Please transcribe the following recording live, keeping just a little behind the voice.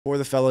For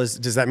the fellas,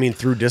 does that mean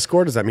through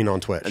Discord? Or does that mean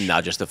on Twitch?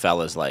 Not just the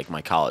fellas, like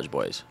my college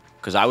boys.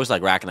 Because I was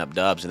like racking up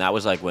dubs, and that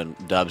was like when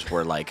dubs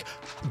were like,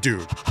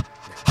 dude,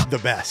 the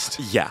best.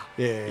 Yeah.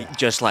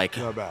 Just like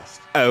the best.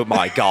 Oh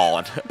my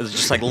god! It's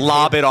just like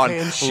lob it on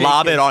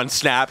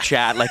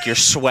Snapchat, like you're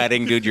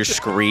sweating, dude. You're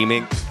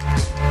screaming.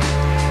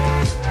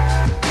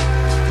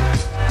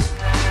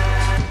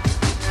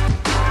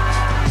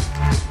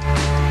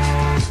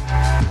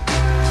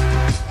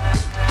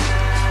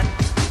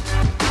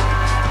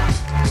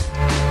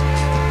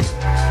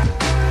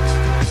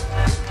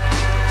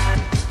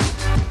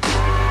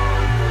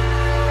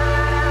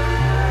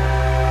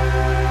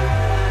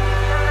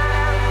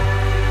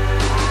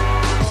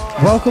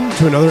 Welcome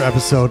to another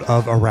episode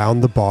of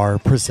Around the Bar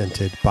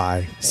presented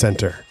by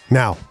Center.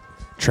 Now,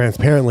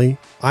 transparently,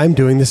 I'm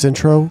doing this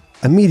intro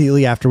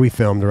immediately after we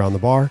filmed Around the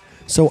Bar,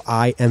 so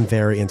I am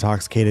very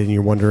intoxicated and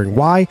you're wondering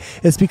why.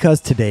 It's because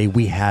today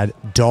we had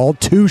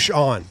Daltoosh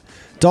on.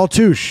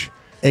 Daltoosh,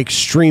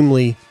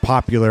 extremely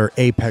popular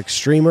Apex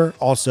streamer,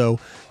 also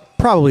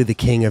probably the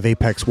king of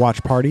Apex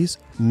watch parties,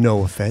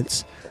 no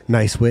offense,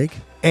 nice wig.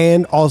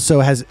 And also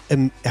has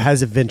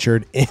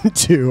ventured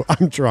into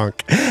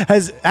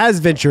has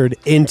ventured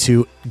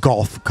into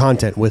golf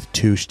content with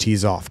Toosh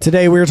Teeing Off.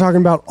 Today we are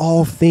talking about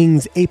all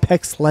things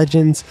Apex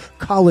Legends,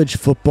 college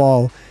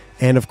football,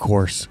 and of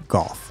course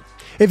golf.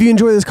 If you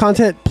enjoy this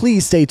content,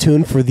 please stay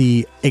tuned for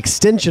the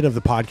extension of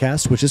the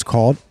podcast, which is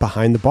called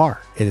Behind the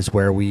Bar. It is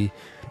where we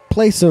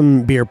play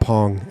some beer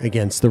pong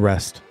against the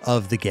rest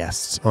of the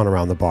guests on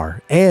Around the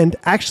Bar. And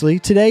actually,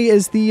 today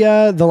is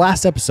the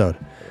last episode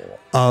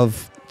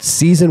of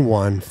Season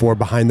 1 for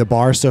Behind the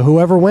Bar, so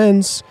whoever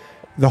wins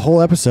the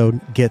whole episode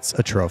gets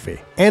a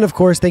trophy. And of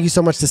course, thank you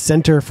so much to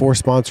Center for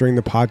sponsoring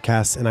the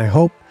podcast, and I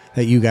hope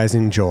that you guys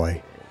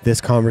enjoy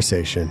this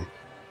conversation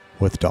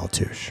with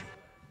Daltoosh.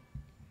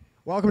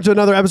 Welcome to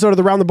another episode of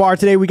the Around the Bar.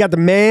 Today we got the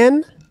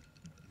man,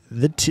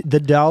 the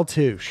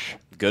Daltoosh.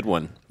 Good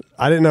one.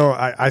 I didn't know,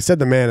 I said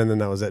the man and then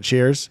that was it.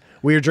 Cheers.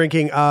 We are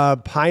drinking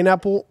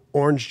pineapple,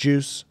 orange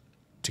juice,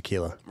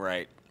 tequila.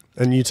 Right.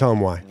 And you tell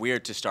them why.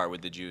 Weird to start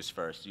with the juice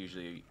first.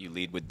 Usually you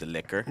lead with the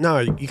liquor. No,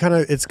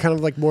 it's kind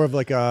of like more of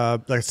like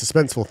a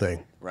suspenseful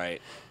thing.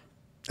 Right.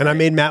 And I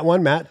made Matt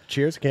one. Matt,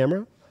 cheers,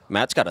 camera.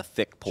 Matt's got a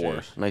thick pour.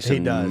 Cheers. Nice He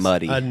and does.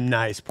 muddy. A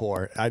nice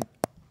pour.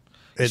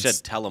 You said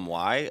tell him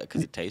why?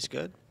 Because it tastes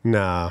good?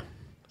 Nah,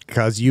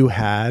 because you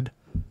had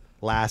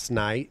last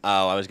night.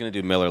 Oh, I was going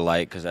to do Miller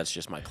Lite because that's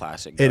just my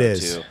classic It go-to.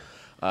 is.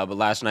 But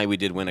last night we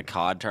did win a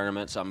COD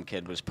tournament. Some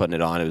kid was putting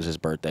it on. It was his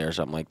birthday or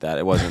something like that.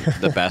 It wasn't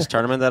the best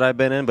tournament that I've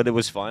been in, but it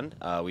was fun.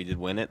 We did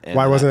win it. And,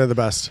 Why wasn't it the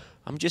best?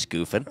 I'm just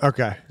goofing.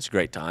 Okay. It's a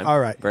great time. All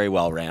right. Very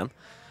well ran.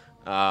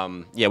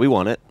 Yeah, we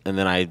won it, and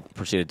then I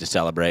proceeded to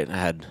celebrate. I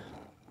had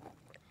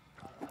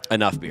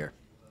enough beer.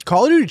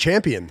 Call of Duty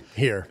champion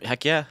here.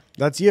 Heck yeah.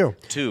 That's you.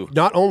 Two.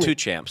 Not only. 2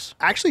 champs.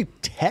 Actually,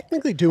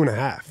 technically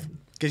 2.5.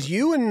 Because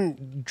you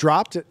and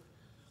dropped it.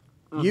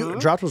 You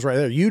dropped was right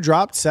there. You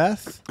dropped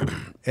Seth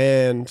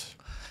and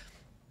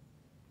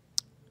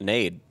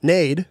Nade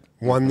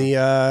won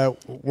the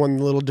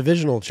little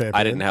divisional champion.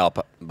 I didn't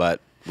help,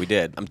 but we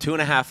did. I'm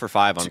 2.5 for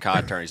 5 on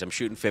COD tourneys. I'm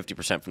shooting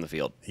 50% from the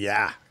field.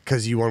 Yeah,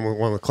 because you won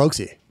with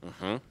Cloaksy.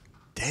 Mm-hmm.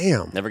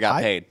 Damn. Never got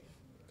paid.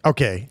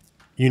 Okay.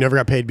 You never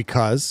got paid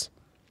because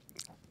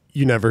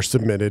you never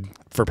submitted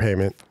for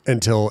payment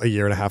until a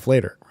year and a half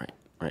later. Right.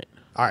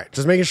 All right,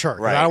 just making sure.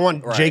 Right. I don't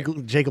want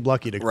Jacob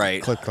Lucky to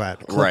click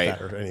that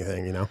or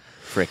anything, you know?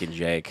 Frickin'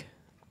 Jake.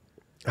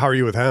 How are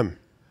you with him?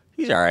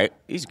 He's all right.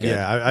 He's good.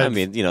 Yeah, I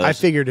mean, you know. I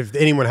figured if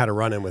anyone had a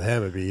run-in with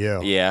him, it'd be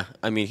you. Yeah,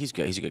 I mean, he's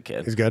good. He's a good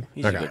kid. He's good?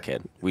 He's a good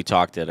kid. We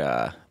talked at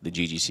the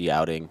GGC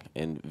outing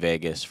in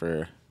Vegas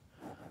for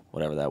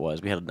whatever that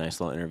was. We had a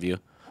nice little interview.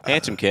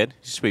 Handsome kid.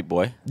 He's a sweet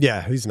boy.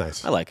 Yeah, he's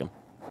nice. I like him.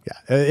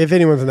 Yeah, if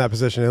anyone's in that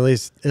position, at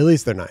least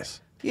they're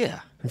nice. Yeah.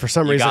 And for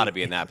some reason, you got to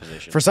be in that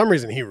position. For some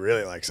reason, he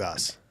really likes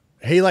us.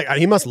 He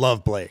must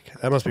love Blake.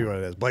 That must be what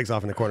it is. Blake's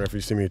off in the corner if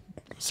you see me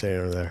sitting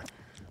over there.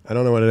 I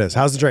don't know what it is.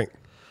 How's the drink?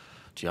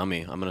 It's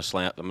yummy. I'm just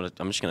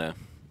gonna.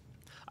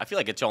 I feel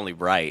like it's only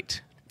right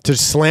to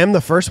slam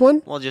the first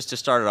one. Well, just to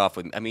start it off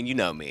with. I mean, you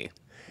know me,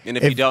 and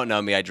if you don't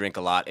know me, I drink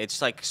a lot.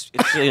 It's like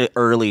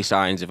early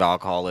signs of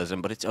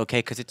alcoholism, but it's okay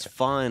because it's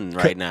fun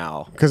right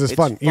now. Because it's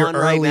fun. You're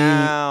right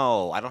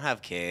now. I don't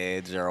have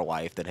kids or a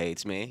wife that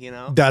hates me. You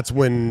know. That's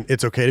when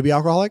it's okay to be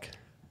alcoholic.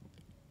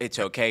 It's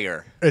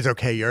okayer. It's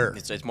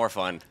okayer. It's more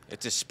fun.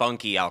 It's a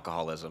spunky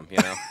alcoholism, you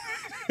know?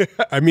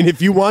 I mean,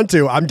 if you want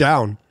to, I'm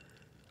down.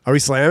 Are we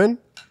slamming?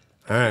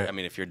 All right. I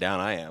mean, if you're down,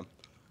 I am.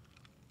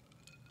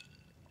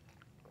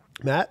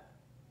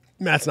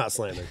 Matt's not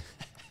slamming.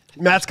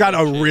 Matt's got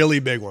a really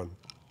big one.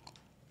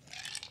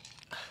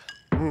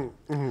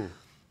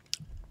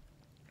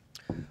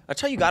 That's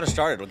how you got to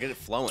start it. It'll get it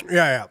flowing.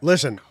 Yeah.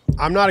 Listen,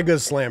 I'm not a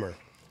good slammer.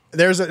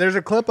 There's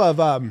a clip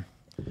of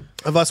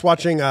us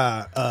watching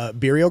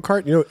Beavo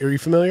Kart. You know, are you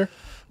familiar?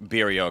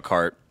 Beavo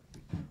Kart,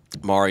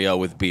 Mario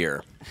with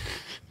beer,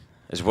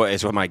 is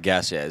what my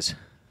guess is.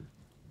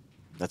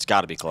 That's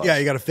got to be close. Yeah,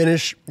 you got to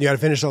finish. You got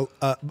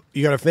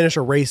to finish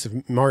a race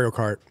of Mario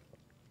Kart,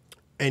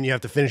 and you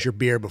have to finish your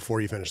beer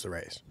before you finish the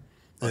race.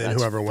 And then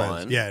that's whoever fun.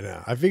 wins. Yeah,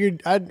 no. I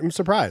figured I'm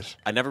surprised.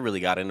 I never really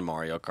got into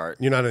Mario Kart.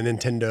 You're not a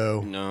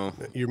Nintendo. No.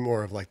 You're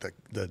more of like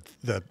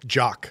the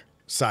jock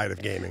side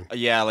of gaming.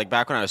 Yeah, like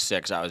back when I was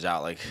 6, I was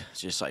out like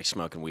just like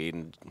smoking weed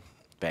and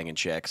banging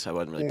chicks. I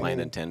wasn't really playing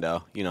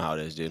Nintendo. You know how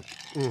it is, dude.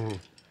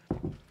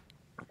 Mm-hmm.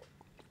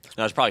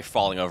 I was probably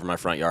falling over my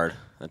front yard.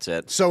 That's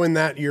it. So in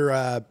that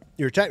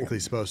you're technically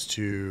supposed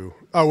to.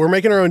 Oh, we're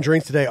making our own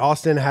drinks today.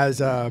 Austin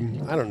has I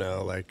don't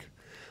know, like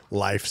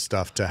life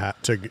stuff to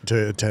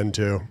attend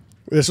to.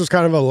 This was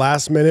kind of a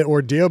last minute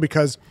ordeal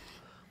because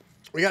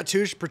we got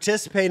Toosh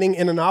participating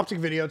in an OpTic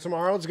video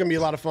tomorrow. It's gonna be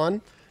a lot of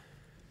fun.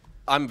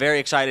 I'm very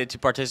excited to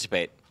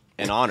participate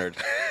and honored,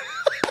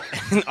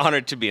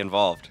 honored to be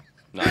involved.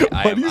 No,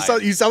 You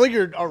sound like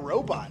you're a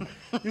robot.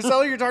 You sound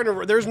like you're talking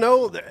to.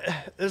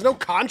 There's no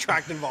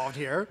contract involved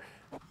here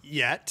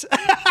yet.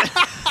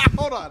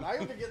 Hold on, I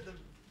have to get the.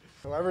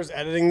 Whoever's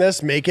editing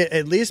this, make it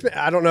at least.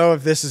 I don't know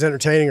if this is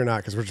entertaining or not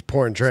because we're just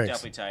pouring drinks. It's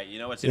definitely tight. You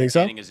know what's You think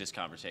so? entertaining is this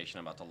conversation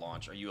I'm about to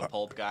launch. Are you a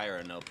pulp guy or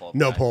a no pulp?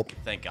 No guy? pulp.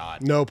 Thank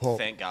God. No pulp.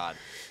 Thank God.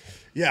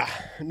 Yeah,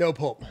 no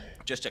pulp.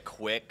 Just a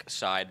quick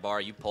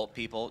sidebar. You pulp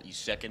people, you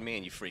sicken me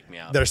and you freak me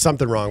out. There's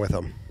something wrong with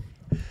them.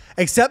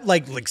 Except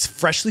like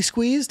freshly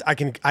squeezed, I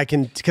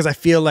can because I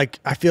feel like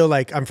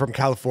I'm from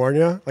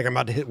California, like I'm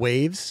about to hit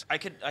waves. I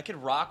could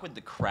rock with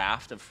the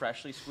craft of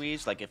freshly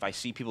squeezed. Like if I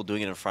see people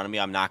doing it in front of me,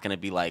 I'm not gonna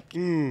be like,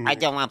 I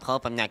don't want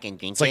pulp. I'm not gonna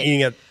drink It's like eating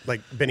it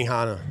like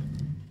Benihana.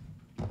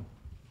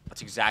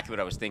 That's exactly what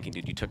I was thinking,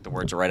 dude. You took the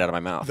words right out of my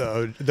mouth.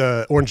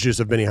 The orange juice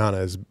of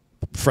Benihana is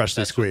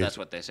freshly squeezed. That's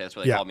what they say. That's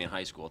what they called me in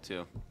high school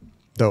too.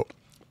 The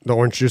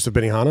orange juice of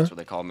Benihana. That's what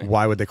they call me.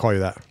 Why would they call you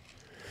that?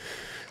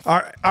 All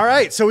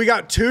right, so we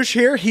got Toosh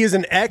here. He is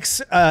an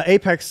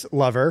ex-Apex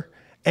lover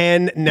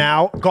and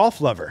now golf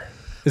lover.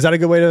 Is that a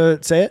good way to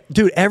say it?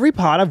 Dude, every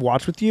pod I've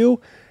watched with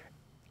you,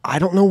 I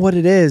don't know what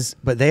it is,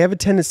 but they have a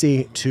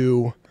tendency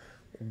to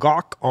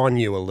gawk on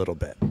you a little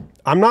bit.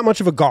 I'm not much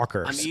of a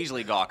gawker. I'm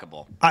easily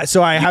gawkable.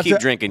 So I have keep to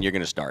drinking, you're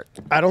going to start.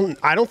 I don't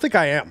think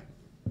I am.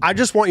 I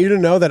just want you to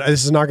know that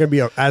this is not going to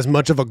be as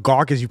much of a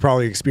gawk as you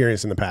probably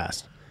experienced in the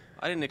past.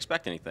 I didn't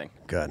expect anything.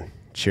 Good.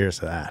 Cheers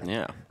to that.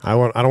 Yeah. I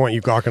don't want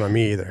you gawking on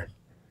me either.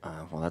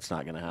 Well, that's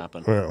not going to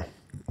happen. No.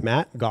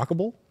 Matt,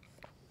 gawkable?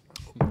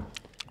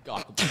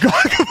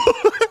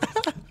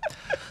 Gawkable.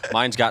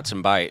 Mine's got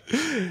some bite.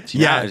 See,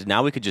 Yeah.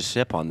 Now we could just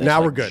sip on this. Now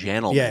like we're good.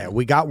 Gentlemen. Yeah,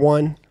 we got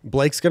one.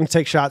 Blake's going to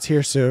take shots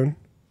here soon.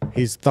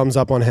 He's thumbs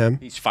up on him,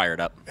 He's fired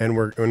up. and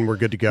we're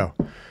good to go.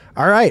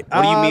 All right.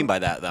 What do you mean by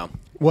that, though?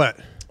 What?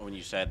 When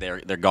you said they're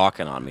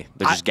gawking on me,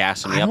 they're just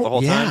gassing me up the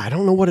whole Yeah, time. I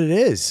don't know what it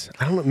is.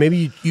 I don't know.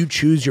 Maybe you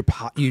choose your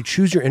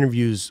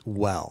interviews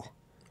well.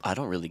 I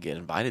don't really get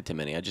invited to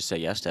many. I just say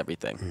yes to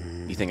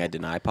everything. You think I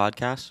deny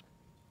podcasts?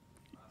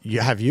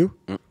 Yeah, have you?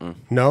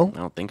 No. I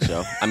don't think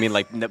so. I mean,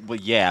 like, well,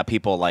 yeah,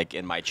 people like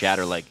in my chat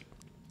are like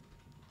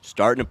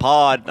starting a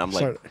pod. And I'm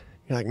like,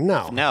 You're like,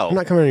 no, No. I'm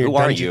not coming to Who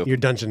are your you?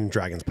 Dungeons and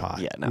Dragons pod.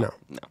 yeah, no.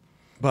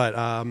 But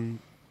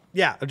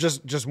yeah, I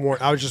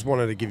just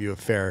wanted to give you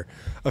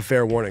a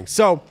fair warning.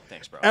 So,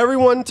 Thanks, bro.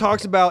 everyone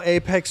talks about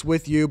Apex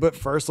with you, but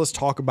first let's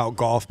talk about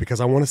golf because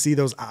I want to see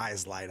those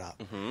eyes light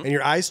up and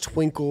your eyes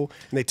twinkle.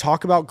 And they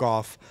talk about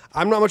golf.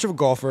 I'm not much of a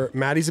golfer.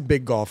 Maddie's a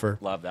big golfer.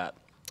 Love that.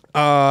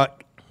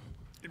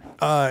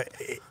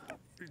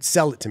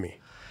 Sell it to me.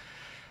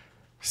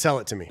 Sell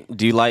it to me.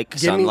 Do you like me-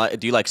 sunlight?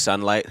 Do you like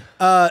sunlight?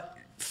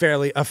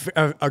 Fairly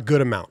a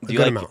good amount. Do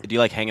you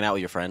like hanging out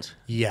with your friends?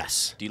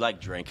 Yes. Do you like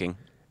drinking?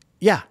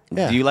 Yeah.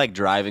 Yeah. Do you like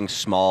driving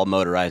small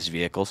motorized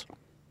vehicles?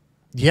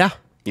 Yeah.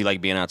 You like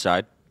being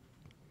outside?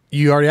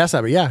 You already asked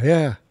that, but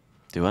yeah.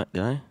 Do I?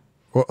 Did I?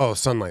 Well, oh,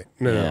 sunlight.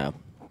 No. Yeah.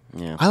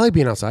 Yeah. I like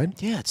being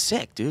outside. Yeah, it's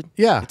sick, dude.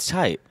 Yeah. It's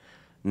tight.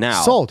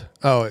 Now, Sold.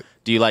 Oh,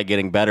 do you like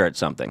getting better at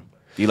something?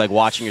 Do you like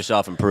watching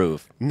yourself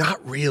improve?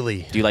 not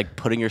really. Do you like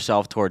putting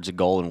yourself towards a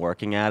goal and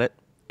working at it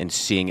and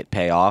seeing it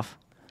pay off?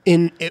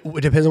 It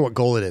depends on what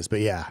goal it is, but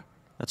yeah.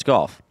 That's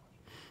golf.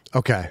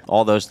 Okay.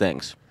 All those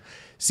things.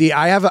 See,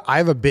 I have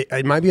a bit.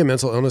 It might be a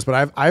mental illness,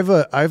 but I have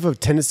a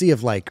tendency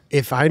of like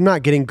if I'm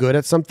not getting good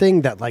at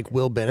something that like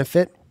will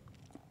benefit,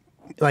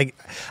 like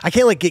I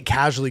can't like get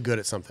casually good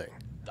at something.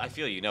 I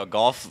feel you. No,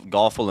 golf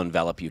will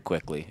envelop you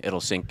quickly.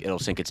 It'll sink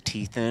its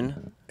teeth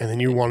in, And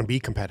then you want to be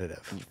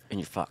competitive. and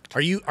you're fucked.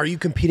 Are you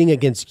competing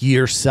against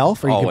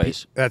yourself? Or you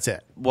Always. That's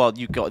it. Well,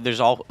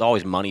 there's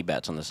always money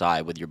bets on the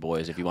side with your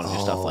boys if you want to do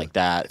stuff like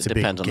that. it's It a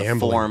big depends on gambling.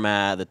 the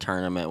format, the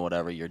tournament,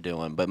 whatever you're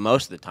doing. But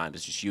most of the time,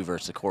 it's just you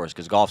versus the course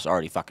because golf's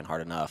already fucking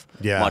hard enough.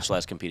 Yeah. Much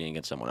less competing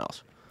against someone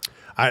else.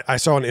 I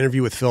saw an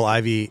interview with Phil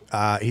Ivey.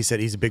 He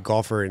said he's a big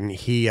golfer, and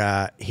he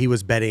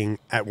was betting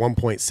at one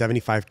point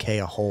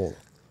 $75K a hole.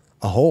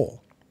 A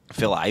hole.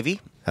 Phil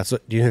Ivey? That's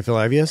what. Do you know who Phil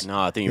Ivey is? No,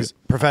 I think he's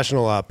a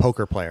professional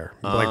poker player,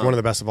 like one of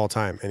the best of all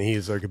time, and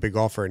he's like a big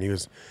golfer, and he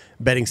was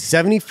betting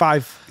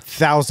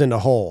 $75,000 a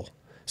hole.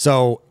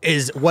 So,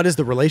 what is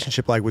the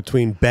relationship like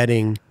between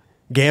betting,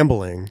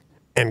 gambling,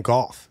 and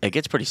golf? It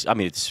gets pretty. I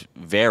mean, it's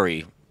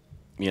very,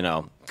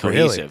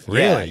 cohesive.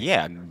 Really?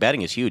 Yeah.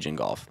 Betting is huge in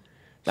golf.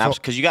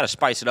 Because you got to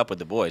spice it up with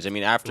the boys. I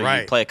mean, after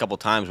you play a couple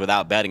times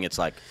without betting, it's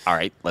like, all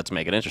right, let's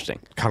make it interesting.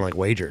 Kind of like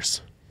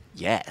wagers.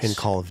 Yes. In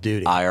Call of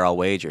Duty. IRL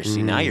wagers.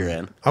 See, now you're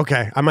in.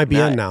 Okay, I might be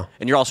in now.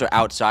 And you're also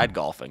outside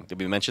golfing. Did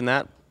we mention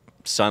that?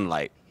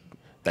 Sunlight.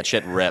 That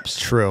shit rips.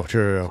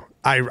 True.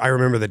 I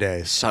remember the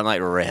days.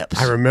 Sunlight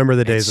rips. I remember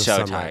the days of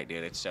sunlight. sunlight. It's so tight,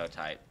 dude. It's so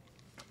tight.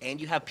 And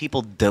you have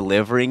people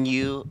delivering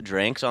you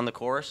drinks on the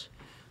course.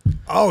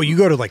 Oh, you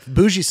go to like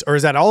bougie, or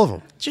is that all of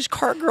them? Just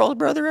car girls,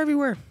 brother,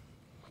 everywhere.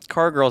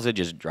 Car girls that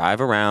just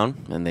drive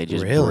around and they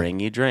just bring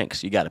you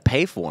drinks. You got to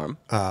pay for them.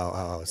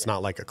 Oh, it's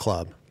not like a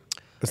club.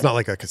 It's not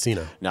like a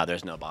casino. No,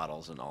 there's no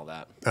bottles and all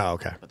that. Oh,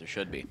 okay. But there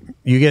should be.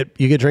 You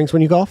get drinks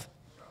when you golf?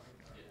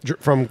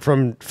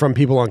 From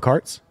people on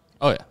carts?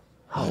 Oh yeah.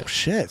 Oh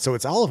shit! So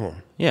it's all of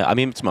them. Yeah, I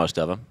mean it's most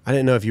of them. I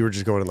didn't know if you were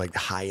just going to like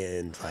high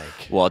end,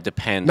 like. Well, it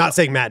depends. Not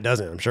saying Matt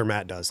doesn't. I'm sure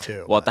Matt does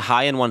too. Well, at the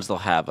high end ones, they'll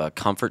have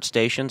comfort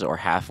stations or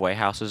halfway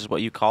houses, is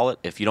what you call it.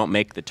 If you don't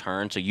make the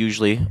turn, so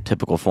usually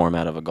typical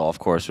format of a golf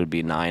course would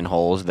be 9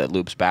 holes that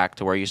loops back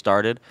to where you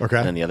started. Okay.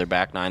 And then the other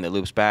back 9 that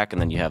loops back,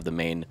 and then you have the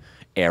main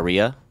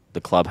area, the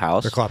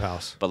clubhouse. The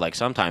clubhouse. But like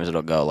sometimes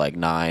it'll go like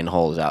 9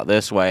 holes out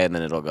this way, and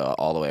then it'll go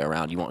all the way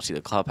around. You won't see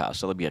the clubhouse.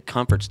 So there'll be a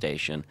comfort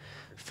station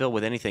filled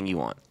with anything you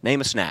want. Name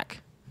a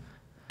snack.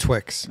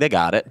 Twix. They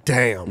got it.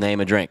 Damn. Name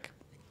a drink.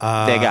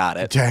 They got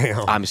it.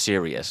 Damn. I'm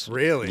serious.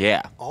 Really?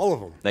 Yeah. All of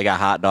them. They got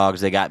hot dogs.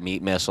 They got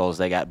meat missiles.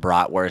 They got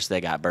bratwurst. They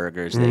got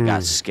burgers. They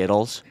got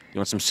Skittles. You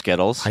want some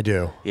Skittles? I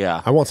do.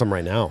 Yeah. I want some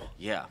right now.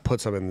 Yeah.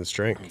 Put some in this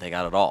drink. They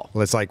got it all.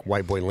 Well, it's like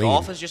white boy lean.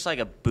 Golf is just like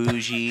a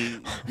bougie,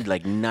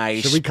 like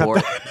nice Should we cut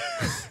sport.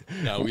 that?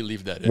 No, we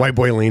leave that in. White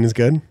boy lean is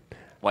good.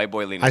 White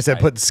boy lean. I said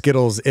put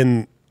Skittles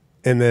in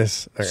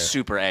this. Okay.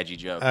 Super edgy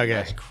joke. Okay.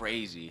 That's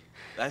crazy.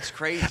 That's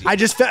crazy. I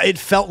just felt it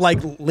felt like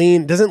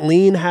lean. Doesn't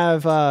lean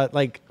have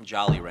like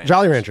Jolly Ranchers.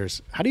 Jolly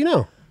Ranchers? How do you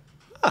know?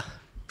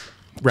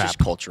 Rap, Just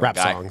cultural rap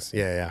guy. songs.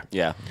 Yeah.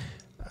 Yeah.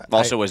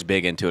 Also was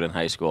big into it in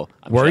high school.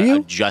 Were you?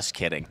 I'm just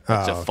kidding.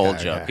 It's a full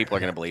okay, joke. okay, People are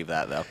going to believe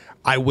that, though.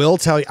 I will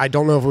tell you. I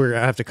don't know if we're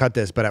gonna have to cut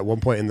this, but at one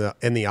point in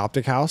the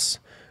OpTic house,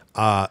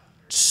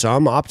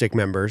 some OpTic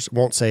members,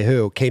 won't say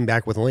who, came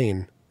back with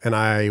lean, and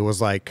I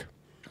was like,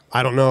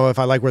 I don't know if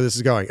I like where this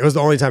is going. It was the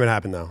only time it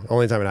happened, though.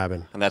 Only time it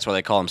happened. And that's why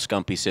they call him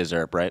Scumpy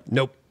Scissor, right?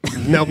 Nope.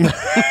 Nope.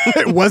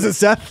 It wasn't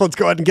Seth. Let's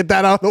go ahead and get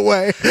that out of the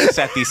way.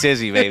 Sethy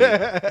Sizzy, baby.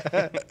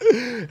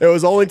 It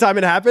was the only time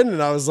it happened,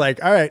 and I was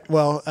like, all right,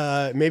 well,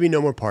 maybe no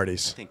more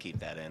parties. I think keep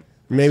that in.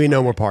 Maybe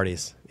no more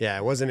parties. Yeah,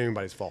 it wasn't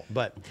anybody's fault.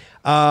 But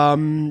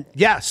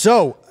yeah,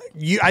 so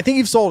I think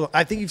you've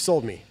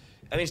sold me.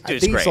 I mean, dude,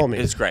 it's you great. sold me.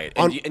 It's great.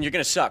 And you're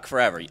going to suck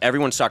forever.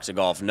 Everyone sucks at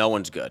golf. No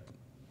one's good.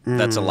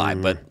 That's a lie,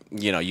 but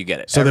you get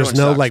it. So Everyone there's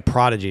no sucks. like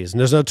prodigies.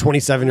 There's no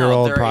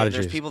 27-year-old prodigies.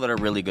 There's people that are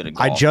really good at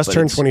golf. I just but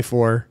turned it's-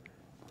 24,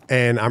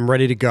 and I'm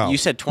ready to go. You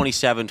said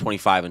 27,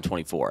 25, and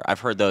 24.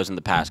 I've heard those in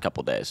the past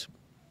couple days.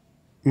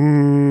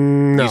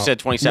 No. You said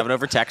 27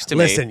 over text to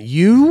Listen, me.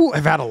 you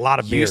have had a lot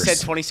of You beers.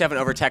 said 27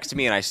 over text to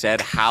me, and I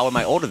said, how am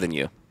I older than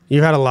you?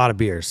 You've had a lot of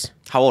beers.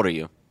 How old are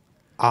you?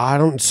 I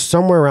don't,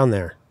 somewhere around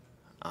there.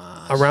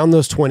 Around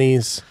those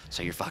 20s.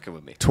 So you're fucking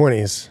with me.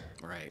 20s.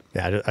 Right.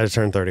 Yeah, I just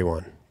turned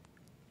 31.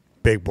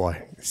 Big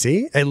boy.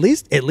 See? At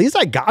least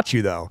I got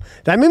you, though.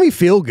 That made me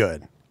feel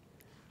good.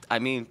 I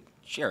mean,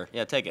 sure.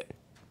 Yeah, take it.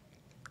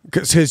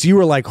 Because you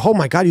were like, oh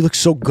my God, you look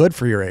so good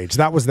for your age.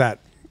 That was that.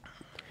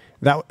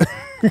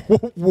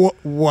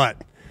 What?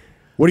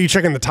 What are you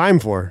checking the time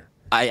for?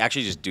 I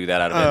actually just do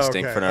that out of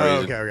instinct okay. for no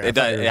Oh, reason.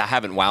 okay. I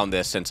haven't wound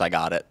this since I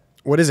got it.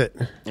 What is it?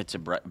 It's a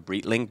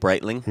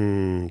Breitling.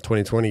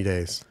 2020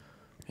 days.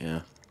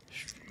 Yeah.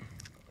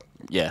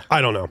 Yeah.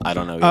 I don't know. I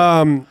don't know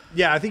either.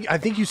 Yeah, I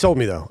think you sold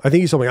me though. I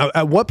think you sold me.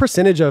 At what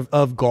percentage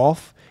of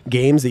golf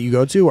games that you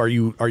go to are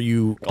you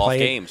Golf playing?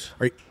 games.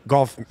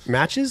 Golf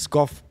matches?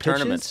 Golf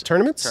pitches?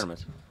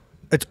 Tournaments.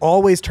 It's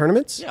always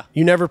tournaments? Yeah.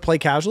 You never play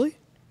casually?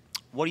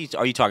 What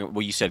are you talking?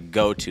 Well, you said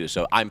go to.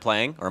 So I'm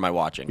playing or am I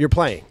watching? You're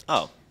playing.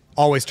 Oh,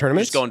 Always you're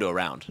tournaments? just going to a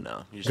round.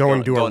 No, you're just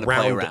going to going a to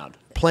play round. a round.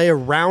 Play a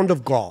round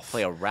of golf.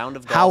 Play a round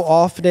of golf. How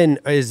often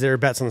is there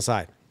bets on the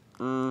side?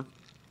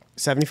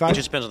 75? It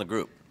just depends on the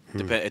group.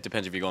 It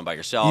depends if you're going by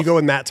yourself. You go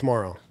with Matt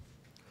tomorrow.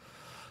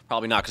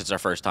 Probably not because it's our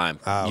first time.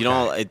 Oh, You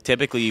don't.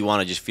 Typically, you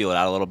want to just feel it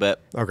out a little bit.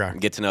 Okay.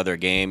 Get to know their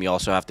game. You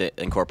also have to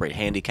incorporate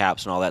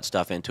handicaps and all that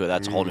stuff into it.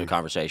 That's a whole new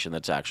conversation.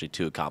 That's actually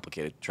too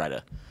complicated to try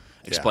to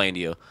explain to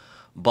you.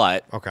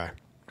 But Okay.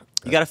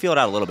 you got to feel it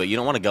out a little bit. You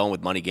don't want to go in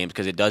with money games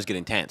because it does get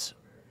intense.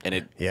 And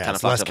it kind of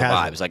it's fucks less up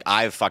casual. the vibes. Like,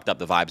 I've fucked up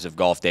the vibes of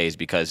golf days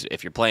because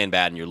if you're playing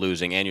bad and you're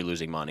losing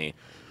money,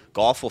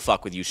 golf will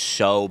fuck with you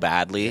so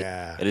badly.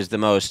 Yeah. It is the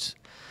most...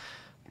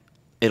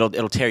 It'll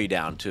tear you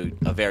down to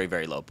a very,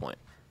 very low point.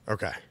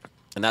 Okay.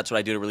 And that's what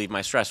I do to relieve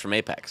my stress from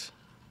Apex.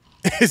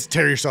 Is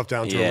tear yourself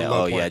down to a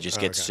low point. Yeah, it just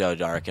gets so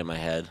dark in my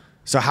head.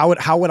 So how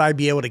would I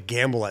be able to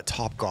gamble at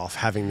Topgolf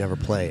having never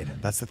played?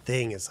 That's the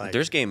thing. It's like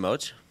There's game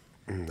modes.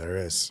 there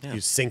is. Yeah.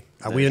 You sink.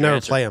 There's We your never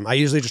answer. play them. I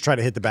usually just try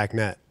to hit the back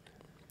net.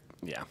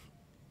 Yeah.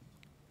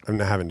 I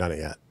haven't done it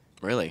yet.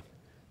 Really?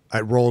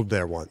 I rolled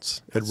there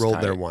once. It That's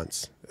rolled there tight.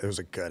 once. It was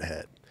a good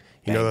hit.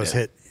 You know Banged those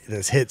it.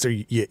 those hits, or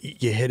you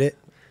hit it,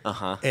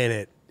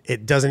 and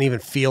it doesn't even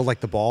feel like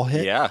the ball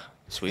hit. Yeah.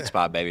 Sweet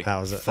spot, baby.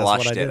 That's what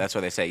flushed I it. did. That's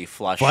what they say. You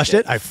flushed, Flushed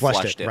it? I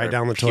flushed it right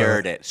down the toilet.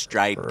 Cured it.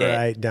 Striped it.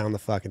 Right down the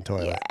fucking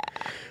toilet.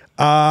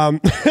 Yeah.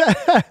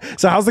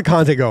 So how's the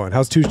content going?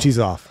 How's Toosh Tees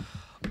Off?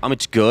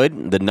 It's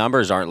good. The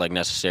numbers aren't like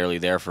necessarily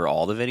there for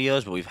all the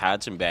videos, but we've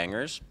had some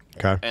bangers.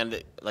 Okay.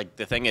 And like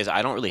the thing is,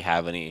 I don't really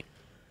have any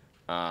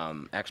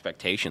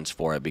expectations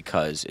for it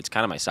because it's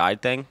kind of my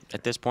side thing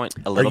at this point.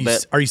 A little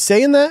bit. Are you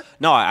saying that?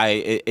 No,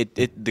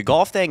 the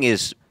golf thing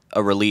is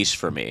a release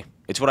for me.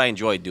 It's what I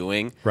enjoy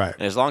doing. Right.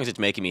 And as long as it's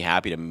making me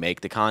happy to make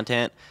the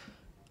content,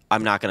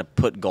 I'm not going to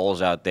put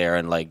goals out there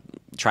and like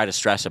try to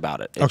stress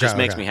about it. It just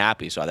makes me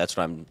happy. So that's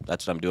what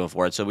I'm doing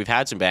for it. So we've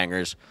had some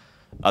bangers.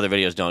 Other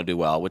videos don't do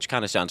well, which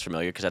kind of sounds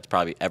familiar because that's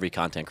probably every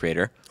content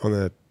creator on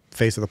the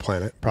face of the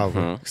planet,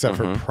 probably, except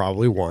for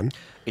probably one.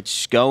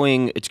 It's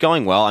going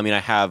well. I mean, I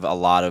have a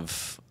lot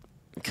of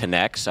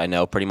connects. I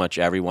know pretty much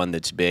everyone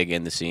that's big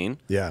in the scene.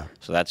 Yeah.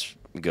 So that's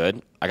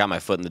good. I got my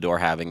foot in the door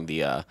having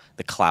the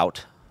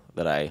clout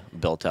that I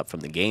built up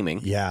from the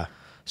gaming. Yeah.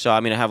 So I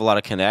mean, I have a lot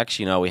of connects.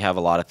 You know, we have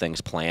a lot of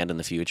things planned in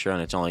the future,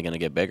 and it's only going to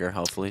get bigger,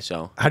 hopefully.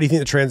 So how do you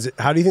think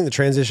the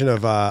transition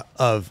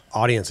of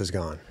audience has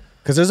gone?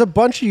 Because there's a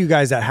bunch of you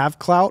guys that have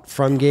clout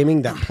from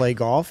gaming that play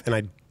golf,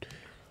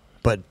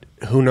 but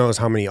who knows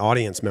how many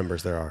audience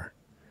members there are?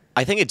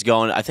 I think it's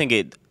going. I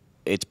think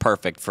it's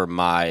perfect for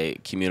my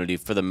community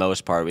for the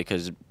most part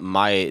because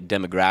my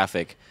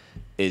demographic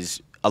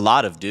is a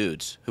lot of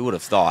dudes. Who would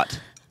have thought?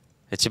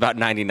 It's about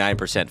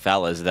 99%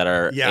 fellas that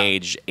are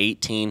age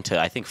 18 to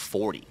I think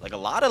 40. Like a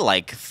lot of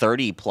like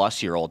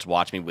 30-plus-year-olds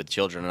watch me with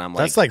children, and I'm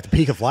like, that's like the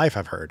peak of life.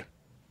 I've heard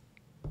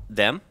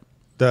them.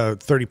 The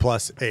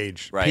 30-plus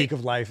age peak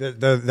of life.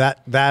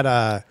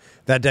 That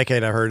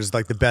decade I heard is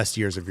like the best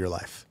years of your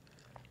life.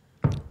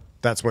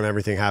 That's when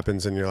everything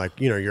happens, and you're like,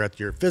 you're at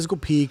your physical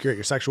peak, you're at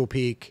your sexual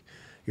peak,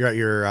 you're at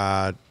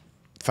your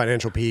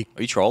financial peak.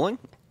 Are you trolling?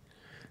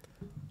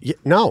 Yeah,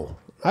 no,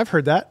 I've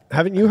heard that.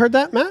 Haven't you heard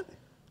that, Matt?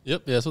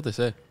 Yep, yeah, that's what they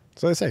say.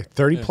 So they say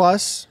 30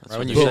 plus. Right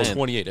when you hit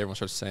 28, everyone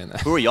starts saying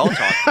that. Who are y'all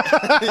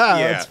talking?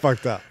 That's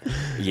fucked up.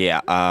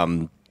 Yeah,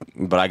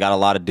 but I got a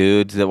lot of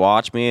dudes that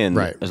watch me, and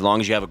right. as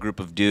long as you have a group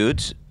of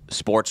dudes,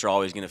 sports are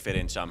always going to fit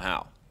in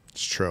somehow.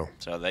 It's true.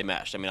 So they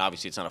meshed. I mean,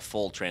 obviously, it's not a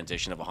full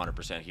transition of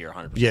 100% here,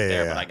 100% yeah,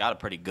 there, yeah. but I got a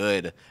pretty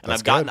good. And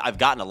That's I've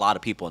gotten a lot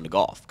of people into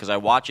golf because I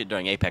watch it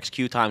during Apex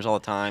Q times all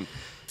the time.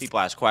 People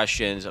ask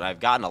questions, and I've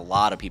gotten a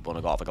lot of people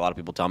into golf. Like a lot of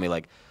people tell me,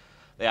 like,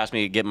 they asked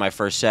me to get my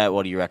first set.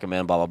 What do you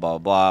recommend? Blah, blah, blah,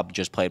 blah.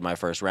 Just played my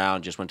first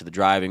round. Just went to the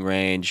driving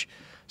range.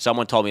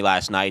 Someone told me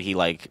last night he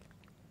went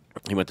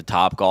to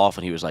Top Golf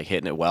and he was like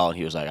hitting it well and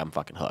he was like, I'm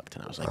fucking hooked.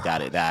 And I was like,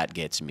 that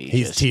gets me.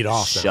 He's just teed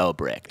off. So now.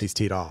 bricked. He's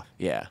teed off.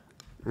 Yeah.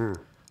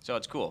 So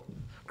it's cool.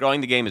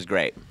 Growing the game is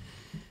great.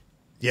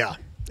 Yeah.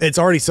 It's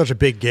already such a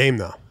big game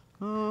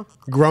though.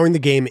 Growing the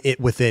game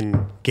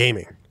within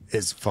gaming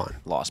is fun.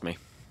 Lost me.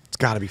 It's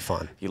got to be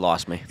fun. You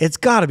lost me. It's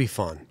got to be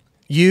fun.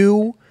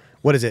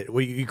 What is it? Who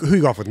you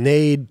golf with?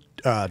 Nade,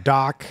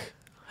 Doc?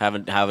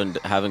 Haven't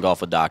golfed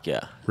with Doc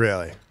yet.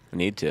 Really? I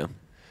need to.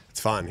 It's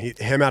fun.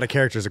 Him out of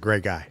character is a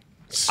great guy.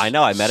 I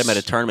know. I met him at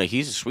a tournament.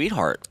 He's a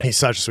sweetheart. He's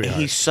such a sweetheart.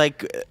 He's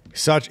like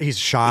he's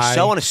shy. He's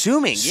so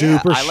unassuming.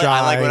 Super shy.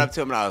 I like went up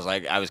to him and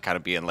I was kind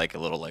of being like a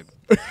little like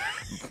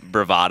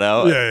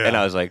bravado. Yeah. And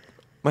I was like,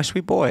 my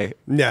sweet boy.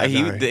 Yeah,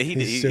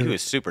 he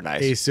was super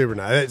nice. He's super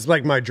nice. It's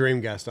like my dream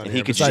guest on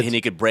here.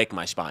 He could break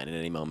my spine at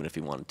any moment if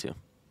he wanted to.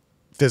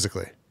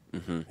 Physically.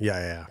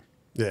 Yeah.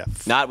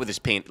 Not with his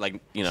paint,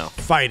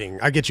 fighting.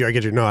 I get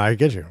you. No, I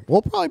get you.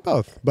 Well, probably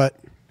both, but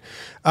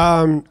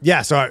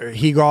yeah. So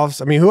he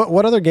golfs. I mean,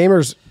 what other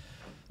gamers?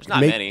 There's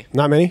not many.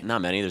 Not many.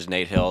 Not many. There's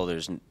Nate Hill.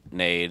 There's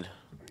Nade.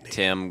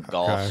 Tim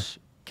golfs.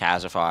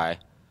 Kazify.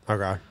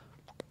 Okay.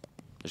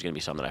 There's gonna be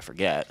some that I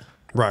forget.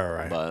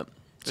 Right. But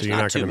so you're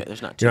not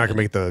gonna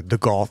make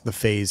the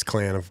FaZe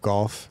clan of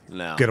golf.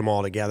 No. Get them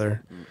all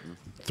together.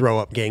 Throw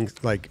up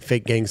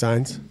fake gang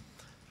signs.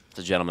 It's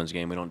a gentleman's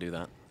game. We don't do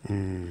that.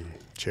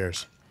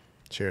 Cheers.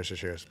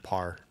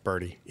 Par,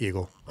 birdie,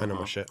 eagle. I know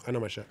my shit.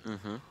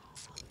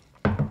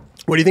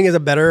 What do you think is a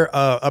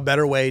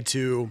better way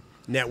to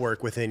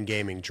network within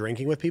gaming?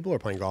 Drinking with people or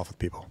playing golf with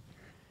people?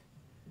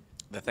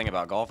 The thing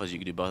about golf is you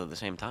can do both at the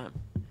same time.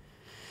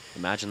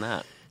 Imagine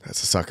that.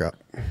 That's a suck up.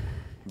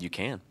 You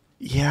can.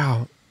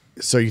 Yeah.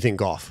 So you think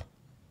golf?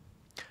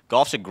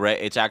 Golf's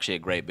it's actually a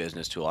great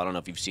business tool. I don't know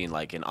if you've seen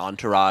like an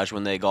Entourage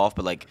when they golf,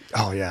 but like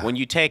when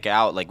you take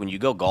out, like when you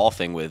go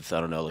golfing with,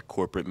 I don't know, like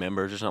corporate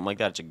members or something like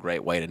that, it's a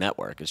great way to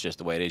network. It's just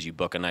the way it is. You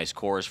book a nice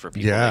course for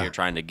people that you're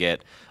trying to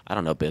get, I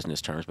don't know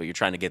business terms, but you're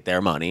trying to get their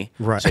money.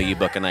 Right. So you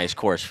book a nice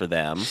course for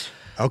them.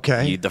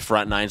 Okay. The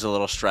front nine's a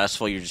little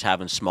stressful. You're just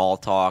having small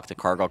talk. The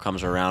cargo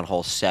comes around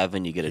hole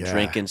 7. You get a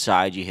drink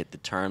inside. You hit the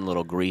turn,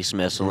 little grease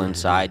missile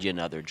inside you,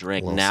 another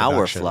drink. Now seduction.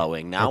 we're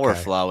flowing. We're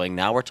flowing.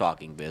 Now we're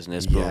talking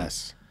business. Boom.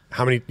 Yes.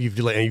 How many you've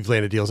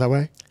landed deals that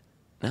way?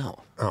 No.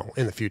 Oh,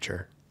 in the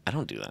future. I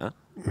don't do that.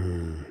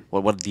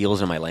 What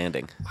deals am I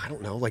landing? I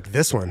don't know, like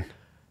this one.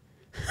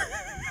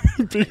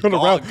 Being on a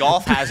round.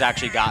 Golf has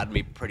actually gotten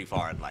me pretty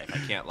far in life. I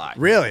can't lie.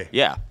 Really?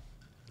 Yeah.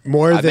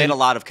 I've made a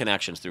lot of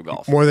connections through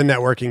golf. More than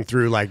networking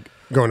through like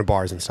going to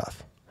bars and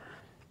stuff.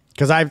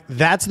 Because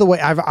that's the way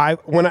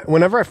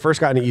whenever I first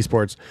got into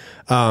esports,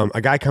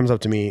 a guy comes up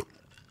to me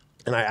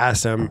and I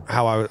asked him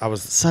how I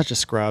was such a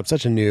scrub,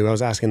 such a noob. I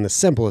was asking the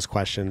simplest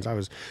questions.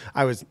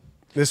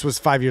 This was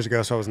 5 years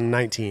ago, so I was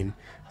 19.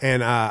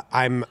 And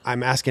I'm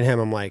asking him,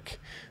 I'm like,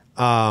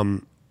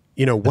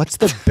 what's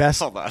the best?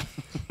 Hold on.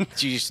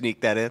 Did you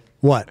sneak that in?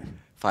 What?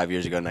 5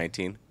 years ago,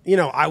 19.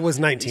 I was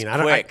 19.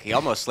 He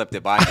almost slipped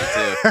it by me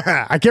too.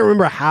 I can't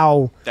remember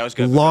how that was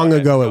good. long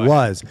ago it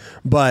was,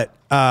 but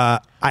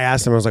I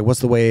asked him. I was like, "What's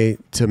the way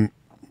to,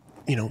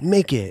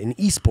 make it in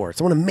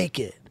esports? I want to make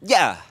it."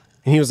 Yeah.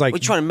 And he was like, "We're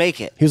trying to make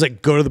it." He was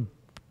like, "Go to the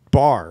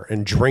bar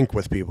and drink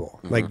with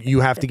people. Mm-hmm. Like you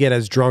have to get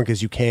as drunk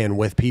as you can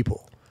with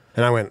people."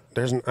 And I went,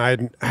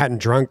 I hadn't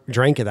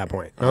drank at that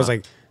point. And I was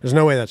like, "There's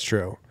no way that's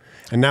true."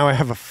 And now I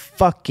have a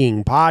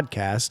fucking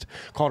podcast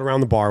called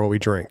Around the Bar where we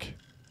drink.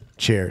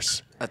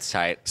 Cheers. That's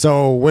tight.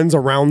 So when's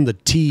Around the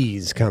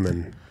Tees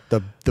coming?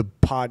 The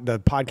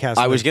podcast.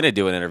 I was gonna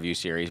do an interview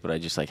series, but I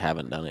just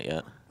haven't done it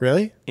yet.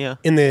 Really? Yeah.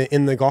 In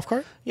the golf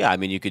cart? Yeah, I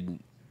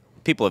mean,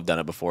 people have done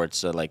it before.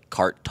 It's like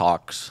cart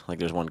talks. Like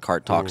there's one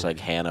cart talks like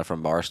Hannah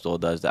from Barstool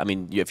does that. I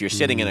mean, if you're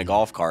sitting in a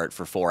golf cart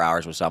for 4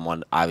 hours with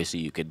someone, obviously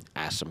you could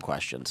ask some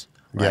questions.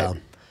 Right? Yeah.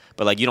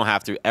 But you don't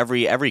have to.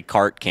 Every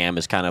cart cam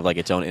is kind of like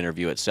its own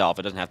interview itself.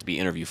 It doesn't have to be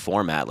interview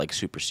format like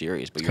super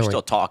serious, but you're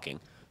still talking.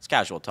 It's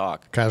casual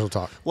talk. Casual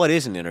talk. What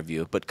is an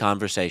interview but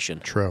conversation?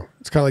 True.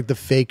 It's kind of like the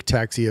fake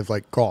taxi of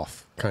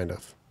golf, kind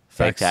of.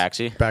 Fake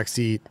taxi?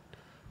 Backseat,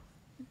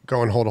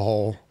 going hole to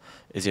hole.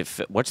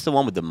 What's the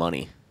one with the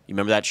money? You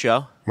remember that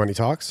show? Money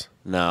Talks?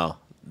 No.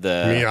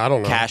 I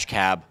don't know. Cash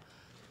Cab.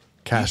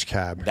 Cash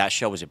Cab. That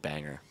show was a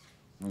banger.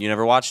 You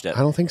never watched it? I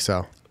don't think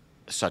so.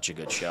 Such a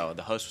good show.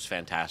 The host was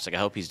fantastic. I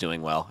hope he's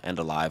doing well and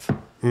alive.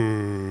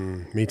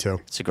 Me too.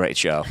 It's a great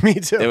show. Me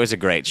too. It was a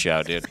great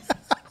show, dude.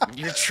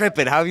 You're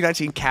tripping. How have you not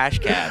seen Cash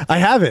Cab? I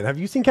haven't. Have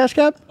you seen Cash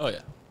Cab? Oh, yeah.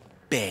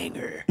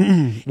 Banger.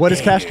 What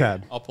is Cash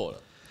Cab? I'll pull it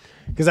up.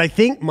 Because I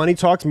think Money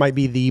Talks might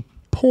be the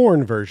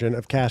porn version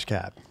of Cash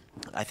Cab.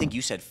 I think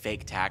you said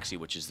Fake Taxi,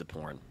 which is the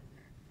porn.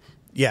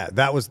 Yeah,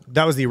 that was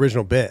the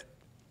original bit.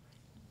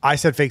 I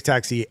said Fake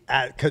Taxi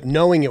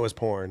knowing it was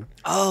porn.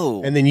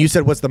 Oh. And then you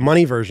said, what's the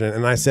money version?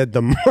 And I said,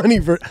 the money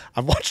version.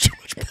 I've watched too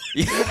much porn.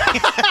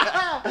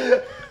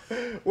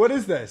 What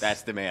is this?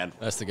 That's the man.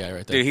 That's the guy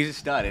right there. Dude, he's a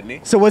stud, isn't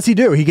he? So what's he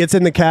do? He gets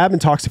in the cab and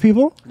talks to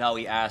people? No,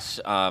 he asks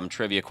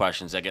trivia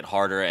questions that get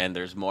harder, and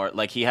there's more.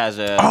 Like he has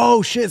a.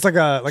 Oh shit! It's like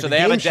a so a they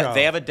game have show.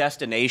 they have a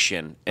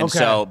destination, and Okay.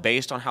 so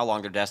based on how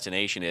long their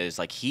destination is,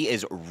 he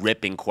is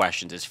ripping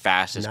questions as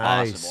fast as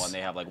Nice. possible, and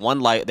they have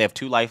they have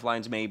 2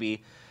 lifelines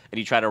maybe, and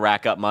you try to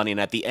rack up money,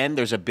 and at the end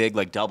there's a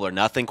big double or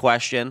nothing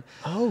question,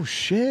 Oh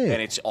shit!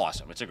 and it's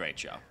awesome. It's a great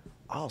show.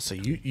 Oh, so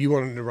you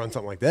wanted to run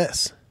something like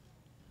this,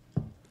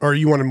 or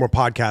you wanted more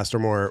podcast or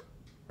more?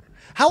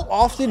 How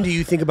often do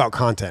you think about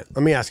content?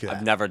 Let me ask you that.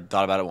 I've never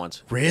thought about it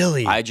once.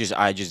 Really? I just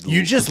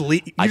You just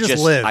live.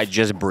 I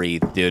just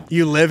breathe, dude.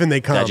 You live and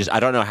they come.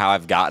 I don't know how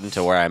I've gotten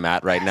to where I'm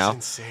at right now.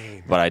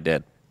 insane. But I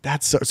did.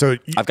 That's so.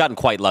 I've gotten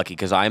quite lucky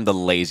because I'm the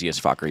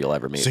laziest fucker you'll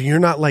ever meet. So you're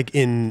not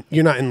in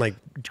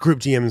group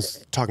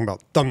DMs talking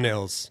about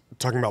thumbnails,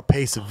 talking about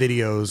pace of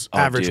videos,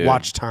 average dude.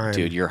 watch time.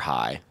 Dude, you're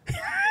high.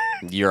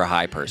 You're a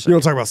high person. You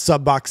don't talk about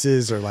sub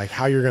boxes or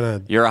how you're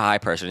gonna. You're a high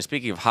person. And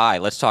speaking of high,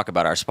 let's talk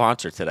about our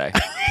sponsor today.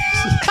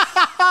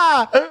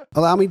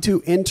 Allow me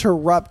to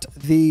interrupt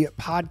the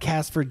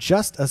podcast for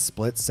just a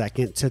split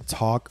second to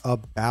talk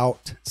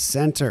about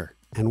Center.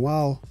 And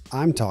while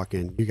I'm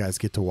talking, you guys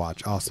get to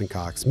watch Austin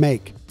Cox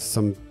make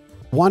some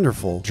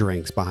wonderful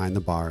drinks behind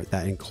the bar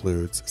that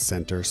includes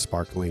Center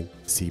Sparkling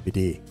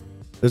CBD.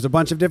 There's a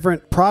bunch of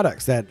different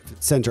products that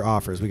Center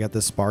offers. We got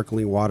the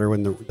sparkling water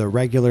in the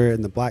regular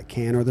in the black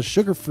can, or the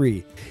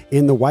sugar-free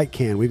in the white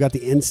can. We've got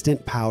the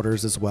instant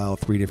powders as well,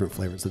 3 different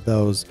flavors of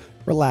those.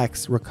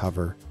 Relax,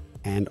 recover,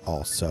 and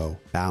also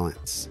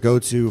balance. Go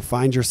to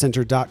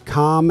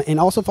findyourcenter.com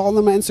and also follow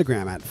them on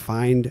Instagram at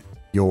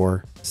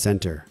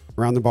findyourcenter.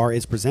 Around the Bar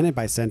is presented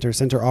by Center.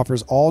 Center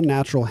offers all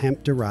natural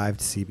hemp-derived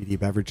CBD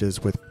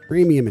beverages with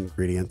premium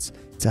ingredients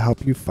to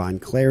help you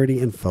find clarity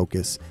and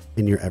focus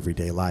in your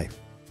everyday life.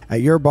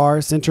 At your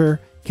bar,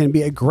 Center can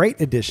be a great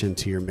addition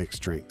to your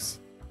mixed drinks.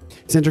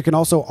 Center can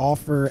also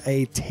offer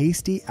a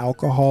tasty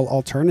alcohol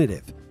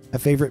alternative. A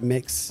favorite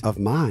mix of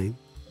mine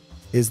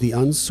is the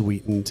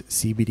unsweetened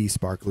CBD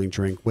sparkling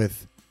drink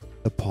with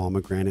the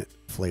pomegranate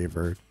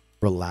flavored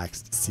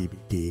relaxed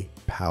CBD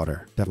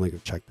powder. Definitely go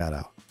check that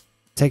out.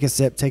 Take a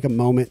sip, take a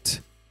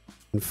moment,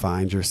 and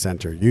find your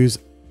Center. Use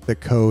the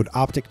code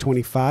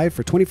OpTic25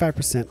 for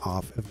 25%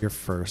 off of your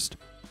first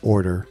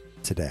order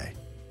today.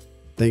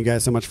 Thank you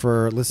guys so much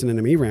for listening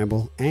to me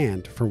ramble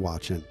and for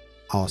watching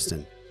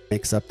Austin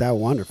mix up that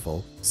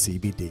wonderful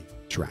CBD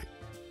drink.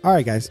 All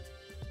right, guys,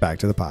 back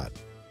to the pod.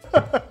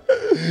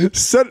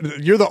 So,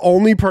 you're the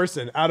only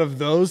person out of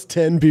those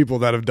 10 people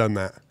that have done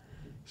that.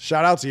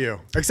 Shout out to you.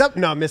 Except,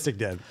 no, Mystic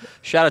did.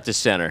 Shout out to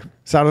Center.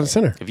 Shout out to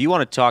Center. If you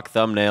want to talk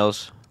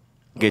thumbnails,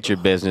 get your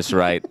business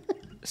right,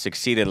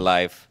 succeed in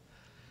life,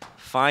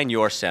 find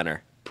your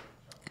center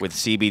with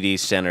CBD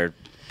Center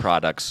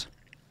products.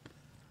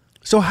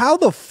 So how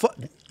the fuck?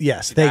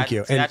 Yes, thank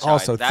you. And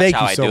also, thank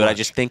you so much. I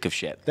just think of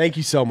shit. Thank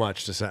you so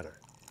much to Center.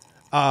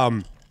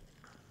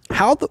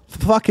 How the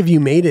fuck have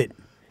you made it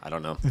I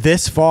don't know.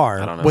 this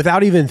far I don't know.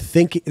 without even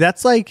thinking?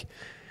 That's like,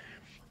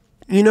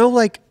 you know,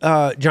 like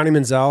Johnny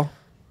Manziel.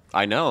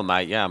 I know.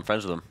 I'm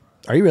friends with him.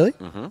 Are you really?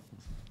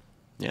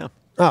 Yeah.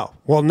 Oh,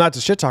 well, not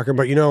to shit talker,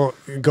 but you know,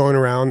 going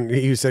around,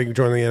 he said he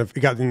joined the NFL,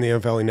 he got in the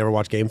NFL, he never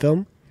watched game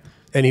film,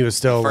 and he was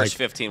still First like,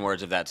 15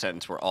 words of that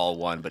sentence were all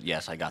one, but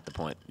yes, I got the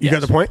point. You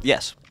got the point?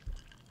 Yes.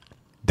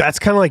 That's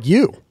kind of like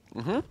you.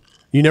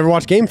 You never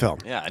watch game film.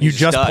 Yeah. and You he's a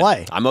just stud.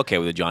 play. I'm okay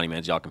with the Johnny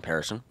Manziel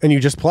comparison. And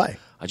you just play.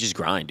 I just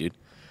grind, dude.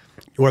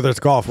 Whether it's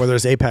golf, whether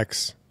it's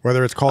Apex,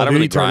 whether it's Call I of don't Duty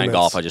really grind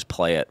tournaments. golf. I just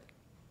play it.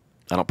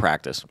 I don't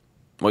practice.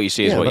 What you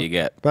see is what but you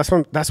get. That's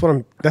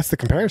the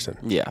comparison.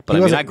 Yeah, but He I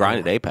mean, wasn't- I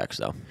grinded Apex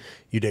though.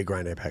 You did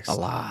grind Apex. A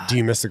lot. Do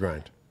you miss the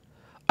grind?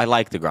 I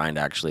like the grind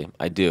actually.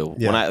 I do.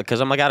 Yeah. Because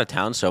I'm like out of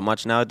town so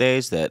much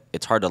nowadays that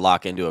it's hard to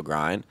lock into a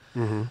grind.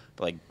 But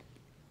like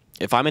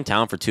if I'm in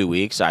town for 2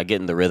 weeks, I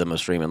get in the rhythm of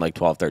streaming like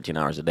 12, 13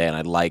 hours a day, and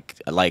I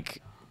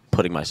like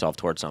putting myself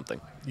towards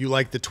something. You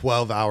like the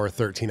 12-hour,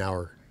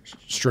 13-hour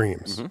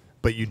streams,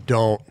 but you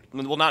don't.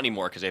 Well, not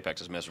anymore because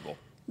Apex is miserable.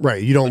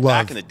 Right, you don't love.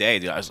 Back in the day,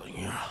 dude, I was like,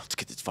 yeah, let's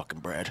get this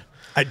fucking bread.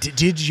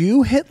 Did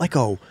you hit like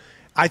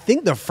I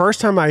think the first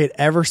time I had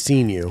ever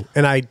seen you,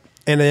 and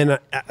then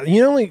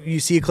you know, like you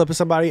see a clip of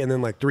somebody, and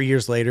then like 3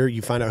 years later,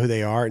 you find out who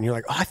they are, and you're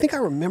like, oh, I think I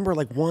remember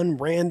like one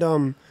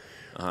random.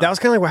 That was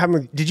kind of like what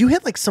happened. Did you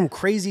hit like some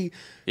crazy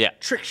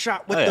trick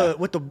shot with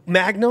the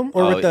Magnum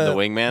or with the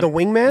wingman? The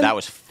wingman. That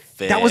was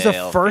filthy. That was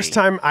the first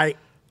time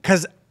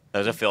because that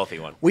was a filthy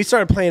one. we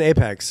started playing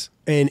Apex,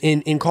 and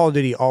in Call of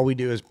Duty, all we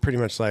do is pretty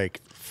much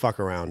like fuck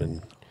around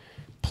and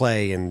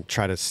play and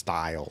try to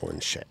style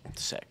and shit.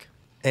 Sick.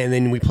 And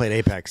then we played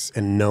Apex,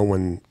 and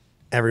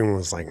everyone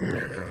was like,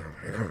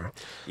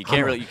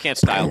 You can't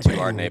style too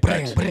hard in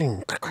Apex.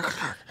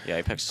 Yeah,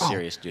 Apex is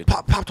serious, dude.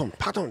 Popped on.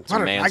 a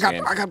man's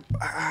game. I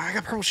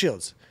got purple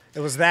shields. It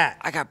was that.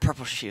 I got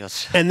purple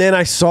shields. And then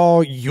I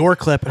saw your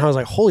clip, and I was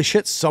like, holy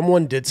shit,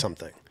 someone did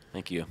something.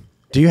 Thank you.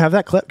 Do you have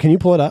that clip? Can you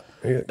pull it up?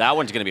 That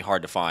one's gonna be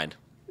hard to find.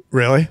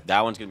 Really?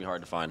 That one's gonna be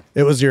hard to find.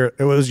 It was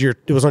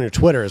on your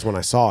Twitter is when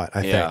I saw it.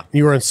 I Yeah. think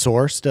you were in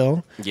Soar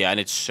still. Yeah, and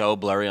it's so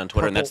blurry on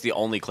Twitter, and that's the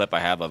only clip I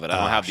have of it. I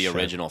don't have the shit.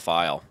 original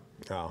file.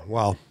 Oh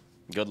well.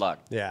 Good luck.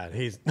 Yeah,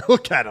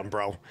 look at him,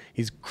 bro.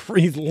 He's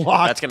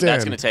locked in.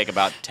 That's gonna take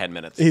about 10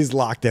 minutes. He's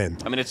locked in.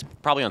 I mean, it's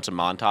probably on some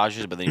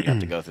montages, but then you have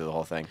to go through the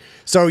whole thing.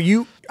 So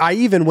I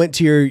even went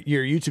to your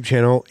YouTube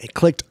channel and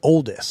clicked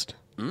oldest,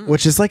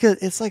 which is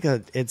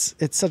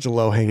it's such a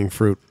low hanging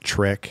fruit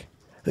trick.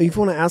 If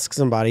you want to ask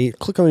somebody,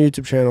 click on the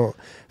YouTube channel,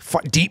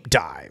 deep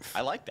dive.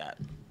 I like that.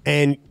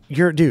 And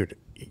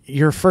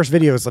your first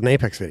video is an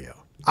Apex video.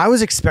 I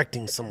was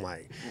expecting some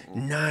like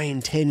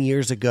 9-10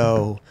 years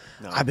ago.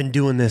 No. I've been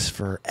doing this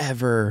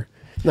forever.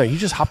 No, you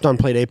just hopped on,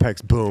 played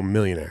Apex, boom,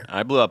 millionaire.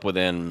 I blew up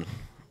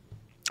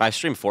I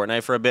streamed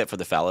Fortnite for a bit for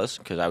the fellas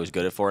because I was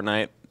good at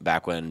Fortnite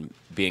back when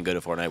being good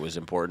at Fortnite was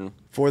important.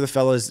 For the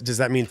fellas, does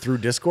that mean through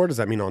Discord? Does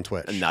that mean on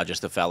Twitch? And not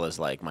just the fellas,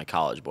 like my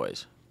college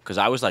boys. Because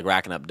I was like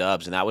racking up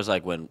dubs, and that was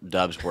like when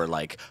dubs were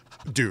like,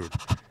 dude,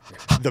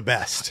 the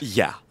best.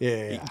 Yeah.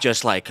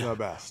 Just like the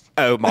best.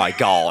 Oh my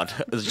god!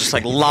 It was just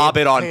like lob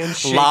it on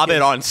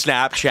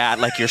Snapchat,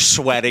 like you're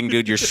sweating,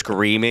 dude. You're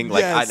screaming.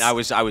 Like Yes.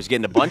 I was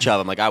getting a bunch of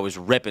them. Like I was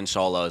ripping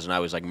solos, and I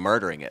was like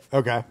murdering it.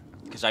 Okay.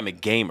 Because I'm a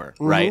gamer,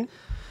 right?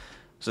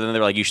 So then they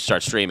were like, you should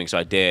start streaming. So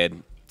I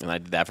did, and I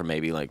did that for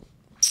maybe like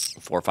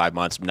 4 or 5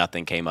 months.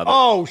 Nothing came of it.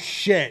 Oh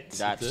shit!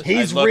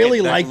 He's look really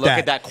at that- like that. look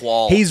at that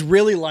qual. He's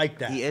really like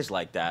that. He is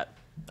like that.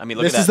 I mean,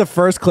 look This at that. is the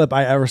first clip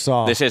I ever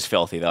saw. This is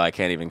filthy, though. I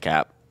can't even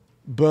cap.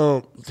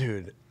 Boom,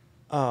 dude.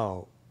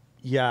 Oh,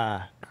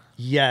 yeah,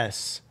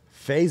 yes.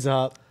 Phase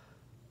up.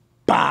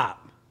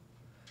 Bop.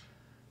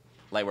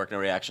 Light work, no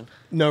reaction.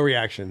 No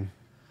reaction.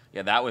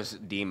 Yeah, that was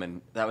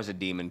demon. That was a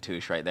demon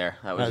Toosh right there.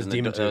 That was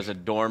demon that was Toosh. a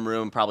dorm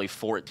room, probably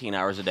 14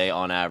 hours a day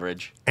on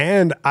average.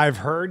 And I've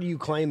heard you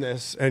claim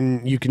this,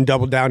 and you can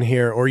double down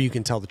here, or you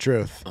can tell the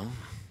truth. Oh.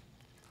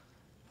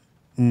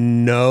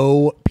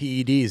 No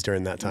PEDs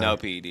during that time. No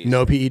PEDs.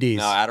 No PEDs.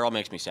 No, Adderall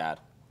makes me sad.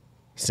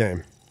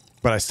 Same.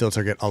 But I still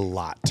took it a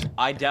lot.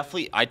 I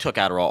took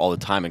Adderall all the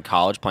time in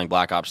college, playing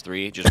Black Ops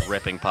 3, just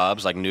ripping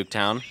pubs like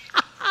Nuketown.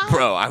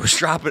 Bro, I was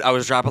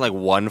dropping like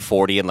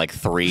 140 and like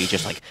 3,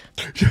 just like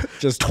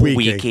Just tweaking.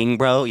 tweaking,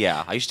 bro.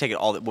 Yeah, I used to take it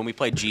all. When we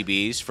played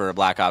GBs for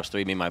Black Ops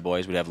 3, me and my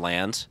boys would have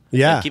LANs.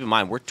 Yeah. And keep in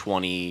mind, we're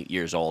 20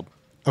 years old.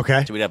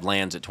 Okay. So we'd have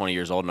LANs at 20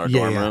 years old in our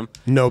dorm room.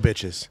 No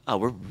bitches. Oh,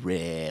 we're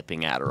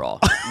ripping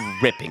Adderall.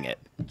 Ripping it.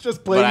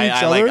 Just playing But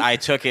each other? I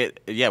took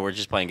it. Yeah, we're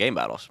just playing game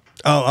battles.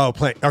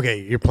 Play.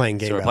 Okay, you're playing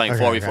game. So we're playing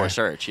battle. 4v4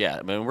 search. Yeah,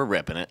 I mean, we're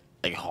ripping it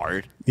like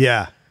hard.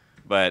 Yeah.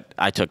 But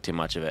I took too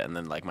much of it, and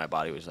then like my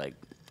body was like,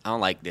 I don't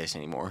like this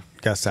anymore.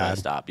 Got So I sad.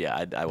 stopped.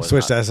 Yeah, I was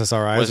Switched not, to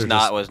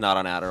SSRIs. was not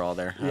on Adderall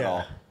there at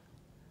all.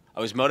 I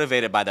was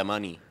motivated by the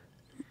money.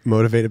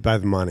 Motivated by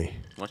the money.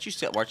 Once you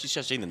start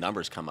seeing the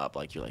numbers come up,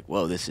 like you're like,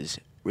 whoa, this is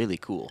really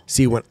cool.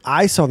 See, when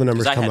I saw the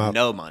numbers Because I come had up,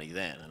 no money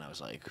then, and I was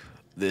like,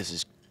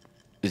 this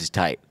is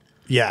tight.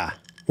 yeah.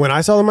 When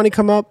I saw the money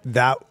come up,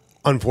 that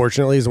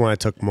unfortunately is when I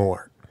took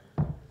more.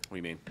 What do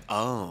you mean?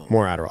 Oh,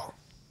 More Adderall.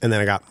 And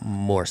then I got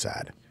more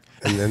sad.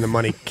 And then the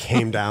money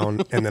came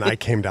down, and then I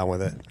came down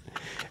with it.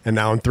 And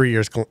now I'm 3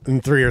 years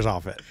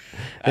off it.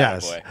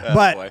 Yes.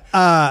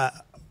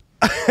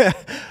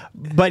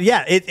 But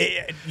yeah,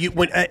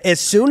 as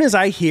soon as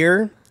I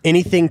hear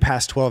anything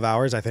past 12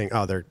 hours, I think,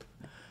 oh,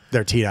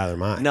 they're teed out of their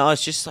mind. no,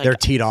 it's just like They're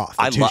teed off.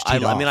 I They're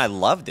teed mean, I off.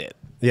 loved it.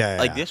 Yeah,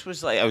 like yeah. this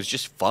was like it was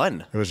just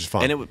fun. It was just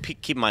fun. and it would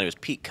keep in mind it was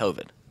peak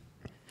COVID.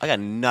 I got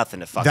nothing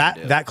to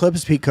fucking do. That clip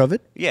is peak COVID?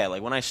 Yeah,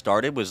 like when I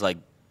started was like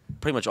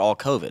pretty much all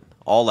COVID,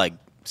 all like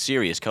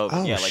serious COVID.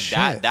 Oh, yeah, like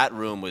shit. that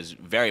room was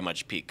very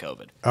much peak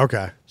COVID.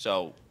 Okay.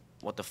 So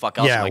what the fuck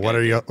else? Yeah, am I what gonna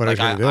are you- do? what are you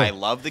like, gonna do? I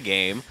love the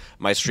game.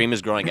 My stream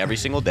is growing every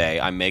single day.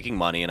 I'm making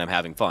money and I'm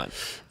having fun.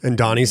 And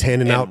Donnie's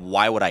handing And out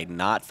why would I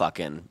not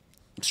fucking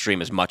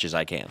stream as much as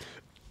I can?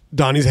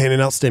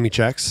 stimmy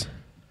checks,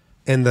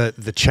 and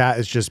the chat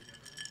is just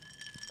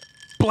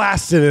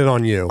blasting it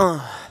on you.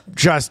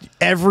 Just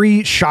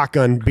every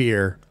shotgun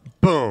beer,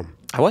 boom.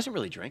 I wasn't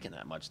really drinking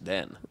that much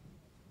then.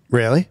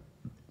 Really?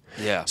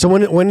 Yeah. So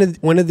when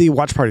did the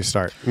watch party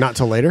start? Not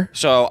till later.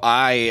 So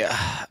I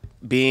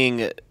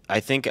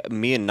think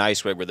me and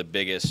Nicewig were the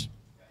biggest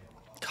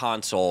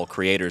console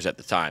creators at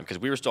the time because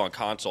we were still on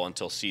console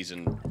until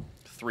season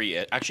 3.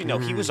 Actually, no,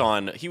 he was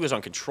on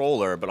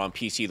controller, but on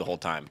PC the whole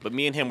time. But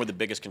me and him were the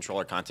biggest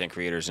controller content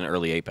creators in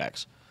early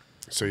Apex.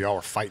 So y'all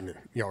were fighting it.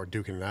 Y'all were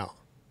duking it out.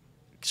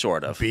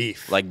 Sort of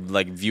Beef. like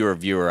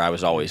viewer. I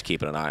was always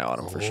keeping an eye on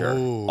him for sure.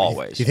 Oh.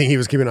 Always. You think he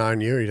was keeping an eye on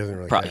you, or he doesn't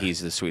really? Pro- care?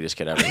 he's the sweetest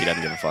kid ever. He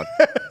doesn't give a fuck.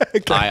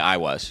 I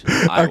was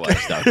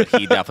though, but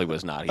he definitely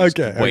was not. He's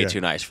way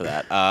too nice for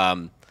that.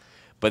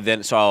 But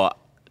then, so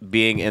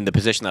being in the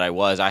position that I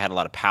was, I had a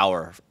lot of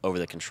power over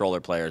the controller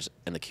players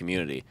in the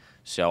community.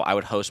 So I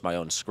would host my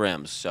own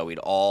scrims. So we'd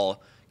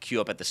all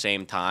queue up at the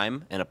same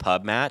time in a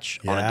pub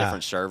match on a Yeah.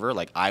 different server.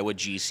 Like I would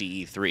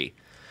GCE 3.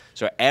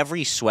 So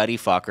every sweaty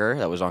fucker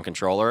that was on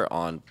controller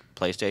on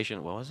PlayStation,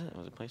 what was it?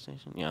 Was it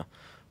PlayStation? Yeah,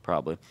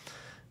 probably.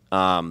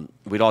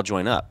 We'd all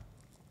join up,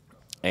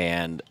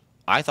 and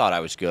I thought I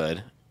was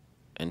good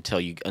until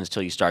you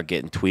start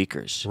getting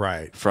tweakers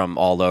Right. from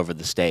all over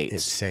the states.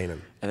 Insane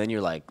him. And then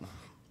you're like,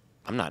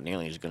 I'm not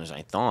nearly as good as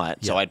I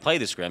thought. So Yeah. I'd play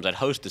the scrims, I'd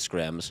host the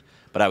scrims,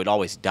 but I would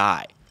always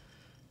die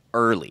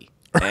early.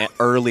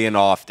 Early and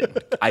often.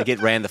 I'd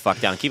get ran the fuck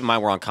down. Keep in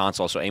mind we're on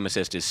console, so aim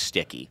assist is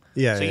sticky.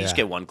 Yeah, So you yeah, just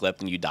yeah. get one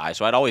clip and you die.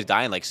 So I'd always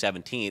die in like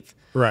 17th.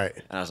 Right.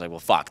 And I was like, well,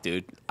 fuck,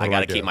 dude. I do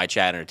got I to keep do? my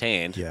chat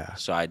entertained. Yeah.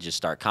 So I just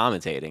start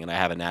commentating, and I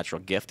have a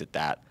natural gift at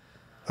that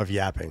Of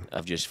yapping.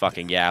 of just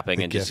fucking yapping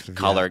The and gift just of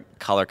color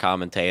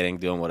commentating,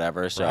 doing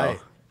whatever. So Right.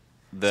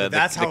 the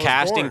that's how the it was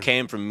casting born.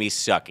 came from me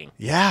sucking.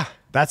 Yeah.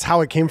 That's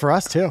how it came for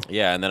us too.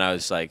 Yeah, and then I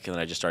was like, and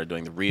then I just started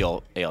doing the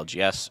real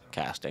ALGS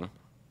casting.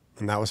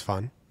 And that was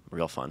fun.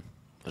 Real fun.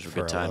 Those were For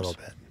good times. a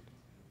little bit.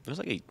 It was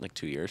like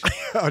 2 years.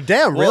 Oh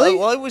damn! Really?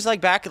 Well, it was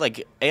like back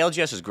like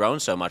ALGS has grown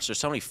so much. There's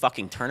so many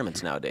fucking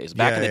tournaments nowadays.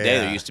 Back Yeah, in the day,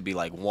 yeah. there used to be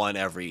like one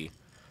every,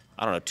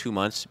 I don't know, 2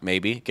 months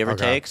maybe, give or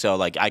Okay. take. So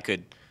like I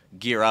could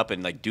gear up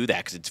and like do that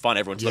because it's fun.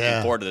 Everyone's looking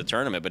Yeah. forward to the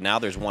tournament. But now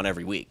there's one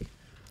every week.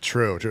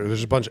 True.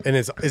 There's a bunch. And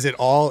is it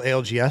all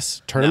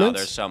ALGS tournaments? No,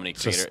 there's so many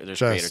Just- creator. There's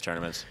just creator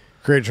tournaments.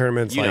 Creator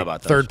tournaments. You know like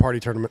about those. third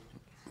party tournament.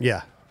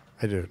 Yeah,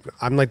 I do.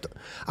 I'm like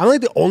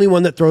the only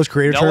one that throws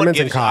creator No one tournaments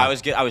in gives.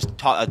 COD. I was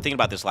thinking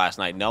about this last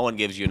night. No one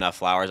gives you enough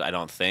flowers. I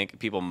don't think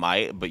people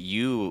might, but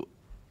you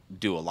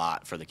do a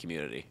lot for the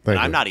and Thank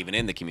I'm you. not even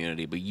in the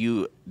community, but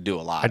you do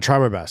a lot. I try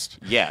my best.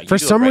 Yeah, you For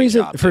do a some great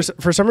reason, job,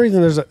 for some reason,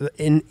 there's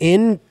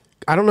in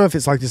I don't know if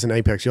it's like this in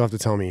Apex. You'll have to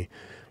tell me,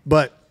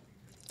 but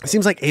it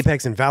seems like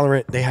Apex and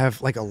Valorant they have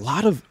like a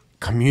lot of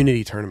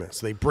community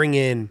tournaments. They bring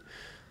in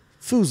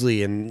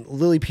Foosley and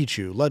Lily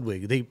Pichu,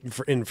 Ludwig.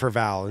 For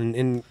Val and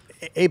in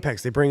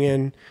Apex they bring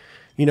in,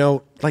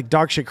 like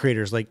dog shit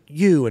creators like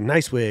you and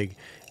Nicewig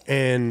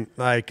and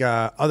like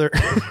other.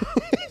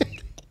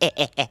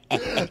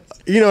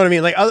 You know what I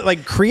mean?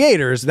 Like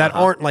creators that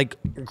aren't like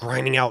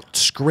grinding out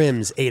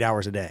scrims 8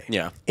 hours a day.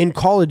 Yeah. In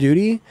Call of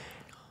Duty,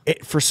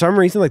 for some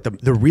reason, like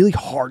the really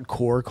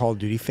hardcore Call of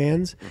Duty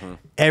fans,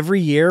 every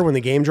year when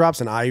the game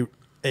drops and I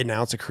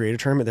announce a creator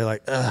tournament, they're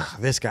like, ugh,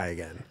 this guy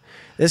again.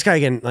 This guy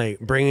again, like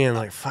bringing in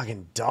like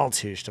fucking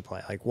Daltoosh to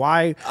play. Like,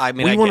 why? I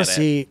mean, we I want to get it.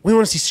 see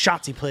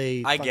Shotzzy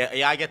play. I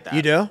get that.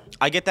 You do?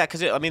 I get that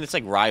because it's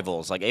like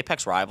rivals, like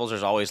Apex rivals.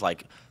 There's always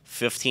like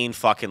 15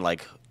 fucking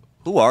like,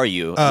 who are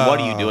you? And what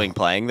are you doing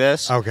playing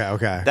this?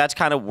 Okay. That's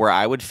kind of where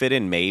I would fit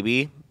in,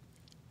 maybe.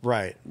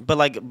 Right. But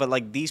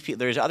like these people,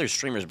 there's other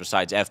streamers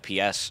besides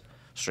FPS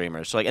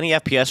streamers. So like any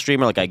FPS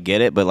streamer, like I get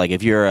it. But like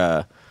if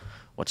you're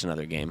what's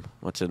another game?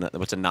 What's a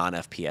non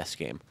FPS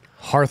game?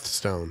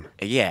 Hearthstone.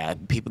 Yeah,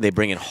 they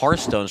bring in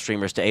Hearthstone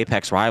streamers to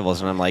Apex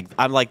Rivals, and I'm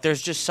like, there's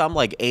just some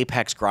like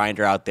Apex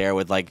grinder out there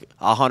with like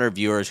 100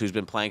 viewers who's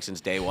been playing since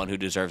day one who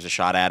deserves a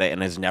shot at it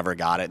and has never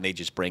got it, and they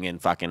just bring in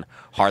fucking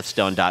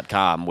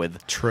Hearthstone.com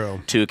with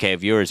 2K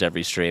viewers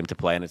every stream to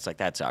play, and it's like,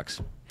 that sucks.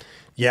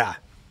 Yeah.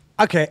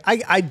 Okay,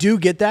 I do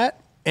get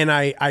that, and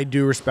I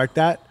do respect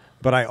that,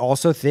 but I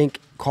also think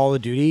Call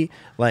of Duty,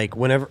 like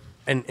whenever,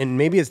 and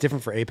maybe it's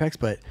different for Apex,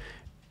 but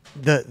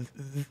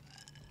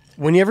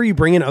whenever you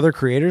bring in other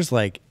creators,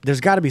 like there's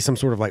got to be some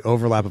sort of like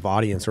overlap of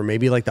audience, or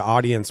maybe like the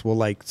audience will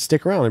like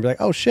stick around and be like,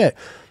 oh shit,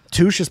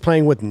 Toosh is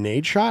playing with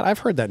Nade Shot. I've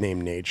heard that name,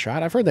 Nade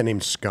Shot. I've heard that name,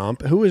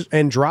 Scump. Who is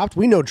and Dropped?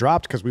 We know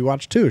Dropped because we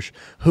watched Toosh.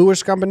 Who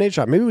is Scump and Nade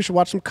Shot? Maybe we should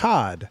watch some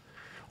COD,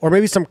 or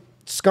maybe some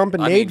Scump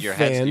and Nade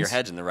fans. Your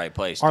head's in the right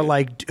place. Are dude.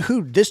 like,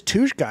 who? This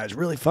Toosh guy is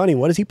really funny.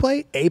 What does he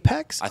play?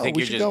 Apex? I think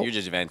you're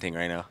just venting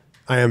right now.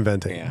 I am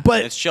venting, Yeah.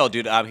 but it's chill,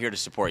 dude. I'm here to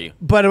support you.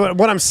 But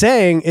what I'm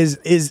saying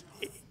is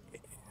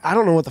I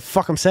don't know what the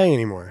fuck I'm saying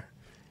anymore.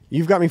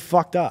 You've got me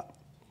fucked up.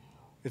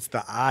 It's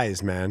the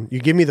eyes, man. You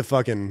give me the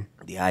fucking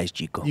the eyes,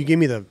 Chico. You give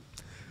me the.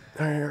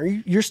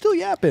 You're still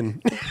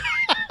yapping.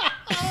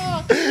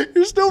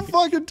 You're still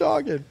fucking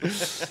talking.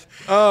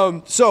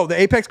 So the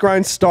Apex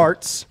grind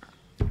starts.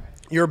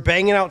 You're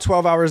banging out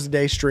 12 hours a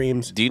day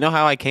streams. Do you know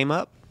how I came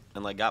up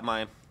and like got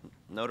my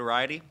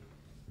notoriety?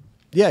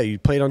 Yeah, you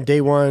played on day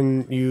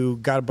one. You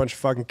got a bunch of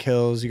fucking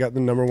kills. You got the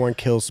 #1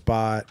 kill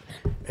spot,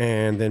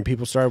 and then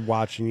people started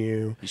watching you.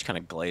 You just kind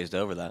of glazed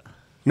over that.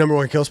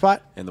 #1 kill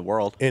spot in the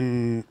world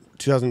in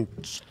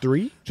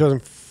 2003,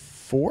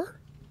 2004.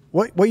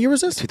 What year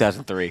was this?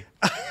 2003.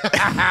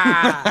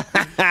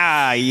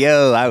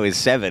 Yo, I was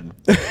 7.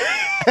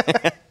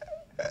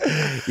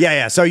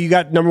 Yeah. So you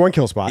got #1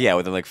 kill spot. Yeah,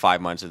 within like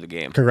 5 months of the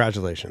game.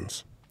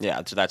 Congratulations.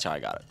 Yeah, so that's how I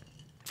got it.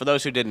 For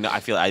those who didn't know, I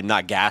feel I'm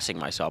not gassing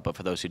myself, but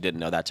for those who didn't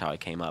know, that's how I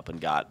came up and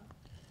got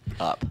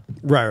up.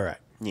 Right.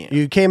 Yeah.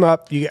 You came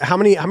up. How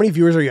many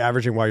viewers are you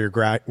averaging while you're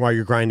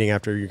grinding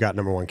after you got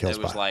 #1 kill spot?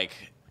 It was like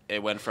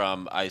it went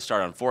from I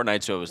started on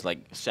Fortnite, so it was like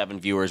 7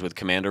 viewers with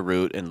Commander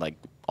Root and like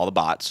all the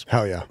bots.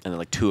 Hell yeah. And then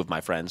like 2 of my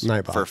friends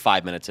Nightbot. for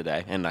 5 minutes a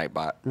day and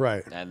Nightbot.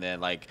 Right. And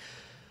then like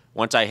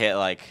once I hit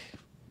like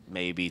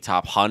maybe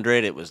top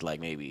 100, it was like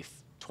maybe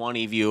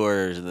 20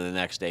 viewers, and then the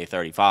next day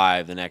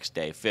 35, the next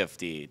day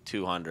 50,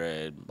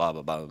 200, blah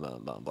blah blah blah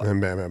blah blah. And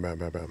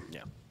bam.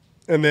 Yeah.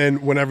 And then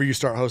whenever you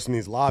start hosting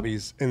these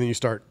lobbies, and then you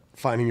start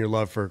finding your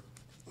love for,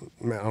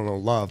 I don't know,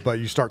 love, but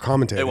you start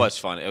commentating. It was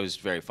fun. It was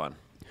very fun.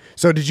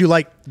 So did you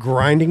like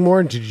grinding more,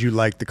 or did you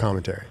like the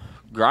commentary?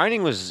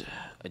 Grinding was,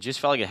 I just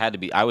felt like it had to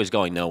be, I was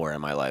going nowhere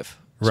in my life.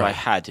 So Right. I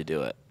had to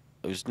do it.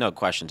 There was no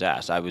questions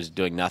asked. I was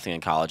doing nothing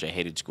in college. I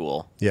hated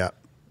school. Yeah.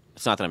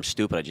 It's not that I'm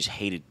stupid. I just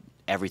hated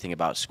everything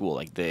about school.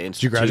 Like the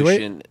institution. Did you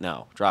graduate?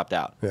 No, dropped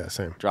out. Yeah,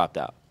 same. Dropped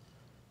out.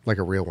 Like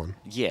a real one.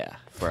 Yeah,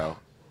 bro.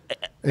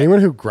 Anyone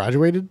who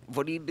graduated?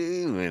 What are you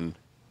doing?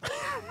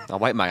 I'll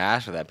wipe my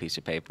ass with that piece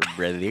of paper,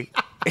 brother.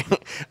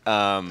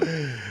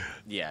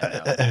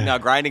 Yeah, no,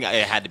 grinding,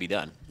 it had to be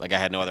done. Like I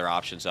had no other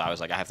option, so I was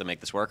like, I have to make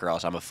this work, or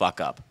else I'm a fuck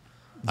up.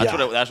 That's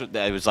Yeah. what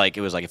it was like.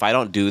 It was like if I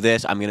don't do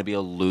this, I'm gonna be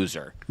a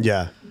loser,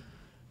 Yeah.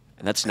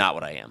 and that's not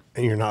what I am.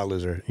 And you're not a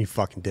loser. You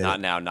fucking did Not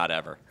it. now, not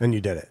ever. And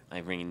you did it.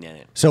 I'm bringing in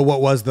it. So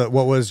what was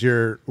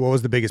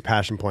the biggest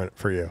passion point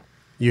for you?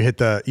 You hit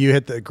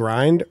the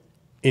grind,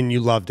 and you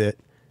loved it.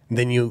 And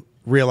then you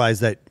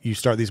realized that you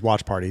start these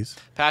watch parties.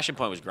 Passion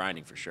point was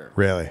grinding for sure,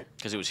 Really?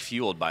 because it was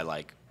fueled by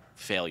like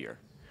failure.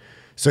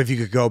 So if you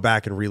could go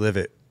back and relive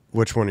it,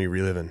 which one are you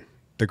reliving?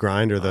 The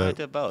grind or I the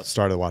did both.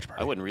 start of the watch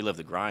party? I wouldn't relive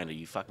the grind. Are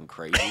you fucking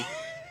crazy?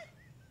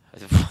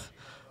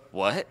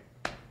 What?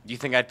 You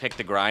think I'd pick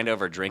the grind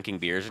over drinking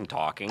beers and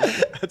talking?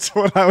 That's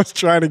what I was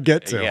trying to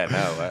get to. Yeah,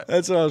 no.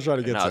 That's what I was trying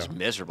to get No, I was to.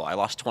 miserable. I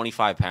lost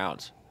 25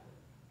 pounds.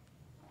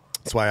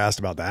 That's why I asked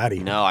about the Addy.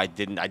 No, I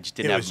didn't. I just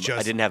didn't It have. was just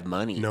I didn't have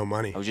money. no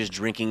money. I was just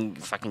drinking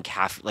fucking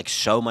like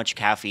so much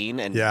caffeine,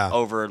 and Yeah.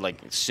 over like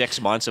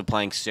 6 months of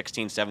playing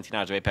 16, 17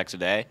 hours of Apex a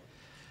day.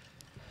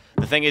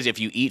 The thing is, if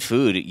you eat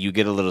food, you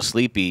get a little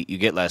sleepy, you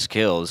get less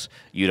kills,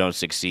 you don't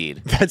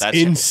succeed. That's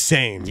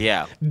insane.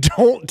 Yeah.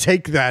 Don't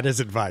take that as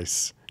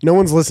advice. No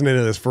one's listening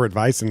to this for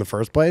advice in the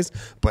first place.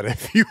 But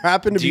if you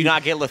happen to Do you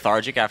not get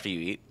lethargic after you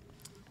eat?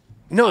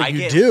 No, I you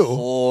get do.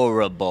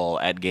 horrible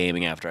at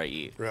gaming after I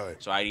eat. Really?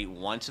 So I'd eat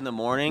once in the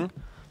morning.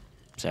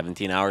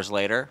 17 hours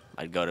later,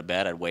 I'd go to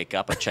bed. I'd wake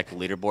up. I'd check the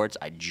leaderboards.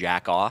 I'd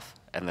jack off,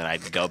 and then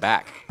I'd go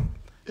back.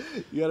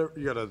 You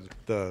gotta,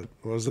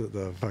 what was it?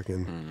 The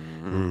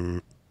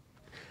fucking,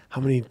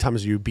 how many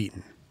times are you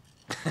beaten?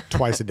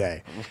 Twice a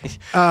day.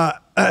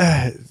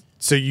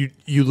 So you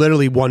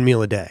literally one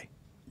meal a day.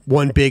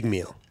 One big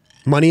meal.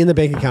 Money in the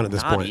bank account at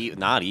this point.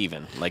 Not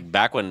even. Like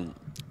back when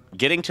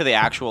getting to the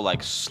actual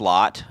like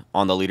slot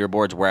on the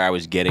leaderboards where I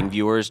was getting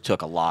viewers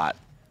took a lot.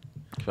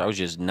 'Cause I was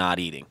just not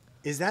eating.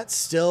 Is that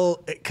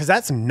still, because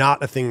that's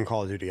not a thing in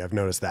Call of Duty. I've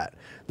noticed that.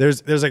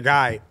 There's a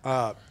guy,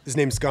 his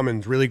name's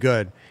Scumman's, really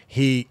good.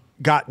 He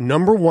got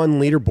 #1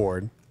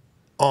 leaderboard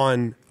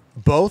on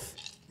both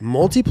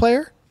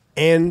multiplayer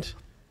and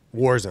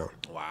Warzone.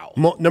 Wow.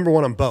 Number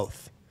 1 on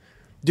both.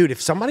 Dude,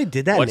 if somebody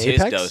did that What's in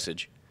Apex, his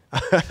dosage?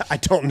 I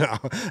don't know.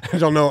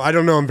 I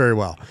don't know him very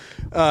well.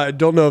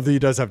 Don't know if he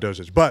does have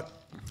dosage. But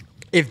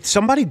if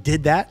somebody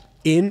did that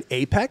in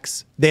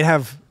Apex, they'd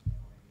have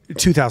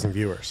 2,000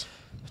 viewers.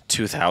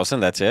 2,000,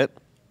 that's it?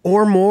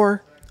 Or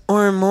more.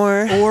 Or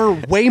more. Or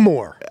way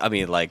more. I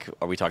mean, like,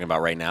 are we talking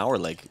about right now or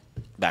like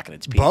back in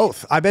its peak?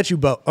 Both. I bet you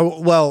both. Oh,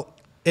 well,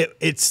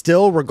 it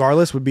still,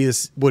 regardless, would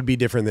be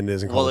different than it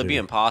is in Call Well, of it'd Duty. be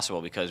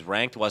impossible because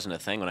ranked wasn't a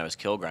thing when I was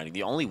kill grinding.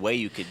 The only way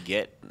you could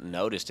get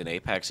noticed in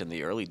Apex in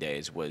the early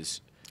days was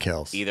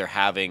Kills. either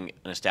having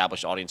an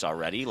established audience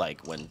already,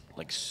 like when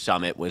like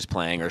Summit was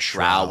playing or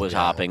Shroud was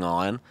hopping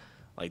on,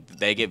 like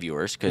they get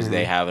viewers because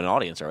they have an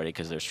audience already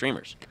because they're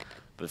streamers.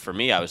 But for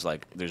me, I was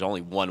like, there's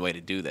only one way to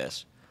do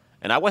this.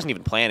 And I wasn't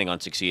even planning on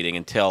succeeding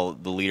until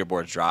the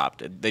leaderboards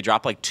dropped. They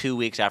dropped like 2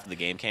 weeks after the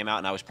game came out,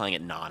 and I was playing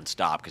it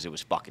nonstop because it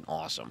was fucking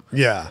awesome.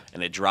 Yeah.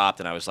 And it dropped,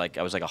 and I was like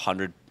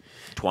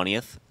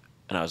 120th,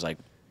 and I was like,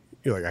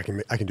 You're like,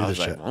 I can do this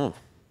shit. oh,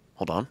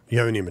 hold on. You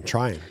haven't even been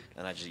trying.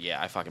 And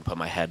I fucking put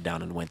my head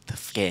down and went the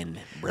skin,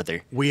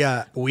 brother. We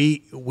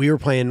were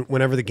playing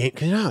whenever the game,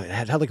 cause it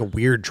had like a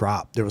weird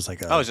drop. There was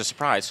like Oh, it was a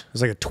surprise. It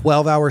was like a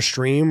 12-hour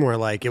stream where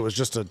like it was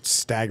just a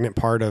stagnant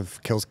part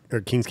of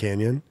Kings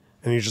Canyon,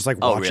 and you're just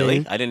like watching. Oh,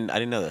 really? I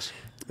didn't know this.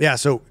 Yeah.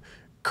 So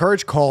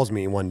Courage calls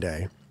me one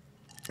day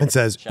and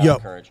says, Shout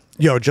out Courage.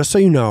 yo, just so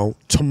you know,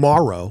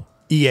 tomorrow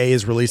EA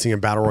is releasing a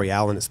battle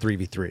royale and it's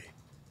 3v3,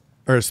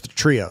 or it's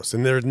trios,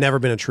 and there's never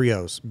been a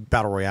trios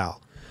battle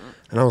royale.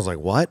 And I was like,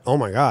 what? Oh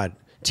my God.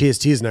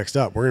 TST is next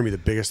up. We're going to be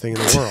the biggest thing in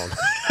the world.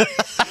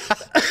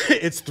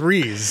 It's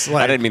threes.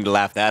 Like, I didn't mean to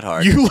laugh that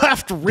hard. you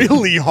laughed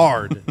really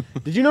hard.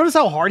 Did you notice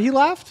how hard he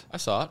laughed? I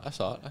saw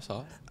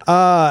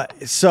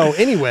it. So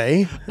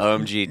anyway.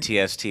 OMG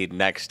TST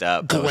next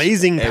up.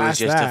 Glazing It was past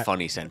just that. a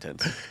funny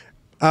sentence.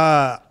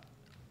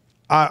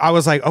 I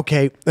was like,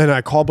 okay. And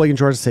I called Blake and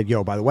George and said,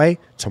 yo, by the way,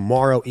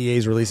 tomorrow EA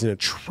is releasing a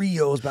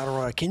trios battle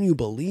royale. Can you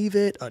believe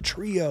it? A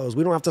trios.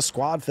 We don't have to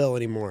squad fill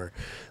anymore.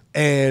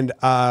 And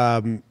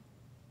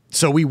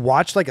so we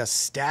watched like a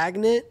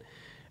stagnant.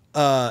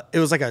 It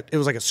was like a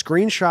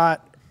screenshot,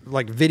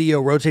 like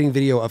rotating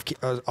video of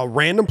a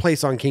random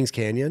place on Kings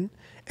Canyon,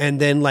 and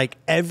then like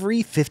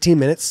every 15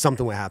 minutes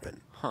something would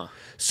happen. Huh.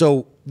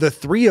 So the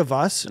three of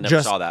us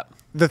saw that.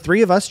 The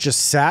three of us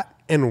just sat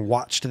and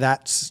watched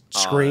that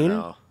screen,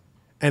 no.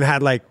 and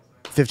had like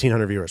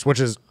 1,500 viewers, which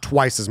is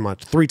twice as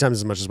much, 3 times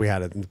as much as we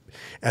had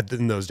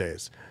in those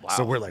days. Wow.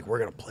 So we're like, we're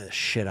gonna play the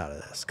shit out of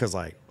this because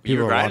like You people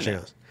were are grinding watching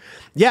it. us.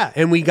 Yeah,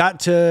 and we got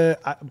to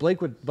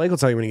Blake will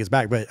tell you when he gets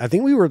back, but I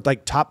think we were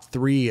like top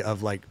 3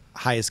 of like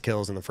highest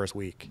kills in the first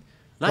week.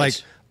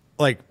 Nice.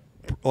 Like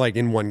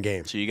in one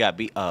game. So you got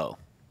beat. Oh,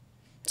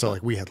 So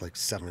like we had like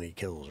 70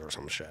 kills or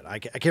some shit. I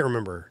can't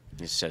remember.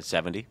 you said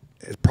 70.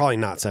 It's probably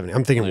not 70.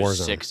 I'm thinking There's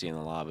Warzone. 60 in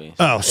the lobby.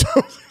 Oh,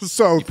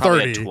 so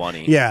probably had 30.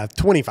 20. Yeah,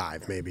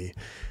 25 maybe.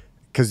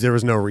 Because there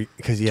was no 20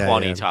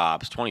 yeah.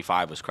 tops.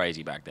 25 was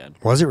crazy back then.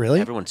 Was it really?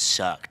 Everyone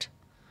sucked.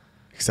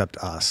 Except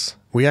us.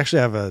 We actually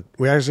have an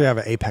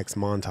Apex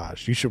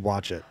montage. You should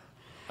watch it.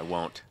 I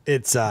won't.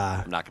 It's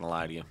I'm not gonna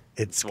lie to you.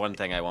 It's One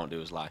thing I won't do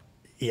is lie.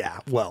 yeah.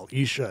 Well,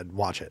 you should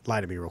watch it.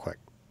 Lie to me real quick.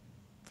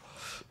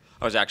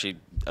 I was actually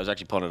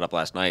pulling it up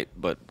last night,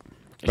 but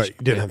But you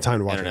didn't have time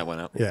to watch internet it.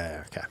 went out.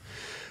 Yeah. Okay.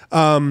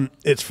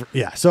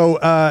 So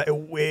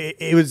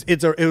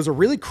it was a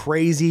really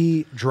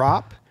crazy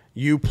drop.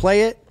 You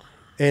play it,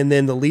 and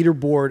then the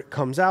leaderboard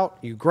comes out.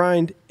 You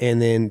grind,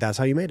 and then that's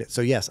how you made it.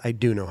 So yes, I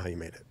do know how you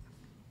made it.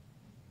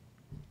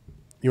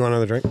 You want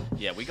another drink?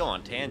 Yeah, we go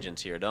on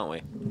tangents here, don't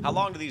we? How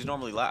long do these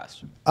normally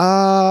last?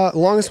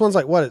 Longest one's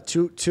like what?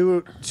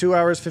 2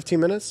 hours 15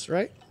 minutes,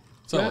 right?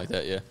 Something like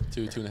that, yeah.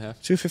 2.5.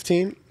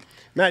 2:15.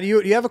 Matt,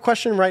 you have a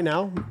question right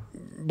now,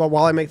 but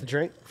while I make the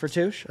drink for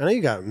Toosh, I know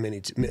you got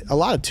a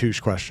lot of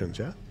Toosh questions,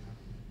 yeah.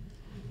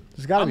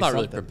 There's got to I'm be not something.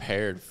 really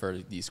prepared for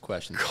these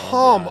questions.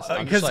 Come,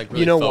 I'm because just like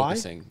really you know why?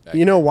 focusing back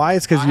You know why?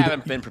 It's because I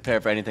haven't been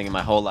prepared for anything in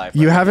my whole life.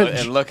 You Like, haven't-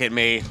 And look at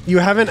me. you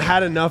haven't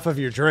had enough of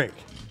your drink.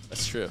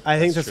 That's true. I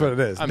think that's true. what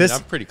it is. I mean, This-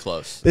 I'm pretty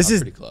close. this I'm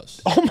is- pretty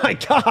close. Oh my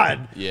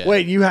God! Yeah.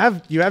 Wait, you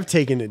have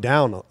taken it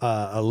down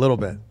a little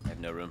bit. I have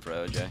no room for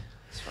OJ.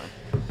 It's fine.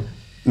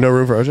 No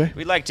room for OJ.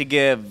 We'd like to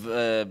give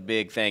a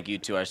big thank you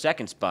to our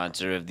second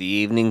sponsor of the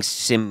evening,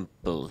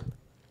 Simple.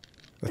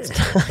 That's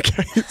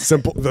okay.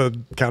 Simple. The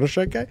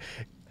Counter-Strike guy.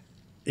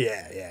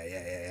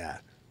 Yeah.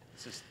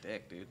 This is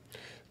thick, dude.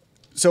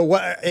 So,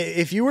 what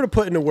if you were to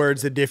put into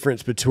words the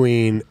difference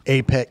between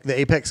the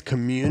Apex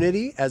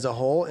community as a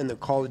whole, and the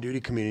Call of Duty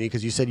community?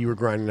 Because you said you were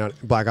grinding out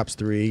Black Ops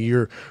 3.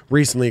 You're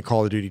recently a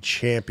Call of Duty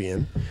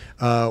champion.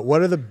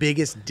 What are the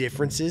biggest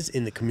differences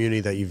in the community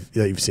that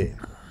you've seen?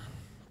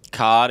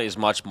 COD is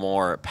much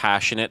more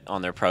passionate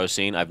on their pro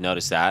scene. I've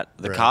noticed that.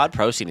 The Really? COD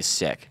pro scene is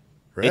sick.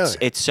 Really?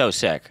 It's so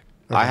sick.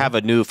 I have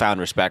a newfound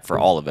respect for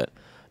all of it.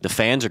 The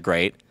fans are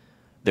great.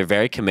 They're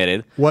very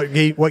committed. What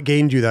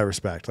gained you that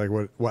respect? Like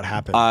what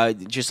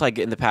happened? Just like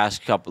in the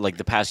past couple, like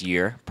the past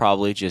year,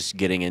 probably just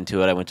getting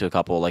into it. I went to a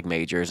couple like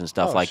majors and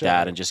stuff like shit.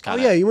 that, and just kind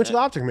of. Oh yeah, you went to the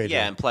OpTic major.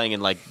 Yeah, and playing in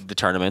like the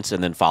tournaments,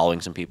 and then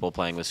following some people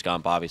playing with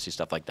Scump, obviously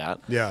stuff like that.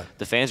 Yeah.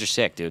 The fans are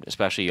sick, dude,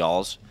 especially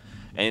y'all's,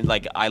 and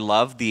like I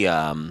love the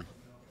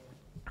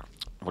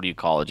what do you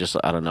call it? Just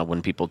I don't know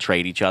when people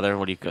trade each other.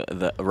 What do you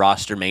the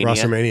roster mania?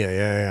 Roster mania,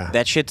 yeah.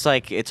 That shit's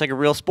like it's like a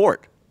real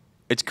sport.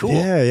 It's cool.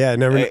 Yeah.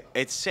 Never.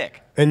 It's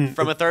sick. And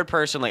from a third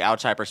person, like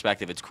outside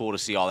perspective, it's cool to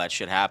see all that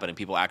shit happen and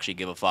people actually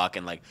give a fuck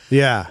and like.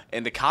 Yeah.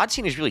 And the COD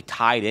scene is really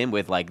tied in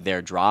with like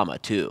their drama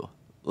too.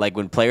 Like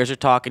when players are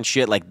talking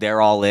shit, like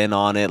they're all in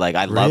on it. Like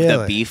I love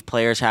the beef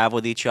players have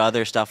with each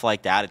other, stuff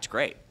like that. It's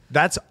great.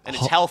 And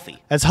it's healthy.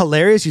 That's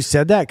hilarious you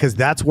said that because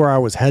that's where I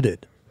was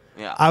headed.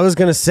 Yeah. I was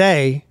gonna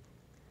say,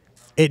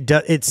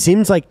 it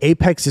seems like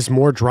Apex is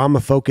more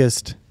drama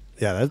focused.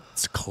 Yeah,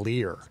 that's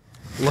clear.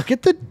 Look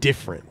at the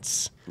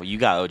difference. Well, you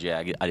got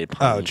OJ. I did.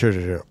 Oh, Pony.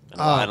 true.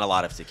 And a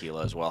lot of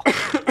tequila as well.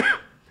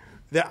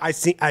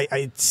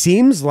 It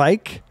seems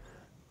like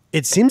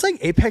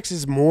Apex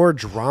is more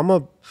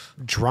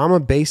drama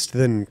based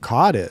than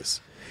COD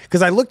is.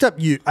 Because I looked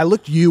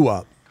you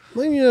up.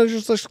 Well, you know,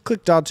 let's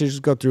click Daltoosh,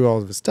 just go through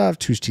all of his stuff.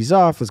 Toosh Tees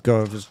Off. Let's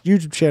go to his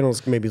YouTube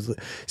channels. Maybe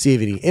see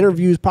if any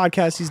interviews,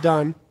 podcasts he's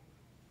done.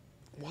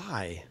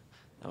 Why?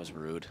 That was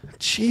rude.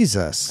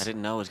 Jesus. I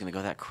didn't know it was gonna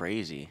go that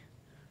crazy.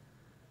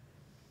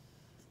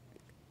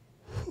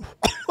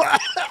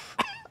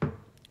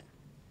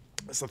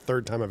 That's the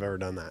third time I've ever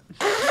done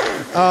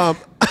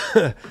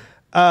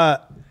that.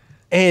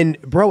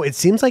 And bro, it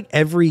seems like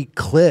every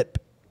clip,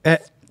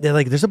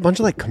 there's a bunch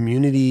of like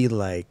community,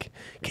 like,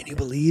 can you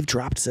believe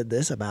Dropped said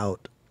this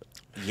about?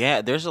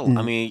 Yeah, there's a.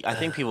 I mean, I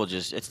think people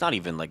just. It's not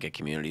even like a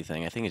community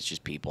thing. I think it's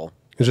just people.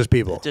 It's just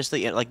people. Just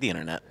like the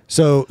internet.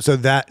 So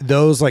that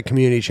those like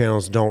community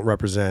channels don't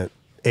represent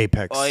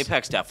Apex. Well,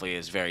 Apex definitely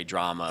is very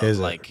drama. Is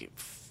it? Like,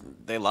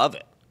 they love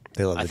it.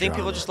 They love. I think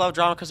people just love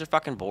drama because they're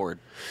fucking bored.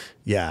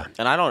 Yeah.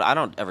 And I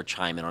don't ever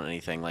chime in on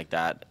anything like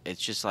that.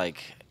 It's just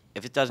like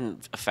if it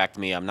doesn't affect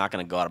me, I'm not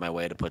gonna go out of my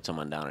way to put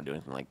someone down or do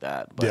anything like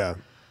that. But Yeah.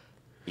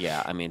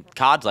 Yeah, I mean,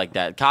 COD's like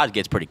that. COD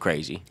gets pretty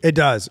crazy. It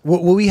does.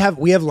 Well, we have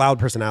loud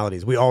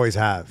personalities. We always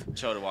have.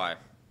 So do I.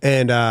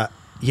 And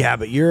yeah,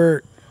 but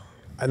you're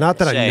not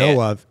that I know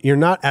of. You're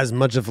not as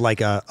much of like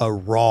a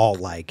raw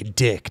like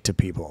dick to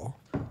people.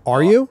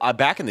 Are you?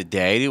 Back in the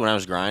day, dude, when I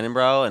was grinding,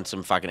 bro, and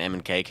some fucking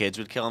M&K kids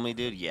would kill me,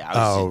 dude. Yeah,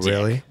 I was a dick.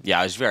 Really? Yeah,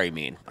 I was very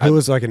mean. Who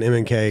was like an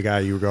M&K guy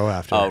you would go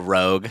after? Oh,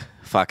 Rogue.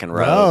 Fucking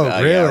Rogue.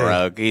 Oh, really?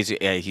 Yeah, Rogue.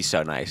 He's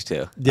so nice,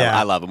 too. Yeah.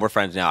 I love him. We're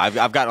friends now. I've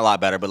gotten a lot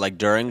better, but like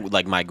during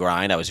like my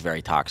grind, I was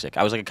very toxic.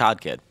 I was like a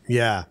COD kid.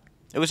 Yeah.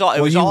 It was all.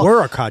 You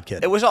were a COD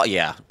kid. It was all.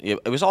 Yeah.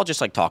 It was all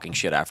just like talking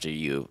shit after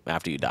you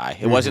die.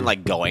 It wasn't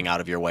like going out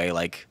of your way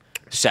like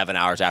 7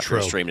 hours after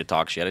a stream to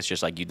talk shit. It's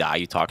just like you die,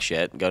 you talk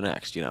shit, and go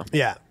next. You know.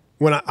 Yeah.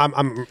 When I'm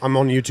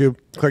on YouTube,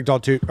 click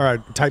Daltoosh, or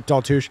type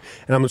Daltoosh,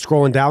 and I'm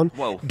scrolling down.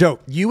 Whoa. Dope.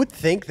 You would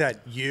think that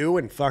you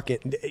and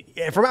fucking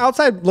from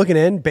outside looking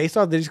in, based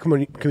off these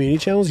community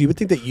channels, you would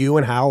think that you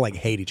and Hal like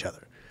hate each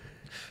other,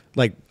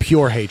 like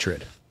pure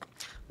hatred.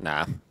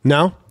 Nah.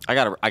 No. I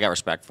got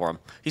respect for him.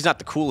 He's not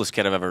the coolest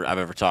kid I've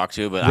ever talked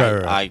to, but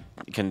Right.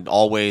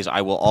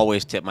 I will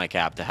always tip my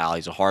cap to Hal.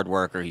 He's a hard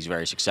worker. He's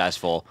very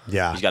successful.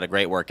 Yeah. He's got a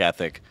great work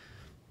ethic.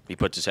 He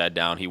puts his head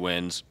down. He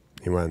wins.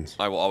 He wins.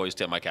 I will always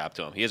tip my cap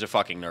to him. He is a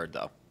fucking nerd,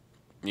 though.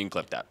 You can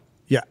clip that.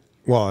 Yeah.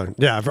 Well,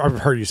 yeah, I've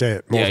heard you say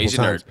it multiple he's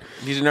times. a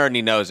nerd. He's a nerd and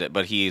he knows it,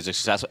 but he's a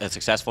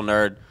successful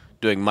nerd,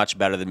 doing much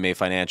better than me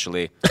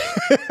financially,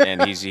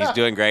 and he's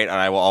doing great. And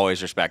I will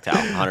always respect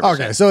Hal. 100%.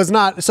 Okay, so it's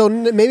not. So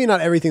maybe not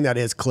everything that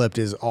is clipped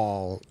is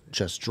all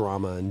just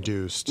drama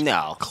induced.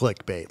 No.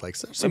 Clickbait. Like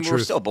some I mean, we're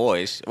truth. still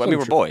boys. I mean,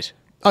 we're boys.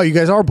 Oh, you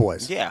guys are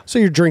boys. Yeah. So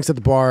your drinks at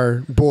the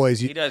bar, boys.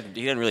 He doesn't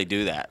really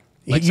do that.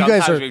 Like You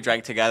guys sometimes are- we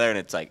drank together and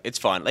it's like it's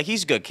fun. Like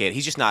he's a good kid.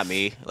 He's just not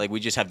me. Like we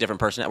just have different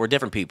personalities. We're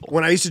different people.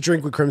 When I used to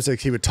drink with Crim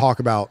 6, he would talk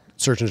about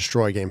Search and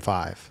Destroy Game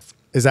 5.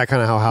 Is that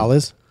kind of how Hal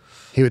is?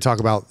 He would talk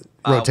about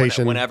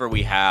rotation. Whenever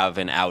we have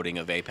an outing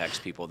of Apex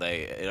people,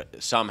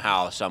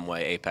 somehow, some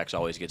way, Apex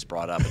always gets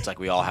brought up. It's like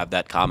we all have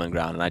that common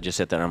ground, and I just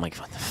sit there and I'm like,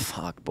 "What the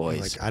fuck, boys?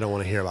 Like, I don't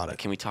want to hear about it.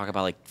 Can we talk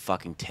about like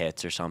fucking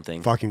tits or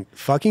something?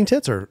 Fucking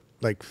tits or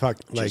like fuck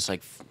just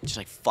like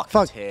fucking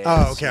fuck. tits.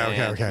 Oh, okay,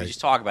 man. okay. We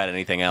just talk about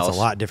anything else. It's a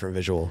lot different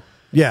visual.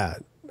 Yeah,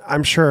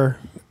 I'm sure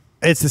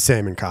it's the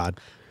same in COD.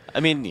 I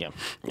mean, yeah.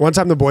 One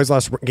time the boys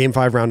lost Game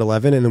 5 round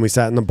 11, and then we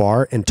sat in the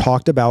bar and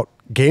talked about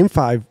Game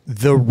 5,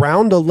 the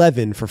round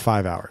 11 for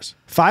 5 hours.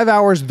 5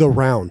 hours, the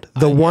round,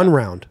 one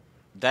round.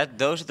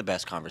 Those are the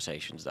best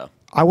conversations, though.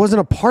 I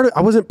wasn't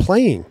I wasn't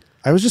playing.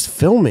 I was just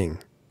filming.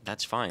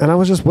 That's fine. And I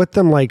was just with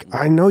them like,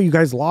 I know you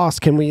guys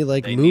lost. Can we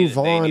like move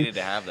on? They needed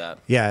to have that.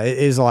 Yeah, it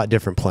is a lot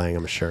different playing,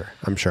 I'm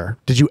sure.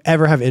 Did you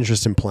ever have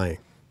interest in playing?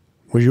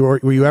 Were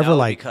you ever No,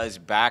 like... because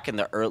back in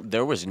the early,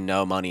 there was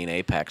no money in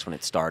Apex when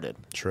it started.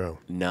 True.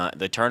 No,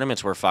 the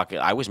tournaments were fucking.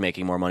 I was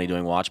making more money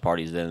doing watch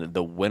parties than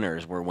the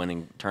winners were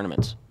winning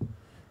tournaments.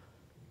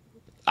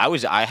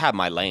 I had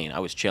my lane. I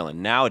was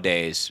chilling.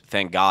 Nowadays,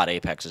 thank God,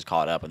 Apex is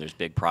caught up, and there's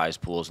big prize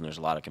pools, and there's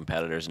a lot of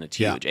competitors, and it's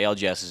huge.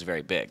 ALGS is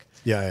very big.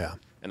 Yeah.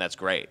 And that's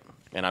great.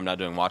 And I'm not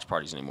doing watch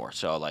parties anymore.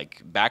 So,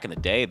 like, back in the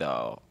day,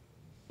 though,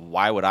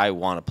 why would I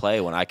want to play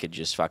when I could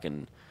just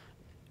fucking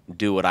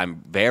do what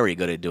I'm very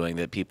good at doing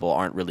that people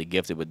aren't really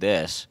gifted with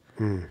this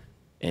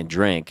and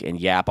drink and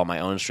yap on my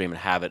own stream and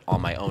have it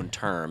on my own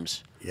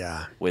terms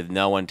with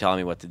no one telling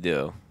me what to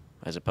do,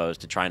 as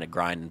opposed to trying to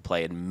grind and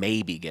play and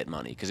maybe get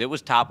money. Because it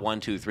was top 1,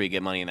 2, 3,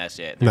 get money, and that's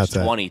it. There's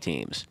 20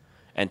 teams.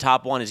 And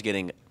top 1 is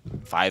getting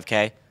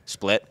 $5K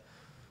split.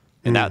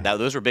 And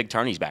those were big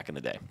tourneys back in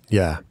the day.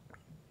 Yeah.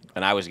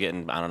 And I was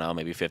getting, I don't know,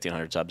 maybe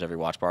 1,500 subs every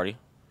watch party.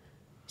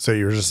 So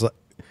you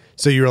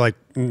were like,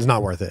 it's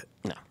not worth it.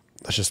 No.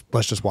 Let's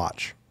just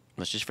watch.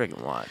 Let's just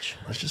freaking watch.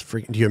 Let's just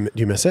freaking. Do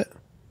you miss it?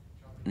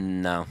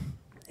 No.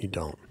 You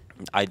don't.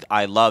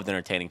 I loved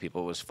entertaining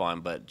people. It was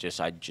fun, but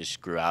I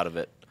just grew out of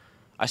it.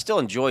 I still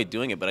enjoy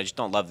doing it, but I just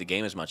don't love the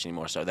game as much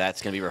anymore. So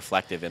that's going to be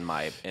reflective in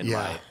my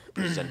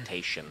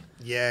presentation.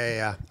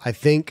 Yeah. I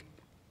think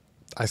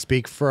I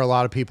speak for a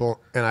lot of people,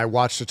 and I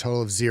watched a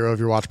total of 0 of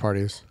your watch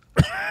parties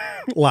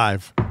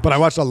live. But I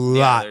watched a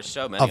lot there's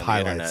so many of on the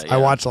highlights. internet, I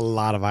watched a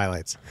lot of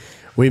highlights.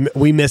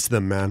 We miss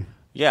them, man.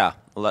 Yeah,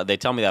 they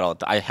tell me that all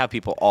the time. I have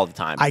people all the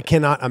time. I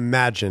cannot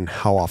imagine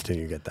how often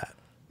you get that.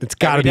 It's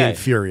got to be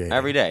infuriating.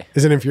 Every day.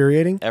 Is it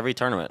infuriating? Every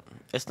tournament.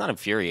 It's not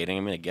infuriating.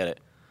 I'm going to get it.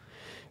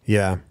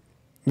 Yeah.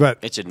 But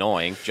it's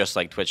annoying, just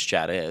like Twitch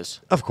chat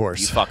is. Of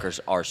course. You fuckers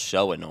are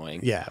so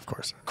annoying. Yeah, of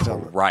course.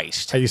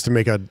 Christ. I used to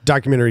make a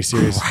documentary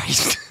series.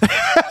 Christ.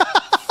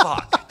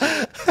 Fuck.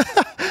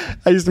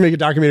 I used to make a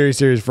documentary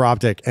series for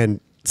OpTic,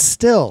 and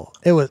still,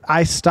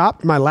 I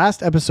stopped. My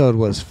last episode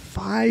was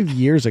 5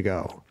 years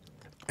ago,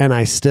 and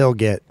I still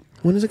get,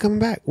 when is it coming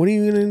back? When are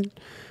you going to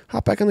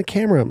hop back on the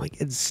camera? I'm like,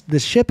 the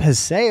ship has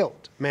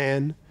sailed,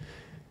 man.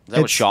 Is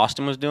that what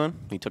Shawston was doing?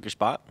 He took your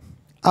spot?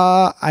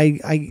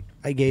 I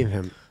gave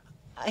him.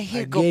 I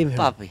gave him.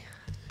 Puppy.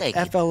 Thank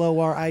you.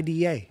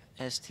 FLORIDA.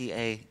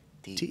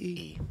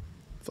 STADE.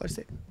 Florida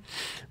State.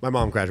 My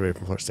mom graduated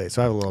from Florida State,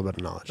 so I have a little bit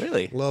of knowledge.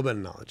 Really? A little bit of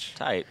knowledge.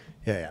 Tight.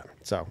 Yeah.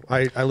 So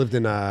I lived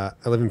in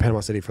Panama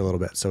City for a little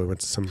bit, so we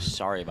went to some.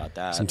 Sorry about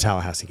that. Some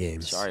Tallahassee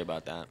games. Sorry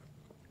about that.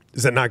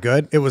 Is that not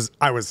good?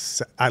 I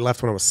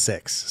left when I was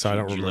 6, so I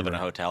don't remember. Did you live in a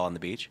hotel on the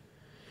beach?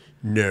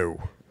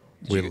 No.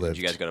 Did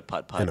you guys go to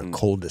putt-putt? In a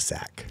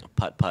cul-de-sac.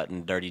 Putt-putt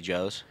and Dirty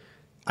Joe's?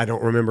 I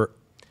don't remember.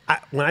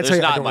 There's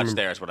not much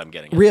there is what I'm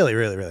getting at.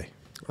 Really?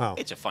 Oh.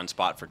 It's a fun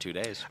spot for 2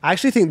 days. I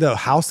actually think the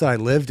house that I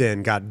lived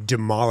in got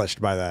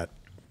demolished by that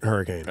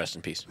hurricane. Rest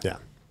in peace. Yeah.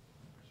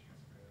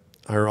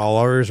 I'll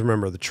always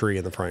remember the tree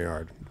in the front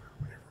yard.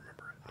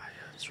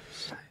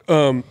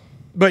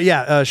 But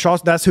yeah,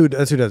 Shawston, that's who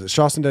does it.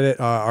 Shawston did it.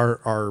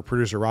 Our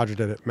producer Roger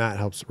did it. Matt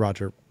helps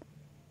Roger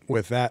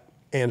with that,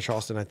 and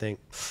Shawston, I think.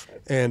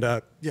 And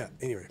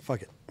anyway,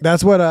 fuck it.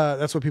 That's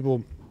what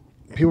people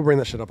bring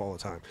that shit up all the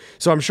time.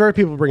 So I'm sure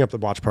people bring up the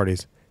watch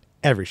parties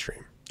every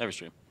stream. Every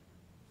stream.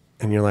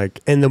 And you're like,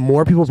 and the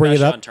more people bring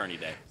it up, on tourney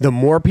day. the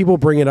more people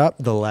bring it up,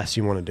 the less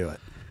you want to do it.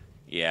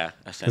 Yeah,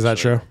 essentially. Is that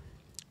true?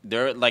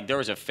 There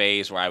was a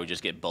phase where I would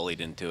just get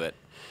bullied into it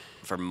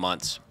for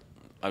months.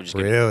 I would just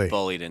Really? get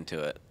bullied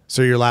into it.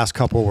 So your last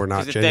couple were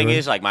not The genuine? thing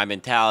is, like, my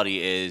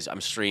mentality is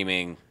I'm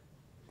streaming,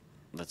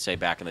 let's say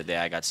back in the day,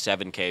 I got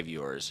 7K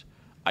viewers.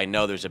 I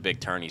know there's a big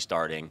tourney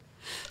starting.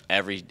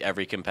 Every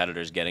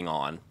competitor's getting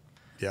on.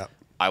 Yeah.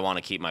 I want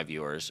to keep my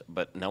viewers,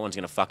 but no one's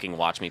going to fucking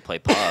watch me play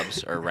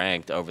pubs or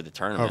ranked over the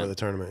tournament. Over the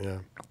tournament, yeah.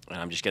 And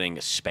I'm just getting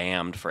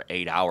spammed for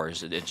 8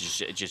 hours. It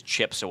just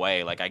chips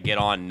away. Like, I get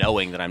on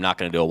knowing that I'm not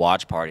going to do a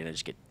watch party, and I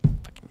just get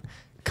fucking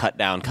cut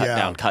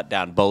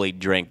down, bullied,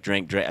 drink.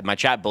 My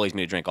chat bullies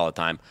me to drink all the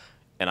time,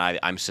 and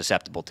I'm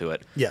susceptible to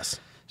it. Yes.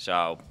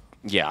 So,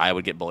 yeah, I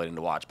would get bullied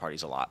into watch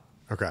parties a lot.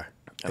 Okay.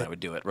 And I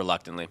would do it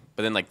reluctantly.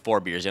 But then, like, 4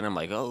 beers in, I'm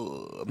like,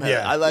 oh, man,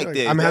 Yeah. I like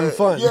this. I'm having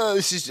fun. Yeah,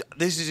 this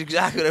is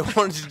exactly what I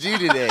wanted to do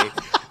today.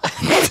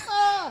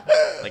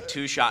 Like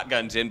 2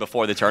 shotguns in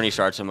before the tourney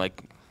starts, I'm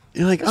like,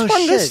 You're like, oh,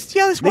 wasn't- shit.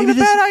 this wasn't a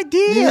bad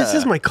idea. Maybe this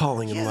is my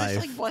calling in yeah,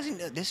 life.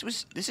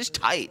 this is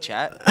tight,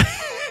 chat.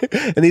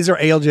 And these are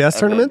ALGS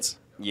tournaments?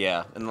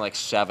 Yeah, and like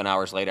 7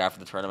 hours later after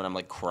the tournament, I'm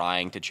like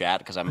crying to chat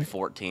because I'm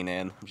 14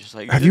 in. I'm just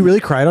like, Have you really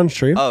cried on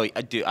stream? Oh,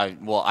 I do.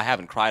 I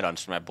haven't cried on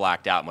stream. I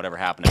blacked out and whatever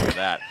happened after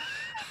that.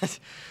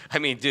 I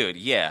mean, dude,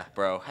 yeah,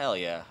 bro, hell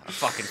yeah. I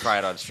fucking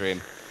cried on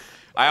stream.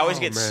 I always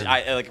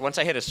like once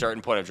I hit a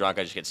certain point of drunk,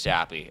 I just get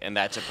sappy, and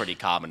that's a pretty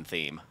common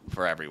theme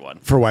for everyone.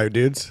 For white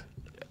dudes?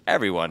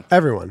 Everyone.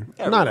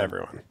 Not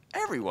everyone.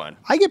 Everyone.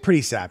 I get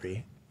pretty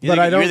sappy. You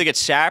either get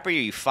sappy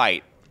or you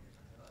fight.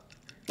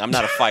 I'm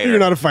not a fighter. You're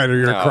not a fighter.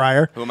 You're a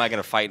crier. Who am I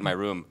going to fight in my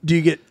room? Do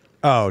you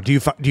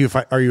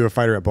fight? Are you a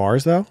fighter at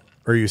bars though,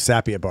 or are you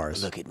sappy at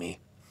bars? Look at me.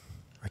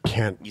 I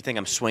can't. You think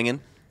I'm swinging?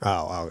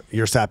 Oh,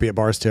 you're sappy at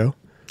bars too.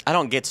 I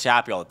don't get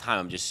sappy all the time.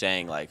 I'm just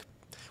saying, like,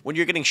 when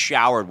you're getting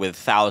showered with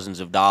thousands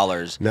of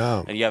dollars,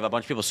 no, and you have a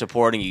bunch of people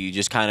supporting you, you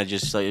just kind of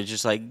you're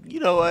just like, you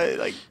know what,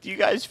 like, you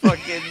guys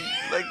fucking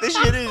like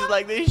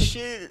this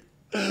shit.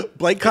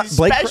 He's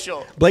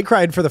special. Blake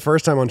cried for the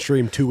first time on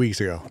stream 2 weeks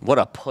ago. What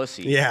a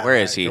pussy. Yeah. Where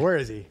is he? Where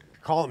is he?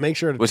 Call it. Make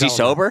sure to. Was he tell him.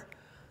 sober?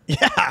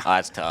 Yeah. Oh,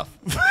 that's tough.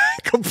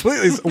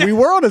 Completely. We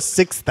were on a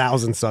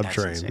 6,000 sub That's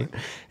train. insane.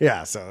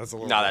 Yeah. So that's a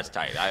little. No, that's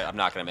tight. I'm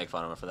not going to make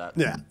fun of him for that.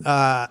 Yeah.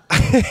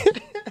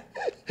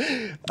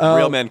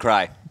 Real men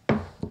cry.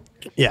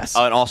 Yes.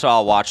 Oh, and also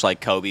I'll watch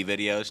like Kobe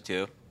videos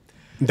too.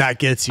 That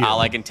gets you. I'll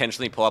like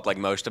intentionally pull up like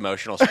most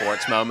emotional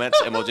sports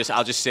moments, and I'll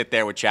just sit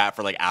there with chat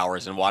for like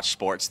hours and watch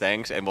sports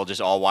things, and we'll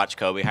just all watch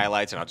Kobe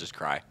highlights, and I'll just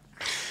cry.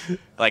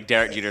 Like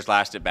Derek Jeter's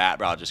last at bat,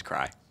 bro, I'll just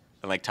cry.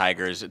 And like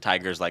Tiger's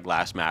like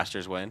last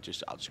Masters win,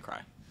 I'll just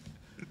cry.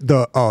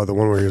 The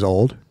one where he was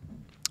old.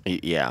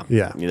 Yeah.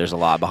 Yeah. I mean, there's a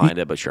lot behind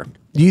it, but sure.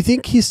 Do you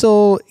think he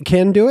still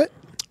can do it?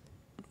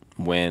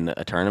 Win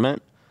a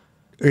tournament?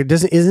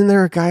 Isn't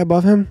there a guy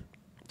above him?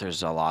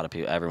 There's a lot of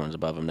people. Everyone's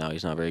above him now.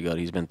 He's not very good.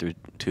 He's been through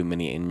too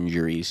many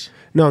injuries.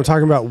 No, I'm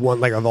talking about one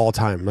like of all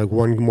time, like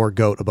one more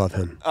GOAT above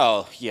him.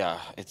 Oh yeah,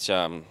 it's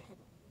wow.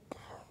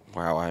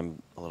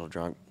 I'm a little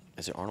drunk.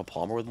 Is it Arnold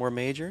Palmer with more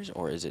majors,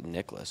 or is it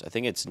Nicklaus? I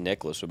think it's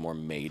Nicklaus with more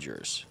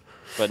majors.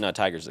 But no,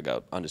 Tiger's the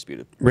GOAT,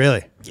 undisputed.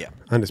 Really? Yeah.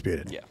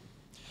 Undisputed. Yeah.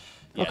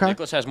 Yeah. Okay.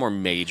 Nicklaus has more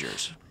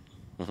majors.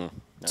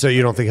 So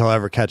you don't think he'll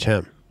ever catch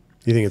him?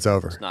 You think it's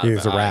over? It's not you think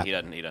it's a wrap? He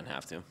doesn't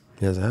have to.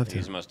 He doesn't have to.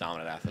 He's the most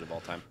dominant athlete of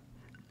all time.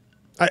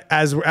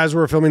 As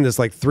we're filming this,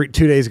 like 2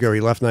 days ago,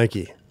 he left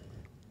Nike.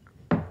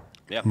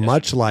 Yeah.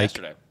 Much like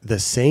yesterday. the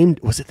same.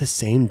 Was it the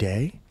same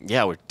day?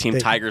 Yeah, with Team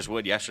Tigers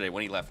Wood yesterday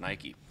when he left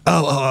Nike.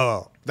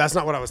 Oh. That's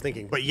not what I was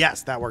thinking. But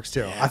yes, that works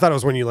too. Yeah. I thought it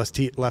was when you left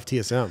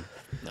TSM.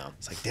 No.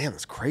 It's like, damn,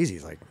 that's crazy.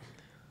 It's like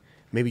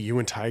maybe you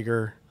and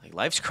Tiger. Like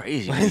life's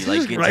crazy.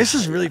 Life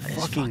is really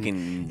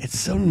fucking. It's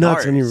so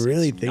nuts when you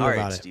really think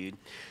about it, dude.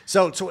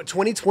 So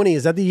 2020,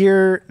 is that the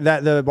year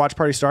that the watch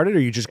party started, or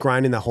are you just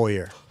grinding that whole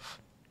year?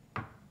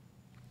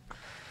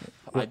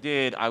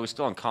 I was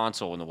still on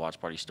console when the watch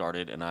party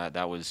started, and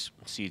that was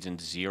season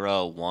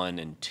 0, 1,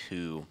 and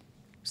 2.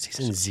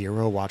 Season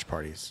 0 watch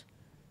parties.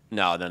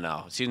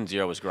 No. Season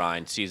 0 was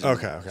grind.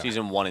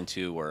 Season 1 and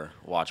 2 were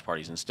watch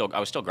parties, and I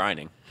was still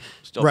grinding.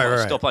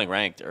 Still playing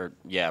ranked,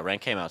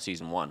 ranked came out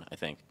season 1, I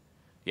think.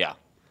 Yeah,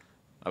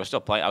 I was still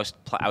playing.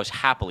 I was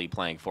happily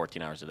playing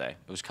 14 hours a day.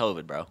 It was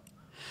COVID, bro.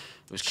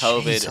 It was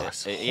COVID.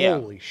 Jesus,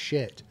 holy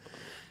shit!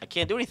 I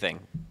can't do anything.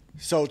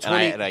 So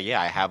 20,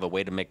 I have a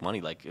way to make money.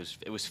 Like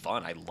it was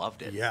fun. I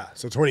loved it. Yeah.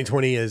 So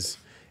 2020 is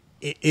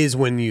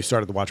when you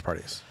started the watch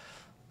parties.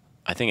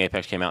 I think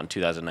Apex came out in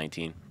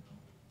 2019.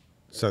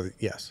 So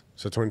yes.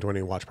 So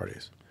 2020 watch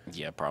parties.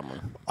 Yeah, probably.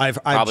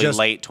 I've probably just,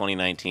 late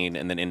 2019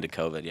 and then into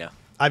COVID. Yeah.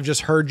 I've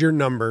just heard your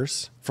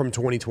numbers from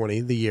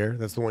 2020, the year.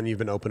 That's the one you've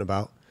been open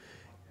about.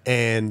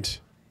 And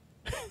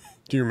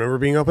do you remember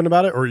being open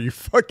about it, or are you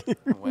fucking?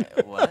 Wait,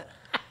 what?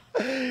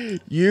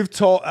 You've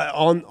told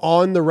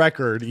on the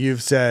record.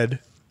 You've said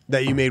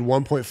that you made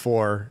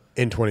 1.4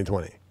 in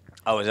 2020.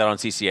 Oh, is that on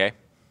CCA?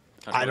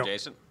 I don't.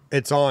 Jason?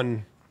 It's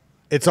on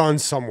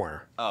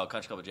somewhere. Oh,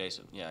 Country Club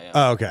Jason. Yeah.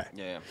 Oh, okay.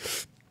 Yeah.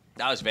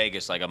 That was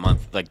Vegas like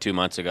 2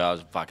 months ago. I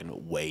was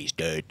fucking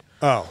wasted.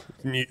 Oh,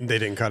 they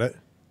didn't cut it.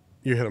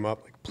 You hit them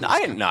up. Like, No,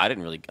 I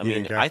didn't really. I mean,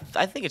 didn't care? I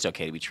think it's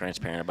okay to be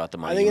transparent about the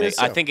money. I think you it make. is,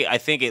 too. I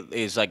think it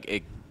is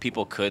like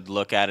people could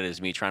look at it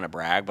as me trying to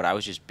brag, but I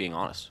was just being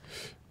honest.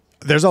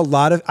 There's a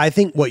lot of. I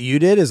think what you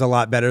did is a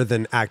lot better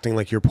than acting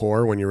like you're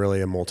poor when you're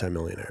really a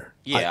multimillionaire.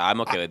 Yeah,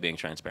 I'm okay with being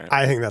transparent.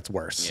 I think that's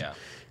worse. Yeah,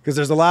 because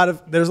there's a lot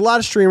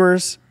of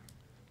streamers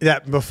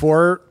that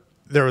before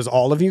there was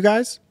all of you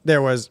guys,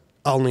 there was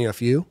only a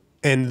few,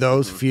 and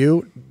those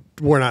few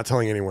were not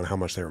telling anyone how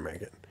much they were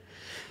making,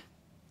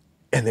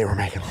 and they were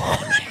making a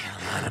lot.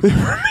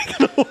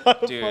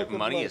 Dude,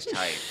 money is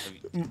tight.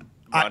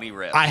 Money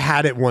rips. I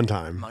had it one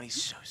time.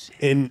 Money's so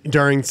sick.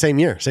 During same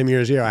year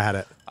as you, I had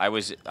it. I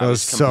was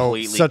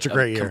such a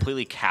great year.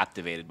 Completely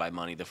captivated by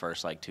money the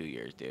first 2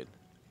 years, dude.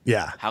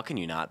 Yeah. How can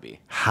you not be?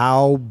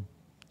 How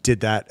did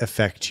that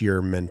affect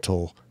your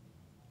mental?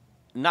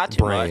 Not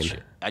too brain? much.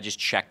 I just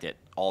checked it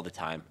all the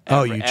time.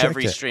 You checked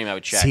every it. stream I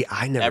would check. See,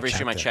 I never every checked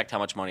stream I it. checked how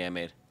much money I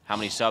made, how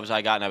many subs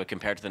I got, and I would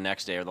compare it to the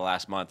next day or the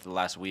last month, or the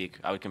last week.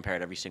 I would compare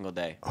it every single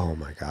day. Oh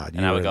my God!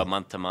 And I would go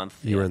month to month.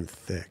 You were in the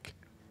thick.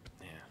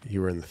 Yeah.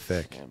 You were in the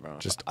thick. Yeah, bro.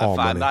 Just all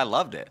money. I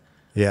loved it.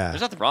 Yeah.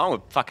 There's nothing wrong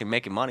with fucking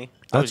making money.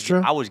 That's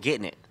true. I was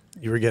getting it.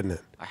 You were getting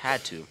it. I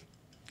had to.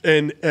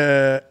 And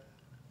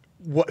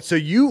what? So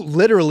you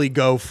literally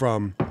go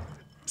from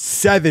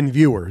 7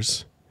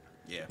 viewers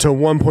to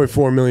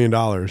 $1.4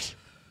 million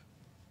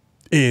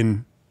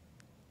in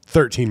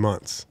 13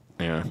 months.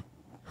 Yeah.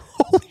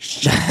 Holy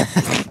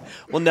shit!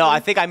 Well, no,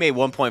 I think I made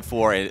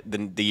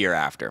 1.4 the year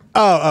after.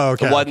 Oh,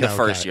 okay. It wasn't okay, the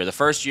first okay. year. The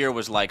first year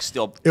was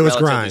still It was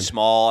relatively grind.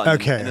 small. And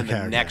Okay, then, and then okay,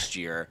 the okay. next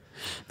year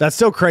That's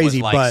still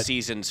crazy, was but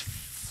seasons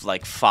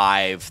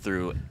 5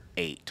 through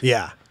 8.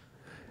 yeah.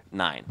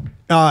 9.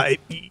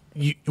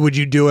 Would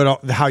you do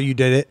it how you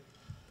did it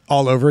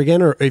all over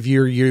again, or if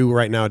you're you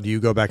right now, do you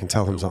go back and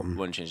tell him something?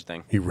 Wouldn't change a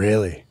thing. You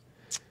really?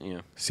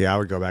 Yeah. See, I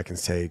would go back and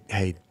say,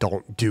 "Hey,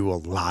 don't do a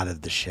lot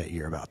of the shit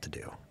you're about to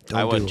do. Don't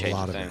I wouldn't do a change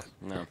lot a of thing. it."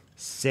 No.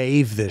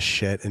 save this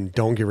shit and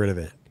don't get rid of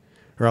it,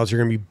 or else you're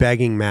gonna be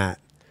begging Matt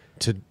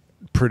to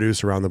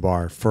produce Around the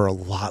Bar for a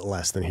lot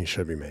less than he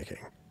should be making.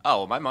 Oh,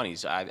 well, my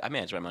money's I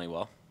manage my money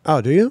well. Oh,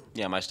 do you?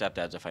 Yeah, my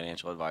stepdad's a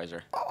financial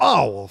advisor.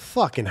 Oh, well,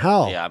 fucking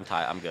hell. Yeah,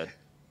 I'm good.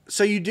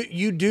 So you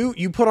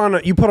put on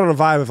a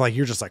vibe of like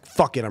you're just like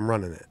fuck it, I'm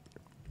running it.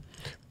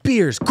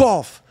 Beers,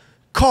 golf,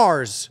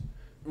 cars,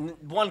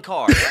 One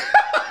car.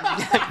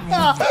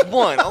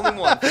 Only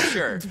one for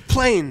sure.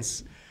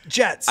 planes,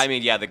 jets. I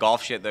mean, yeah, the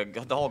golf shit, the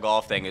whole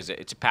golf thing it's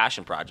a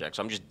passion project,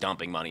 so I'm just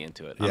dumping money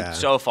into it. Yeah. I'm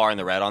so far in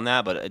the red on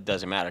that, but it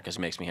doesn't matter because it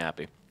makes me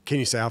happy. Can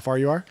you say how far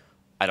you are?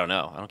 I don't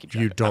know. I don't keep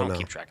track. You I don't don't know.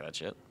 keep track of that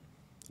shit.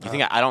 You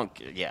think I don't?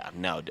 Yeah,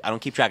 no, I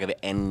don't keep track of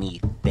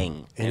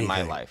anything in my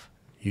Anything. life.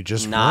 You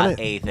just Not run it.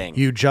 a thing.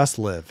 You just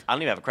live. I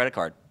don't even have a credit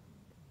card.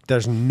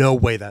 There's no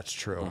way that's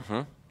true.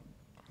 Mm-hmm.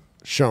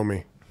 Show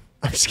me.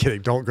 I'm just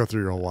kidding. Don't go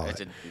through your whole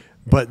wallet. It's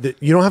But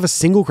you don't have a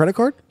single credit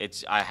card?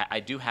 I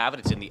do have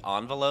it. It's in the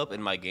envelope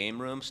in my game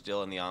room,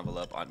 still in the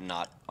envelope,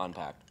 not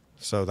unpacked.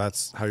 So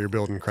that's how you're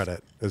building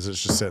credit. Is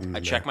it's just sitting? I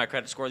there. checked my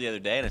credit score the other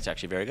day, and it's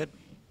actually very good.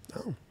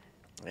 Oh.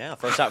 Yeah,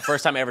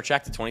 first time I ever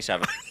checked it,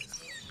 27.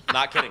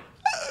 Not kidding.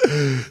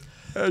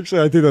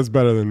 Actually, I think that's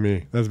better than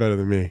me. That's better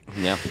than me.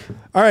 Yeah.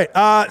 All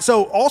right.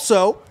 So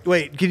also,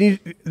 wait. Can you?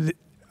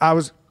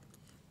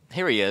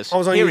 Here he is. I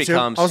was on Here YouTube. he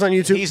comes. I was on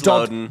YouTube. He's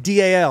loading.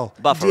 DAL.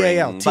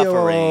 Buffering.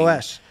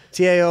 TOOS.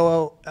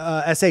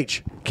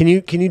 TAOOSH. Can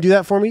you do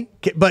that for me?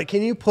 But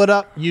can you put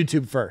up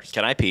YouTube first?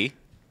 Can I pee?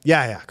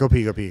 Yeah. Go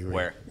pee.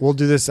 Where? We'll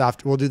do this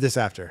after.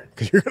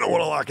 Because you're gonna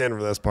want to lock in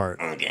for this part.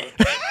 Okay.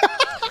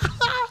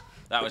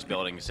 That was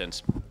building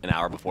since an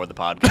hour before the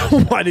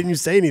podcast. Why didn't you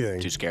say anything?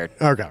 Too scared.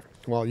 Okay.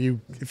 Well, you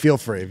feel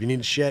free. If you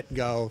need shit,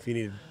 go. If you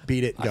need to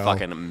beat it, go. I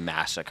fucking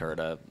massacred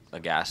a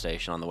gas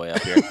station on the way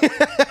up here.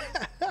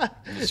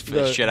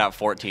 Just shit out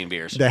 14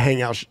 beers. the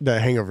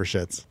hangover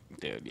shits.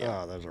 Dude,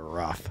 yeah. Oh, those are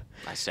rough.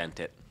 I sent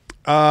it.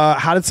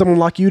 How did someone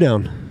lock you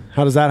down?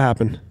 How does that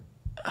happen?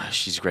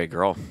 She's a great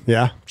girl.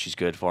 Yeah, She's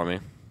good for me.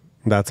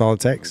 that's all it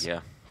takes. Yeah.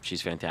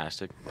 She's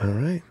fantastic. All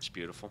right. She's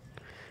beautiful.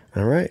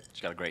 All right.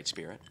 She's got a great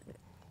spirit.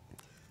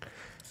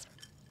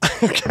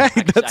 Okay.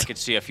 I could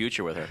see a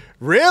future with her.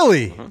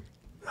 Really?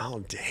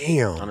 Oh,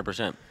 damn.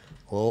 100%.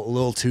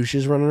 Little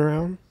Tooshes running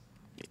around.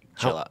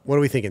 Chill out. What are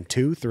we thinking?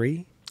 2,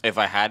 3? If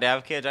I had to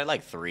have kids, I'd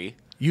like 3.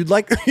 You'd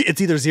like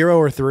it's either 0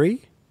 or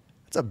 3.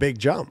 That's a big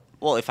jump.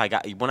 Well,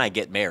 when I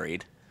get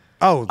married,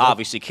 Oh,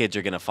 obviously kids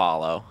are gonna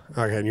follow.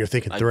 okay. And you're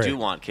thinking I 3. do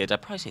want kids.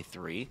 I'd probably say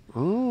 3.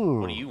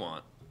 What do you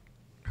want?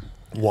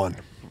 1.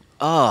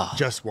 Oh,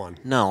 Just 1.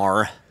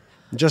 no.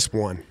 Just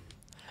 1.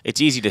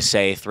 It's easy to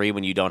say 3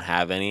 when you don't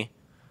have any.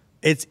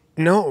 It's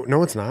no,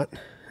 it's not.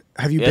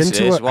 Have you Yes, been it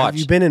to? is. Have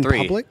you been in 3.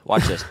 public?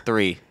 Watch this.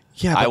 3.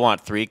 Yeah, I but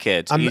want 3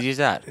 kids. I'm- Easy as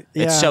that.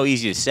 yeah. It's so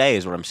easy to say,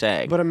 is what I'm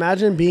saying. But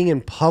imagine being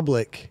in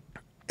public.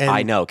 And,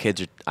 I know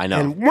kids are. I know.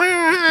 And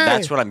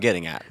That's what I'm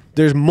getting at.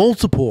 There's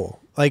multiple.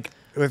 Like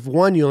if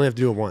one, you only have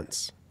to do it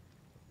once.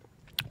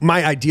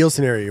 My ideal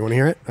scenario. You want to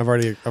hear it? I've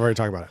already talked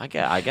about it.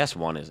 I guess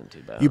 1 isn't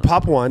too bad. You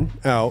pop one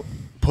out,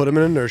 put them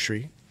in a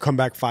nursery, come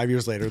back 5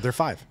 years later, they're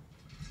 5.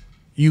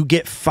 You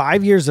get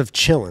 5 years of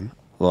chilling.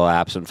 Little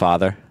absent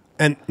father.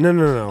 And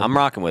no. I'm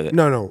rocking with it.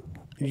 No.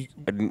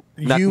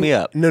 Knock me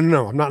up.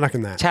 No. I'm not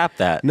knocking that. Tap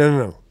that.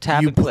 No.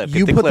 Tap you and clip.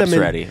 You Get the put clips them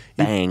in, ready.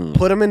 Bang. You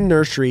put them in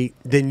nursery.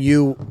 Then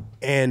you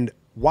and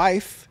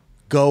wife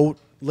go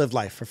live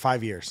life for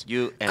 5 years.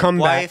 You and come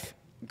wife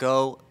back,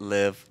 go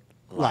live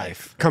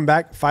life. Come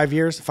back 5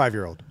 years,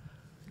 5-year-old,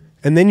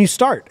 and then you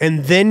start,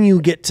 and then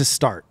you get to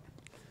start.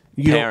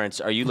 You don't- Parents,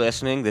 are you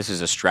listening? This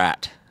is a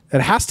strat. It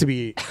has to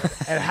be.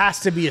 It has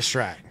to be a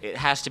strat. It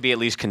has to be at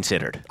least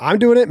considered. I'm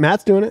doing it.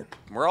 Matt's doing it.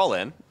 We're all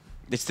in.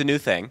 It's the new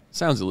thing.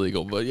 Sounds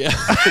illegal, but yeah.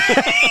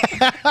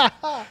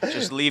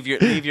 Just leave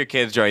your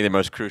kids during the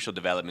most crucial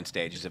development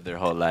stages of their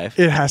whole life.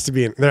 It has to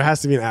be. There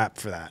has to be an app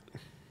for that.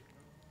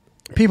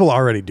 People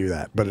already do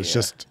that, but it's Yeah.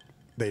 just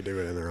they do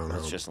it in their own home.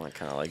 It's just like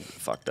kind of like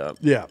fucked up.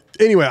 Yeah.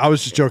 Anyway, I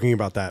was just joking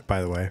about that.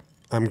 By the way,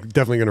 I'm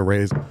definitely going to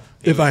raise.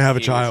 If I have a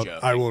he was child, joking.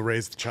 I will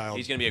raise the child.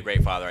 He's gonna be a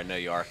great father. I know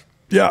you are.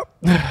 Yeah,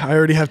 I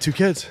already have 2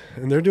 kids,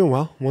 and they're doing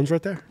well. One's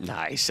right there.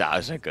 Nice. That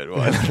was a good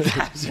one.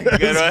 That's a good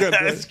one. good,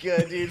 That's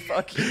good, dude.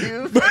 Fuck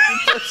you, fucking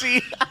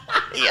pussy.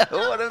 Yeah,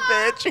 what a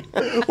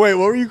bitch. Wait,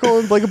 what were you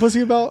calling Blake a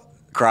pussy about?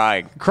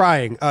 Crying.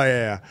 Crying. Oh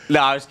yeah. No,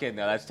 I was kidding.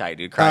 No, that's tight,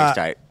 dude. Crying's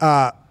tight.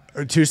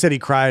 Toosh said he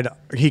cried.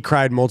 He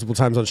cried multiple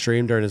times on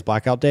stream during his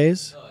blackout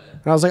days.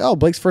 And I was like, oh,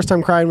 Blake's first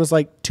time crying was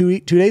like 2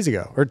 days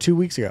ago, or 2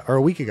 weeks ago, or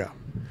a week ago.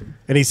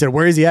 And he said,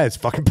 where is he at? It's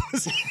fucking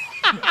pussy.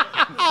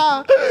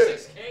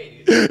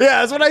 6K, dude. Yeah,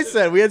 that's what I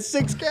said. We had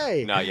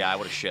 6K. No, yeah, I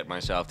would have shit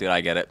myself, dude.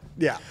 I get it.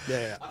 Yeah.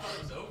 I thought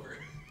it was over.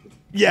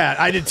 Yeah,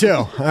 I did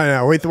too. I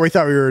know. We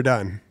thought we were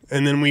done,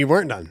 and then we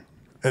weren't done,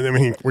 and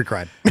then we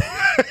cried.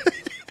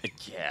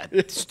 Yeah,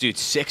 dude,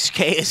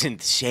 6K is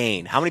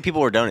insane. How many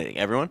people were donating?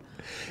 Everyone?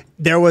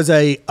 There was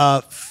a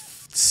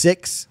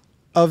 6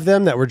 of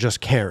them that were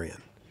just carrying.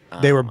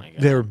 They were my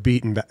God.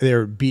 they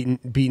were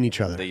beating each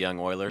other. The young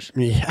Oilers.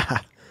 Yeah,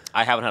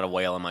 I haven't had a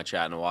whale in my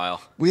chat in a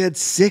while. we had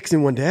 6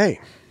 in one day.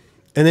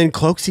 And then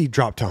Cloaksy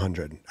dropped to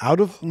 100 out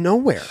of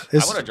nowhere. I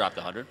would have dropped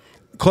 100.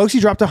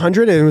 Cloaksy dropped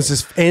 100 and it was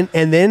just, and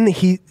then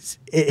he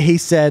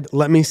said,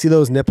 "Let me see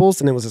those nipples,"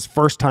 and it was his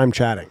first time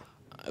chatting.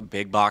 A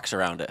big box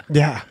around it.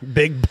 Yeah,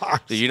 big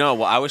box. Did you know?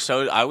 Well, I was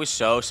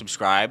so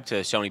subscribed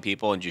to so many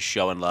people and just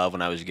showing love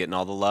when I was getting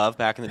all the love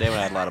back in the day when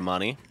I had a lot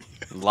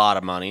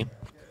of money,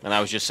 and I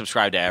was just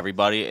subscribed to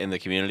everybody in the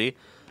community.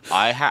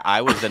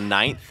 I was the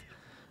 9th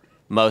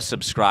most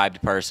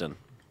subscribed person,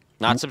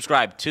 not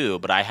subscribed to,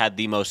 but I had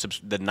the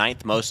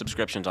 9th most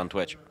subscriptions on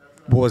Twitch.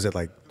 What was it,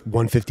 like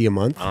 150 a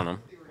month? I don't know.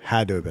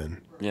 Had to have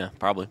been. Yeah,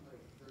 probably.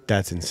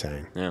 That's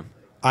insane. Yeah.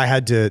 I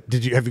had to.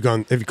 Have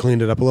you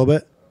cleaned it up a little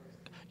bit?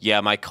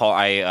 Yeah, my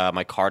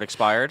card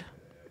expired,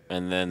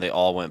 and then they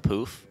all went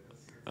poof,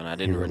 and I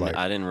didn't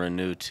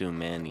renew too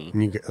many.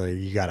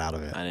 You got out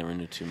of it. I didn't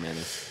renew too many.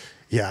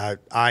 Yeah,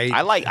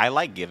 I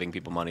like giving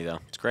people money though.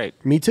 It's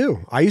great. Me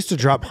too. I used to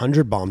drop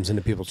 100 bombs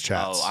into people's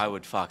chats. Oh, I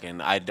would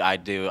fucking I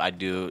do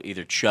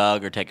either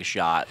chug or take a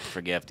shot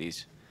for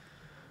gifties.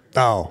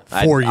 Oh,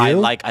 for you?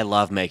 I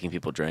love making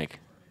people drink.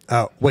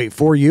 Oh, wait,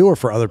 for you or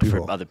for other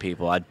people? For other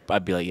people,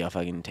 I'd be like, yeah, if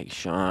I can take a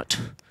shot,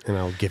 and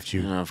I'll gift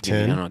you and I'll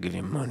 10. and I'll give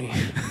you money.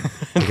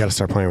 You got to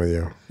start playing with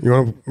you. You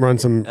want to run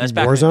some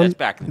Warzone? That's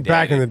back in the day.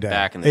 Back in the day.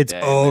 Back in the it's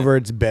day, over.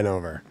 man. It's been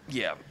over.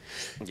 Yeah.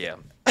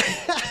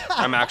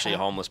 I'm actually a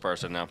homeless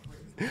person now.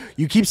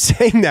 You keep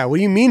saying that. What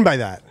do you mean by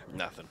that?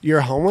 Nothing.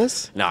 You're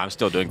homeless? No, I'm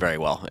still doing very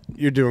well.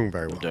 You're doing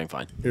very well. I'm doing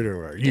fine. You're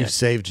doing well. You've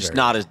saved just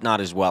very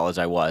not as well as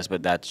I was,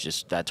 but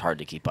that's hard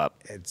to keep up.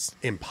 It's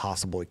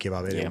impossible to keep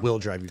up, and Yeah. it will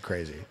drive you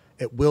crazy.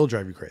 It will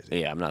drive you crazy.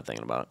 Yeah, I'm not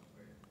thinking about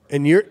it.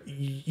 And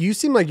you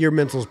seem like your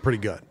mental's pretty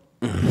good.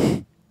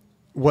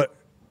 What?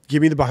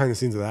 Give me the behind the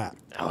scenes of that.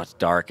 Oh, it's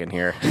dark in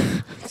here.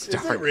 It's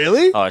dark. Is it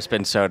really? Oh, it's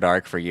been so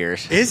dark for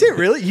years. Is it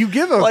really? You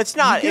give a. Well, it's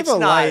not. you give It's a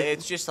not. light-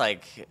 It's just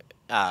like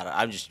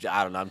I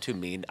don't know. I'm too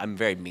mean. I'm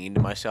very mean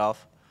to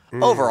myself.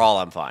 Overall,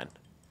 I'm fine.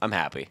 I'm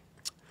happy.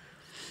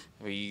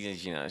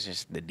 You know, it's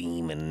just the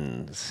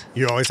demons.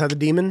 You always had the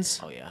demons?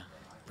 Oh yeah.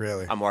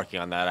 Really? I'm working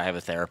on that. I have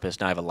a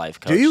therapist. Now I have a life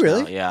coach. Do you now.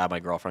 really? Yeah, my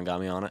girlfriend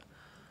got me on it.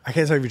 I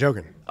can't tell if you're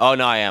joking. Oh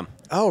no, I am.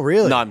 Oh,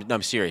 really? No,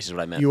 I'm serious. Is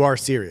what I meant. You are I'm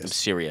serious.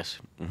 serious.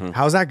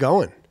 How's that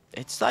going?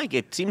 It's like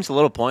it seems a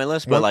little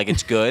pointless, but What? like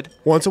it's good.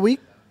 Once a week?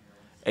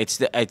 It's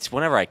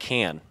whenever I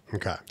can.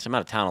 Okay. So I'm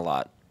out of town a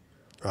lot.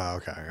 Oh,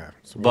 okay.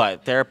 So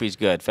But therapy's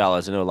good,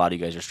 fellas. I know a lot of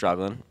you guys are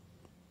struggling.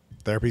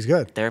 therapy's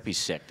good. Therapy's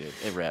sick, dude.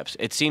 It rips.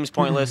 It seems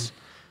pointless.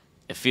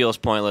 It feels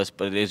pointless,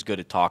 but it is good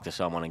to talk to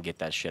someone and get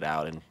that shit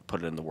out and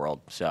put it in the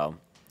world. So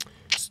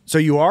So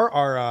you are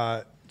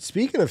our.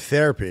 Speaking of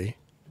therapy,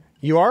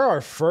 you are our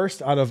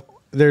first out of.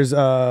 There's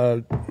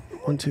 1,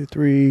 2,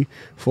 3,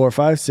 4,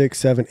 5, 6,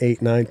 7,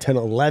 8, 9, 10,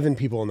 11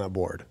 people on that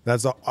board.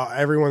 That's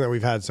everyone that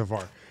we've had so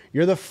far.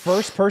 You're the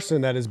first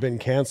person that has been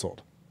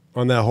canceled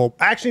on that whole.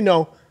 Actually,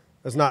 no,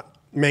 that's not.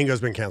 Mango's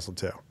been canceled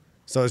too.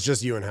 So it's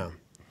just you and him.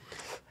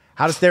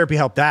 How does therapy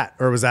help that?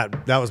 Or was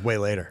that was way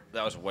later?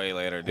 that was way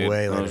later, dude.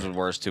 Way That was later. the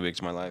worst 2 weeks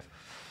of my life.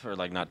 Or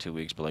like not 2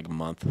 weeks, but like a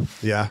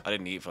month. Yeah. I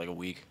didn't eat for like a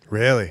week.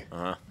 Really?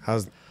 Uh-huh.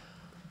 How's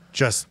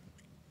just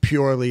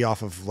purely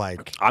off of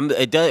like.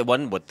 It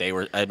wasn't what they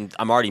were. I'm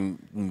already.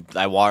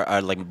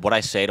 Like what I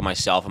say to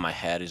myself in my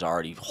head is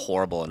already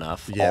horrible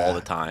enough Yeah. all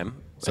the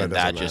time, So it and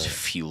that doesn't just matter.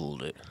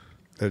 fueled it.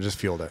 They just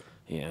fueled it.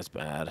 Yeah, it's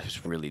bad.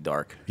 It's really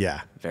dark.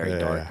 Yeah. Very Yeah,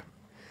 dark. yeah.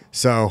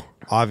 So,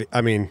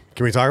 I mean,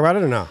 can we talk about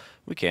it or no?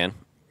 We can.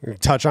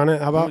 Touch on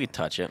it? How about? We can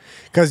touch it.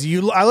 Because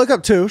I look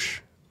up Toosh,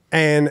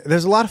 and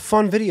there's a lot of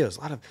fun videos.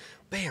 A lot of,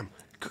 bam,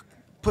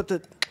 put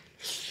the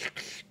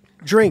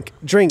drink.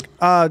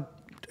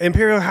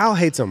 Imperial Hal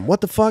hates him.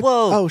 What the fuck?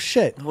 Whoa. Oh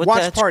shit. What,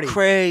 Watch that's party.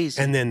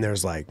 crazy. And then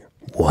there's like,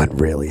 what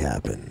really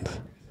happened?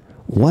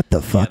 What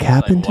the fuck There's,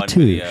 like, happened one to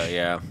Toosh? video,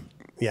 yeah.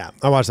 Yeah,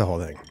 I watched the whole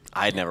thing.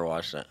 I had never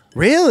watched it.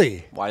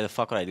 Really? Why the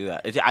fuck would I do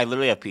that? I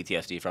literally have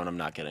PTSD from it. I'm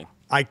not kidding.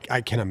 I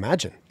can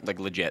imagine. Like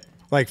legit.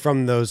 Like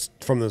from those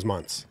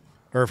months,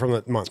 or from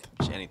the month.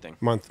 Just anything.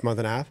 month and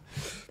a half.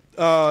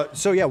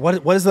 So yeah,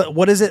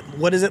 what is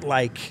it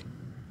like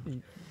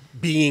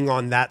being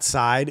on that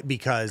side?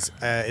 Because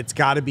it's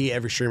got to be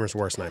every streamer's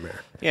worst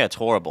nightmare. Yeah, it's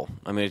horrible.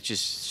 I mean, it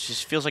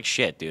just feels like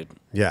shit, dude.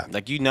 Yeah.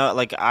 Like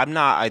like I'm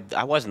not.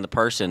 I wasn't the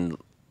person.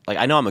 Like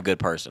I know I'm a good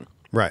person.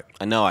 Right.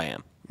 I know I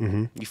am.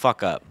 Mm-hmm. You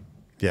fuck up.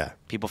 Yeah.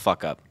 People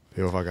fuck up.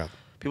 People fuck up.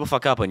 People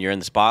fuck up when you're in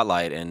the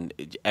spotlight, and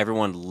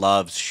everyone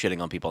loves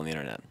shitting on people on the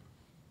internet.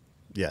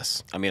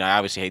 Yes. I mean, I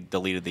obviously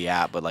deleted the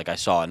app, but like I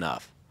saw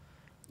enough.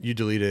 You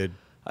deleted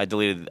I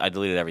deleted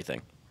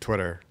everything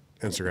Twitter,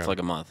 Instagram for like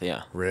a month.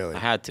 Yeah. Really? I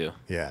had to.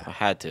 Yeah. I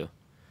had to.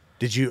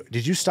 Did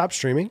you stop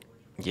streaming?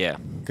 Yeah.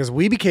 Because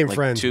we became Like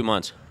friends. 2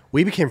 months.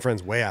 We became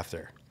friends way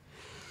after.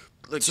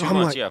 Like So 2 I'm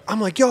months. like, Yeah. I'm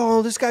like,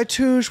 yo, this guy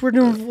Toosh,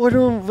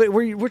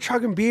 we're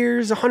chugging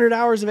beers, 100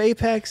 hours of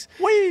Apex.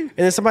 Wee. And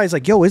then somebody's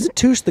like, yo, isn't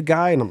Toosh the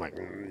guy? And I'm like,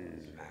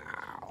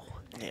 no,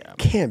 Yeah.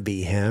 can't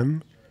be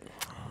him.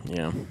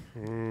 Yeah.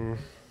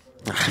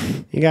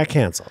 You got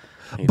canceled.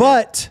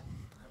 But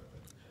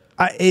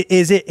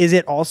is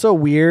it also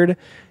weird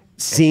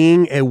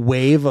seeing a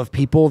wave of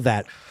people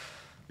that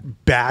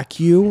back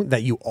you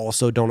that you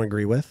also don't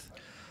agree with?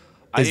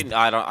 I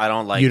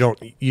don't like. You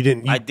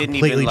didn't. You I didn't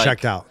completely even, like,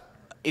 checked out.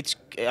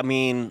 I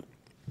mean,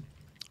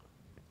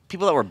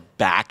 people that were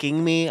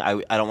backing me, I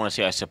don't want to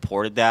say I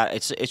supported that.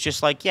 It's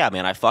just like, yeah,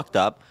 man, I fucked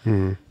up,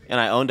 and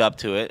I owned up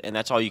to it, and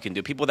that's all you can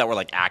do. People that were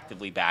like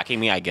actively backing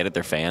me, I get it,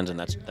 they're fans, and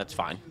that's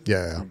fine.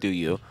 Yeah. Do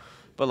you?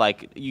 But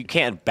like, you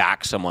can't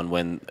back someone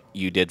when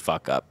you did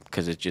fuck up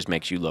because it just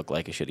makes you look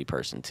like a shitty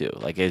person too.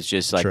 Like, it's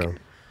just like, True.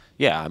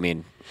 yeah, I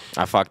mean,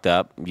 I fucked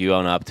up. You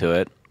own up to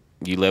it.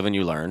 You live and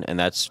you learn, and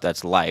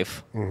that's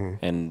life.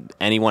 And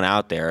anyone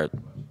out there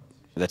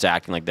that's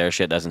acting like their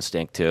shit doesn't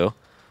stink too,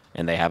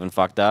 and they haven't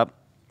fucked up,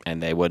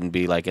 and they wouldn't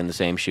be like in the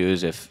same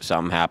shoes if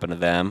something happened to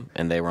them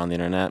and they were on the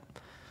internet.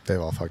 They've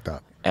all fucked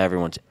up.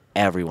 Everyone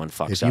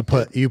fucks If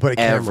up. you put a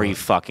camera every on.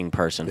 fucking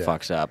person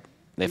fucks up.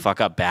 They fuck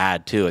up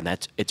bad too, and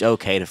it's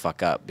okay to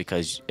fuck up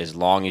because as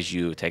long as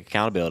you take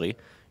accountability,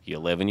 you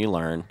live and you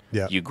learn,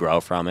 Yeah. you grow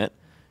from it,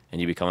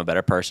 and you become a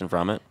better person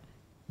from it.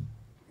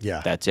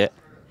 Yeah. That's it.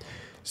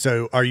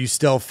 So are you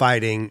still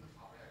fighting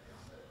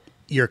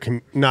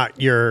not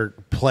your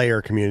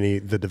player community,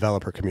 the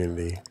developer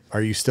community?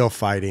 Are you still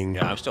fighting?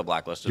 Yeah, I'm still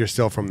blacklisted. You're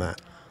still from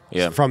that.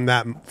 Yeah. From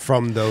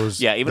those.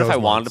 Yeah, even if those I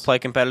wanted to months. play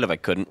competitive, I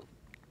couldn't.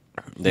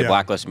 They Yeah.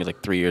 blacklisted me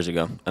like 3 years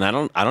ago, and I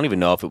don't even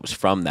know if it was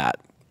from that,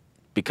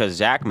 because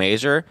Zach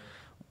Mazer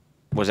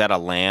was at a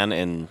LAN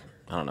in,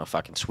 I don't know,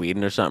 fucking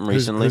Sweden or something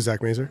recently. Who's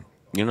Zach Mazer?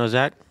 You know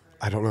Zach?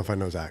 I don't know if I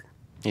know Zach.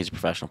 He's a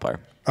professional player.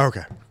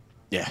 Okay.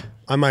 Yeah,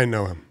 I might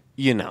know him.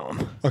 you know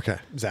him. Okay,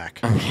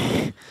 Zach.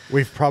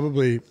 We've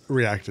probably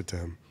reacted to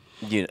him.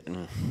 He's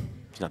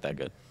not that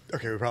good.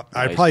 Okay, I No, he's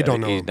probably good.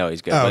 don't know him. No,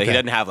 he's good, Oh, but he okay.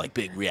 doesn't have like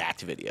big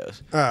react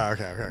videos. Oh,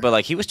 okay. But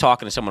like, he was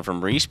talking to someone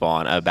from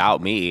Respawn about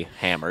me,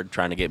 hammered,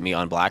 trying to get me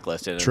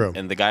unblacklisted. True.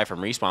 And the guy from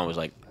Respawn was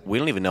like, "We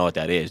don't even know what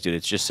that is, dude.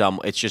 It's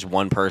just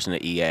one person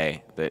at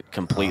EA that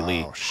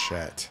completely." Oh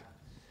shit.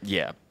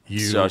 Yeah.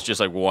 So it's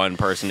just like one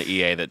person at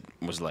EA that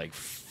was like,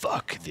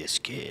 "Fuck this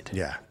kid."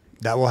 Yeah,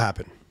 that will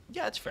happen.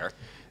 Yeah, it's fair.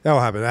 That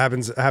will happen. It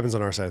happens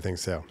on our side of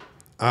things too.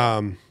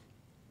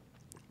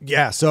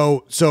 Yeah.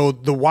 So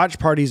the watch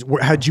parties,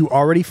 had you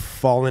already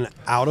fallen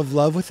out of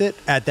love with it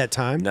at that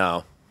time?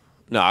 No,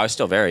 I was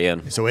still very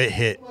in. So it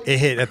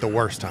hit at the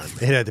worst time.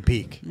 It hit at the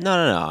peak.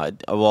 No.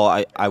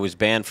 Well, I was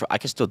banned for. I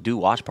can still do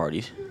watch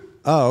parties.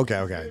 Oh,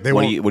 okay.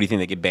 What do you think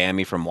they could ban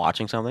me from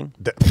watching something?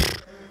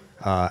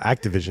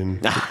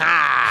 Activision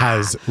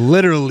has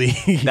literally.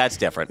 That's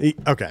different.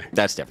 Okay.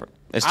 That's different.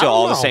 It's I still don't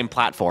all the know. same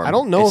platform. I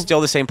don't know It's if-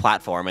 still the same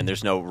platform, and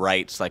there's no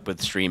rights like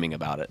with streaming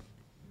about it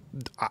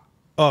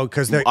Oh,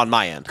 because they're on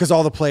my end. because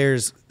all the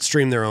players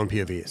stream their own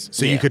POVs,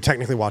 so you Yeah. could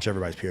technically watch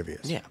everybody's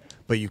POVs. Yeah.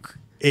 But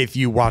if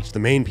you watch the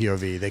main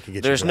POV, they could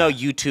get. There's you for no that.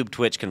 YouTube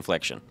Twitch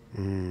confliction.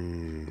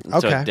 So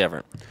Okay. it's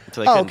different.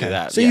 So they Oh, couldn't okay. do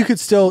that. So you could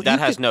still- That you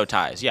has could- no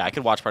ties. Yeah, I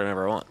could watch party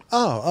whenever I want.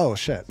 Oh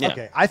shit. Yeah.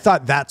 Okay, I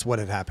thought that's what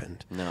had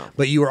happened. No.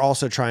 But you were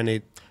also trying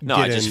to. No,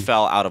 get I just in.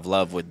 fell out of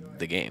love with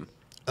the game.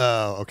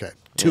 Oh, okay.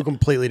 Two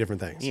completely different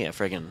things. Yeah,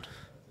 friggin'.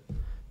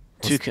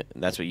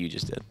 That's what you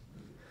just did.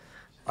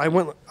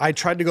 I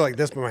tried to go like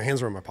this, but my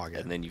hands were in my pocket.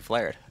 And then you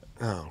flared.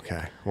 Oh,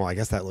 okay. Well, I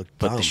guess that looked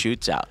Put dumb. the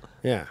shoots out.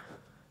 Yeah.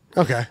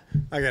 Okay.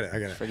 I get it.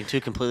 Friggin' two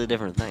completely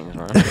different things,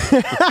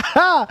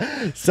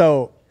 right?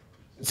 So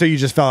you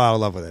just fell out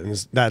of love with it,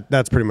 and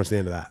that's pretty much the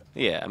end of that.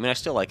 Yeah, I mean, I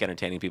still like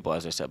entertaining people,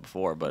 as I said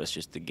before, but it's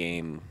just the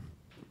game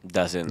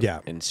doesn't Yeah.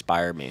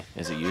 inspire me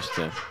as it used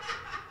to.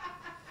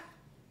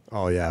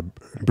 Oh yeah,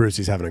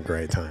 Brucey's having a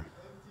great time.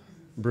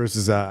 Bruce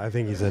is. I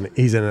think he's in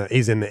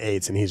the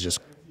eights, and he's just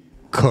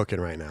cooking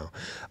right now.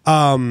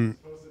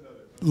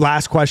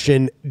 Last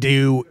question: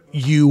 Do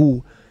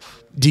you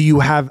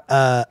have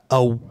a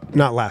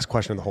not last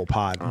question of the whole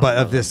pod, but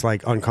of this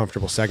like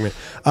uncomfortable segment?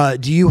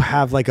 Do you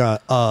have like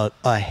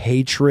a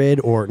hatred,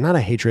 or not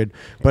a hatred,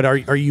 but are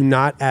you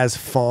not as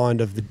fond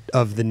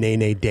of the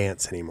nay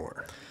dance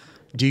anymore?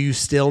 Do you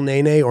still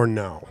nay or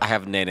no? I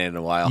haven't named it in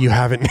a while. You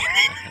haven't.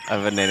 I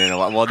haven't named it in a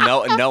while. Well,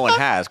 no one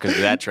has, because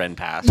that trend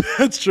passed.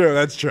 That's true.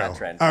 That's true. That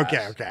trend Okay.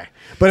 passed. Okay.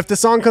 But if the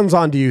song comes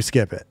on, do you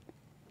skip it?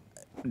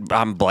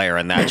 I'm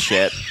blaring that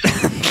shit.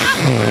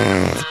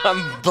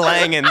 I'm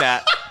blanging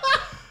that.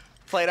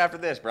 Play it after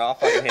this, bro.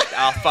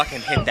 I'll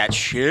fucking hit that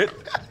shit.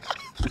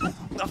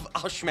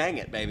 I'll schmang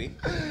it, baby.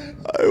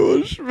 I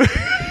wish.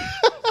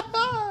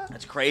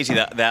 It's crazy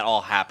that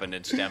all happened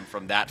and stemmed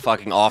from that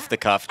fucking off the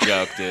cuff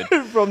joke, dude.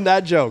 From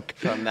that joke.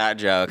 From that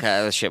joke,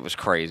 that shit was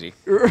crazy.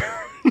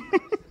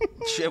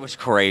 Shit was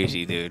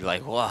crazy, dude.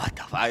 Like, what?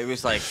 I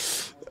was like,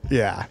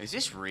 Yeah. is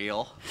this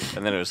real?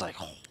 And then it was like,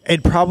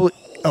 It probably.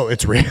 Oh,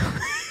 it's real.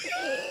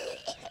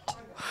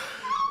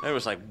 it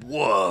was like,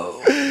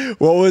 whoa.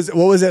 What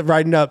was it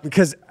writing up?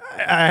 Because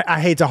I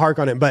hate to hark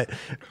on it, but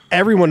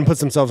everyone puts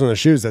themselves in the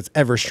shoes that's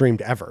ever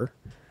streamed ever.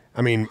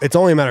 I mean, it's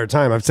only a matter of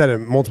time. I've said it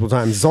multiple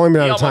times. It's only a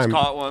matter of time. He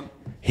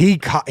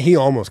almost caught one. He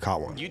almost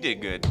caught one. You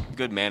did good.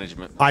 Good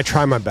management. I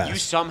try my best. You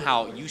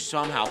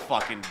somehow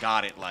fucking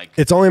got it. Like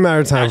it's only a matter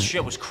of time. that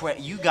shit was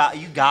crazy. You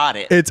got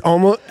it. It's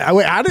almost.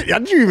 Wait, how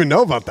did you even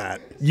know about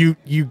that? You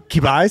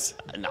keep eyes?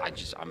 No,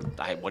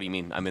 what do you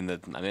mean? I'm in.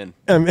 I'm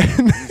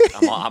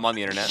I'm on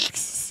the internet.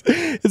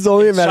 It's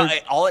only a matter.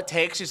 All it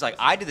takes is like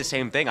I did the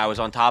same thing. I was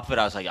on top of it.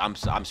 I was like, I'm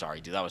sorry,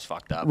 dude. That was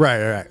fucked up.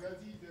 Right.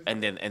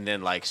 And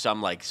then like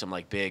some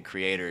big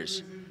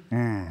creators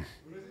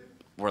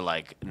were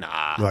like,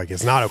 nah. Like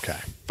it's not okay.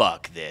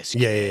 Fuck this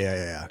kid.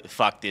 Yeah.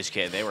 Fuck this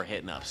kid. They were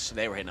hitting up.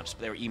 They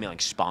were emailing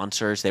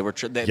sponsors. They were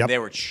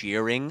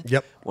cheering.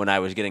 Yep. When I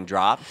was getting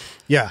dropped.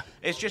 Yeah.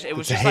 It was a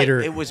just hater,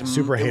 like it was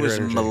super hater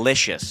energy.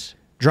 malicious.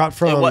 Dropped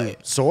from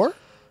Soar?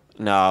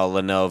 No,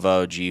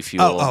 Lenovo, G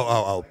Fuel.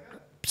 Oh.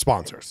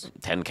 Sponsors.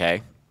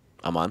 10K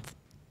a month.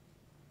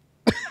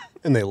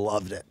 And they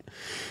loved it.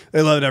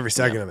 They loved every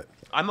second of it.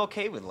 I'm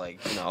okay with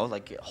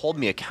hold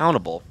me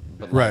accountable.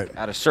 But right.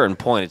 At a certain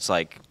point, it's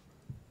like,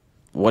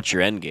 what's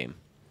your end game?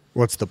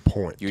 What's the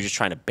point? You're just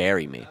trying to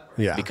bury me.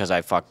 Yeah. Because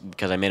I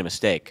made a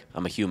mistake.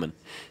 I'm a human.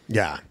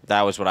 Yeah.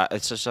 That was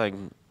it's just like,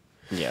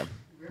 yeah.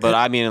 But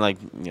I mean, like,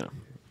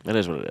 it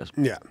is what it is.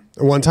 Yeah.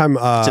 One time,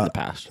 it's in the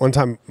past. One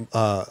time,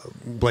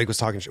 Blake was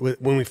talking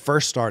when we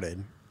first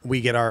started.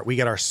 We get our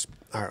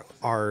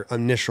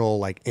initial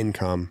like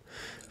income.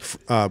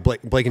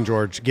 Blake and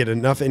George get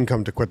enough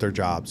income to quit their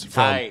jobs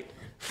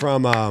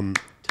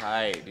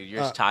Tight, dude.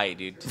 You're tight,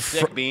 dude.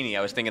 Sick beanie.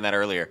 I was thinking that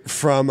earlier.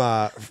 From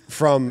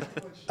Elgato.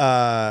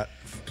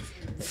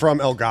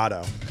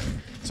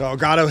 So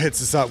Elgato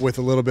hits us up with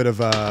a little bit of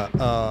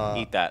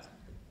eat that.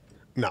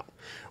 No,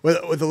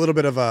 with a little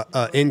bit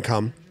of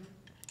income,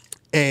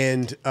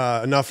 and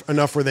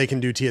enough where they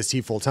can do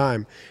TST full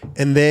time,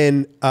 and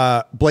then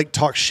Blake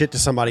talks shit to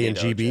somebody in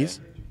GBs.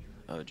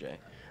 OJ.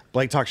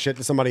 Blake talked shit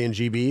to somebody in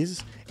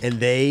GBs, and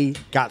they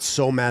got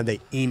so mad they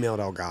emailed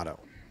Elgato.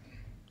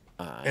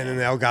 And then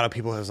the Elgato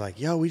people was like,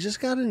 "Yo, we just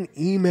got an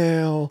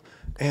email,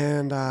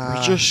 and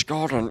we just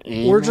got an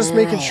email. We're just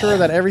making sure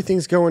that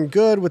everything's going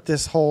good with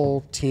this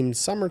whole Team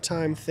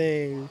Summertime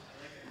thing."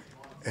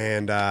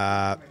 And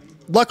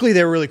luckily,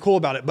 they were really cool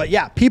about it. But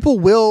yeah, people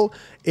will,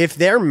 if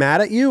they're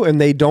mad at you and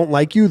they don't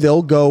like you,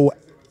 they'll go.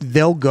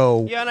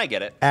 Yeah, and I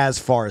get it. As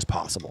far as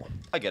possible.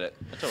 I get it.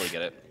 I totally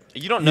get it.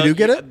 You don't know. You do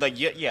get it? Like,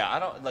 yeah. I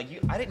don't like you.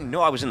 I didn't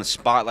know I was in the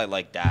spotlight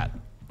like that.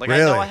 Like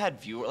really? I know I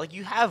had viewers. Like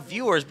you have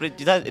viewers, but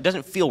it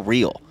doesn't feel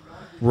real.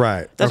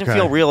 Right. It doesn't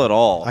feel real at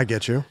all. I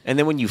get you. And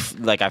then when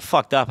I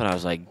fucked up and I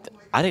was like,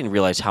 I didn't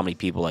realize how many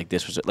people like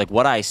this was like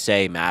what I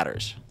say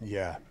matters.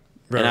 Yeah.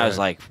 And I was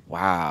like,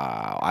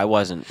 wow, I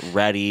wasn't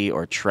ready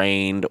or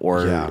trained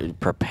or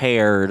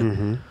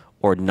prepared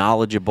or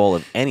knowledgeable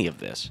of any of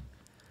this.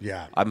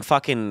 Yeah. I'm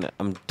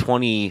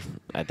 20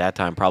 at that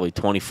time, probably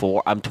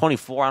 24. I'm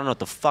 24. I don't know what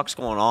the fuck's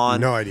going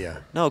on. No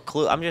idea. No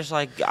clue. I'm just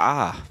like,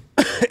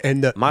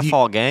 and my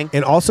fault, gang.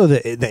 And also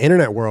the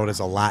internet world is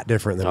a lot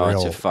different than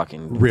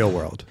real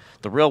world.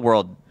 The real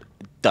world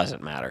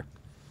doesn't matter.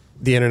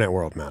 The internet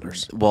world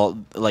matters. Well,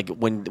 like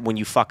when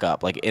you fuck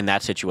up, like in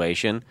that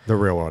situation, the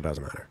real world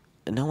doesn't matter.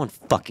 No one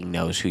fucking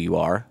knows who you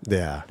are.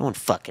 Yeah. No one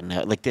fucking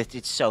knows. Like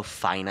it's so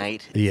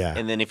finite. Yeah.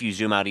 And then if you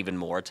zoom out even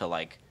more to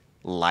like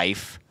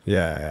life.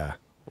 Yeah.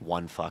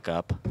 One fuck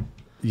up.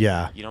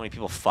 Yeah. You know how many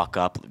people fuck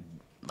up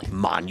like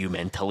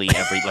monumentally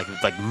every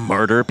like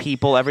murder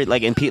people every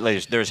like and people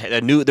there's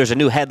a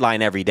new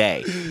headline every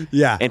day.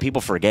 Yeah. And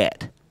people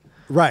forget.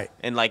 Right.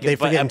 And like they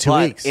forget in 2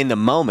 weeks. In the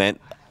moment,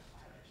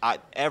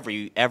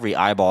 every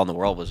eyeball in the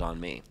world was on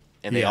me.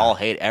 And they all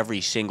hate every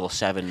single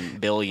 7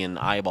 billion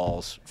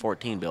eyeballs,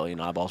 14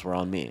 billion eyeballs were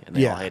on me. And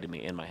they all hated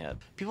me in my head.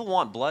 People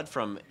want blood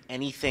from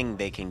anything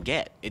they can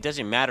get. It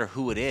doesn't matter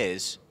who it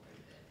is.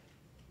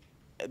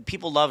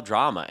 People love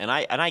drama, and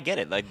I get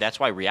it. Like that's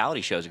why reality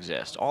shows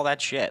exist. All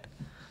that shit.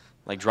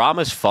 Like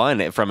drama's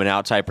fun from an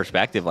outside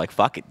perspective. Like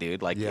fuck it,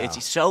 dude. Like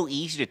it's so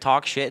easy to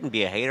talk shit and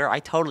be a hater. I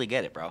totally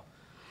get it, bro.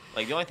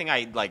 Like the only thing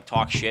I like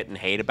talk shit and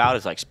hate about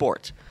is like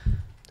sports.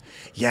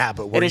 Yeah,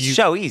 but it's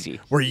so easy.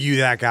 Were you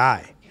that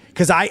guy?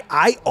 Because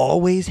I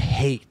always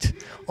hate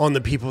on the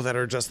people that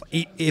are just,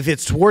 if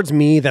it's towards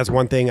me, that's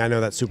one thing. I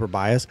know that's super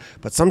biased.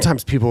 But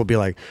sometimes people will be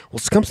like, well,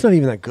 Scump's not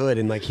even that good.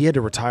 And like he had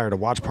to retire to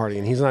watch party.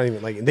 And he's not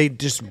even like, they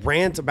just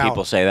rant about.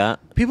 People say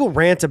that? People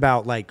rant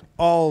about like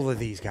all of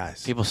these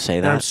guys. People say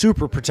that? And I'm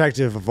super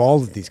protective of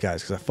all of these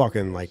guys because I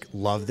fucking like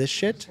love this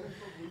shit.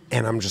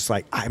 And I'm just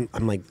like, I'm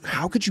like,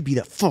 how could you be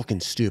that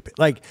fucking stupid?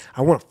 Like,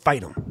 I want to fight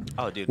them.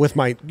 Oh, dude. With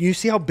you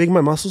see how big my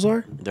muscles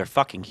are? They're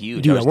fucking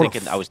huge. Dude, I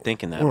was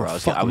thinking that, bro. I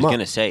was going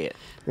to say it.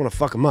 I want to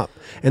fuck them up.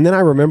 And then I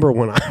remember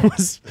when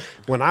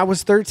I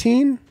was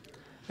 13,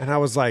 and I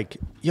was like,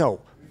 yo.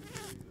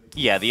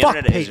 Yeah, the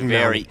internet is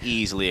very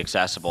easily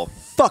accessible.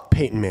 Fuck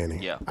Peyton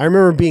Manning. Yeah. I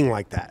remember being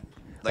like that.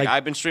 Like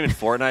I've been streaming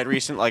Fortnite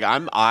recently. Like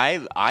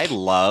I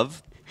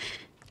love.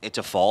 It's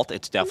a fault.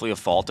 It's definitely a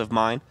fault of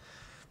mine.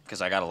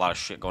 because I got a lot of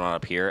shit going on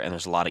up here, and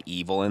there's a lot of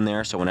evil in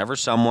there. So whenever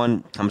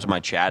someone comes to my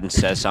chat and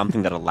says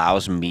something that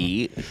allows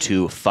me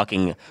to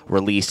fucking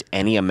release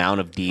any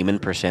amount of demon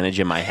percentage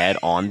in my head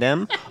on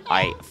them,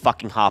 I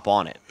fucking hop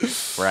on it,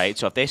 right?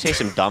 So if they say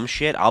some dumb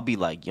shit, I'll be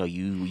like, yo,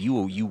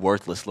 you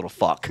worthless little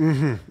fuck.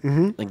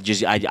 Like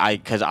just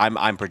because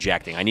I'm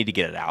projecting. I need to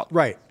get it out.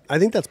 Right. I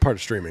think that's part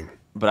of streaming.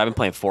 But I've been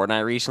playing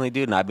Fortnite recently,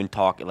 dude, and I've been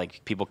talking,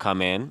 like, people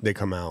come in. They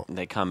come out.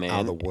 They come in.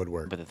 Out of the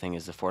woodwork. But the thing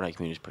is, the Fortnite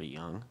community is pretty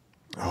young.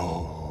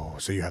 Oh,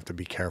 so you have to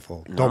be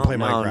careful. Don't play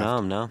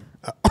Minecraft.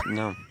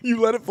 No. You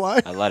let it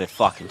fly? I let it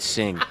fucking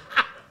sing.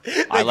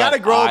 I gotta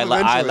grow up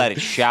eventually. I let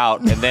it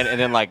shout, and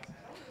then like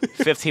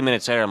 15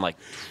 minutes later, I'm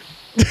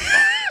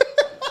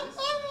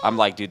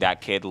like, dude,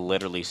 that kid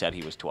literally said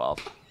he was 12.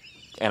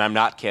 And I'm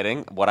not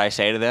kidding. What I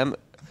say to them,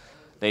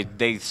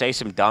 they say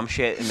some dumb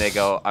shit, and they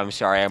go, I'm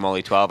sorry, I'm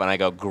only 12. And I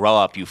go, grow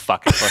up, you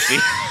fucking pussy.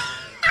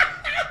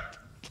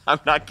 I'm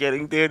not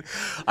kidding, dude.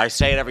 I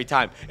say it every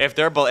time. If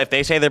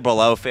they say they're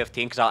below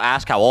 15, because I'll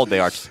ask how old they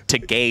are to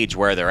gauge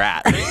where they're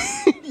at.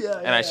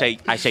 I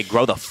say,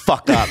 grow the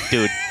fuck up,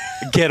 dude.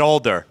 Get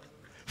older.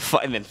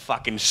 And then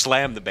fucking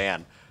slam the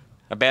ban.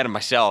 I banned him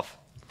myself.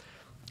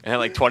 And then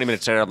like 20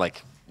 minutes later, I'm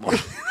like,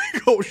 what?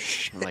 Oh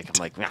shit. I'm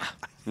like, nah.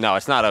 No,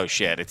 it's not. Oh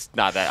shit. It's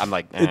not that. I'm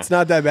like, It's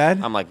not that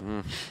bad. I'm like,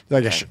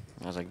 like okay.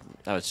 I was like,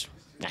 that was.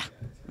 Nah.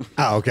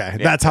 Oh, okay.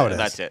 Yeah, that's how it is.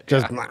 That's it.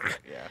 Just. Yeah.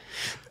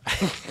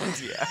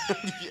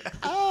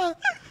 Yeah.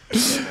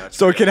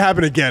 So it can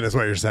happen again, is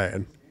what you're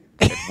saying.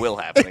 It will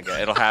happen again.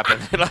 It'll happen.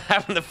 It'll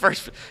happen the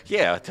first.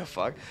 Yeah. What the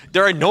fuck?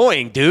 They're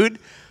annoying, dude.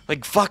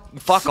 Like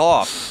fuck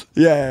off.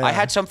 Yeah. I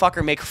had some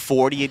fucker make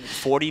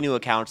 40 new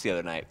accounts the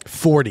other night.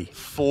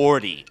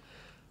 40.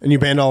 And you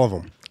banned all of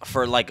them.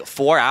 For like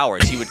 4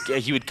 hours,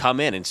 he would come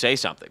in and say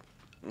something.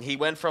 He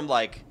went from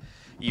like,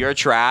 you're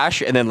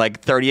trash, and then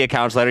like 30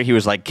 accounts later, he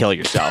was like, kill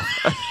yourself.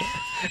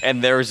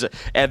 And there was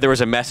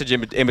a message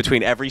in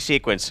between every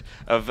sequence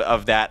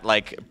of that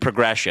like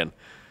progression.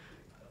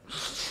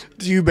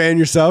 Do you ban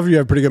yourself, or you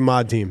have a pretty good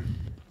mod team?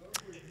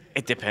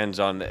 It depends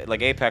on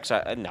like Apex.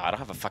 I don't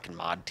have a fucking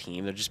mod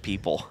team. They're just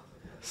people.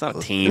 It's not a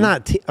team.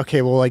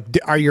 Okay. Well, like,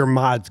 are your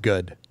mods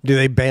good? Do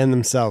they ban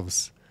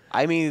themselves?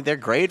 I mean, they're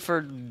great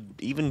for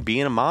even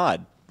being a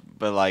mod,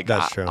 but like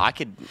that's true. I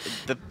could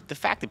the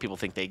fact that people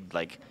think they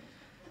like,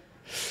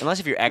 unless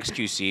if you're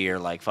XQC or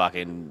like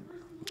fucking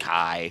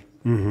Kai,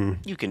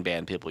 you can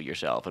ban people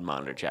yourself and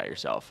monitor chat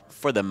yourself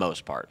for the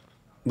most part.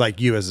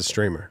 Like you as a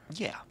streamer.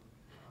 Yeah.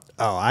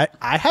 Oh, I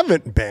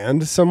haven't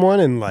banned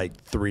someone in like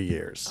 3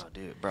 years. Oh,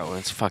 dude, bro,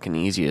 it's fucking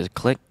easy as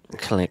click.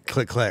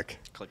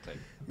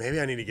 Maybe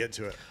I need to get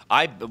to it.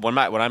 When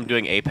I'm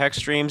doing Apex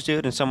streams,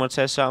 dude, and someone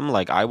says something,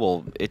 like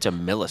it's a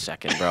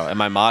millisecond, bro. And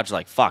my mod's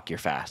like, fuck, you're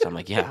fast. I'm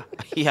like, yeah,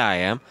 I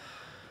am.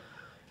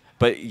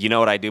 But you know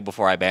what I do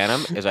before I ban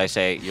them is I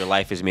say, your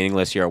life is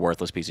meaningless. You're a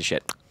worthless piece of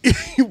shit.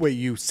 Wait,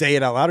 you say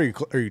it out loud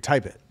or you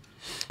type it?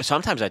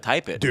 Sometimes I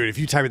type it. Dude, if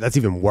you type it, that's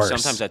even worse.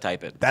 Sometimes I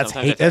type it. That's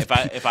hate. If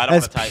I don't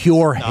want to type,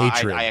 pure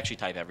hatred. I actually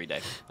type every day.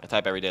 I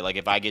type every day. Like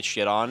if I get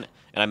shit on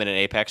and I'm in an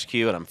Apex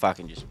queue and I'm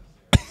fucking just.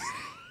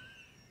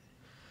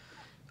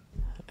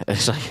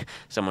 It's like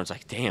someone's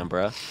like, "Damn,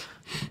 bro,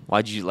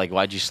 why'd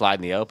you slide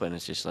in the open?"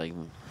 It's just like,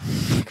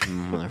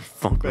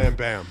 motherfucker. Bam,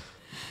 bam.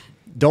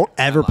 Don't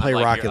ever play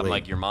Rocket League. I'm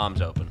like, your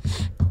mom's open.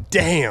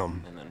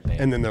 Damn.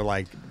 And then they're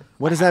like,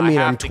 "What does that mean?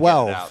 I'm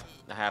 12."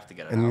 I have to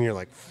get it out. And then you're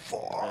like,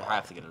 fuck. I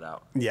have to get it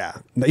out. Yeah.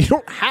 No, you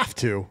don't have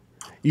to.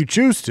 You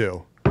choose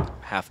to.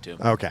 Have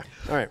to. Okay.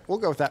 All right. We'll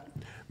go with that.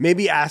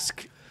 Maybe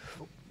ask,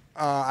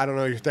 I don't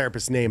know your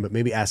therapist's name, but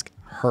maybe ask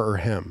her or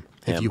him.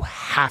 If you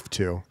have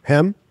to.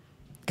 Him?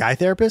 Guy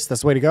therapist?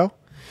 That's the way to go?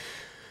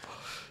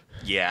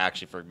 Yeah,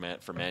 actually for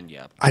men,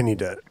 yeah. I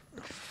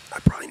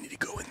probably need to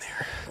go in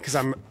there. Because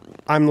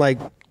I'm like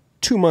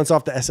 2 months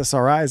off the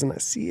SSRIs and I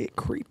see it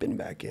creeping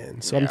back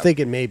in. So I'm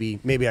thinking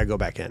maybe I go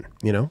back in,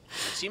 you know?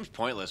 It seems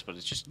pointless, but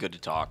it's just good to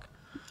talk.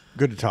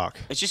 Good to talk.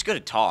 It's just good to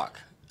talk.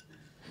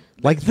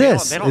 Like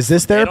this. Is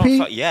this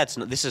therapy? Yeah,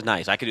 this is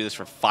nice. I could do this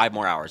for 5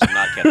 more hours. I'm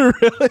not kidding.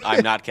 Really?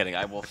 I'm not kidding.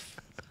 I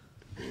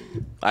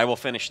will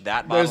finish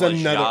that bottle of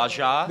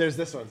Jaja. There's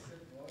this one.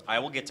 I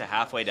will get to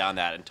halfway down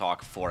that and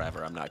talk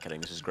forever. I'm not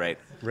kidding. This is great.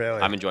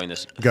 Really? I'm enjoying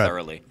this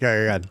thoroughly.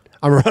 Good.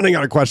 I'm running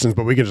out of questions,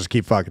 but we can just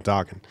keep fucking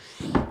talking.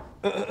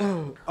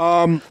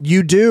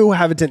 You do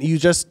have you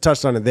just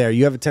touched on it there.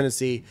 You have a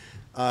tendency,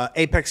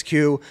 Apex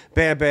Q,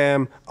 bam,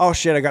 bam. Oh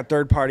shit, I got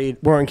third party.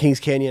 We're on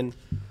Kings Canyon.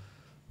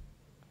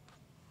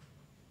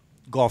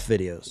 Golf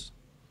videos.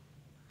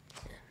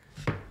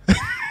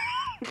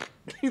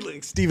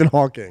 Like Stephen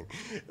Hawking.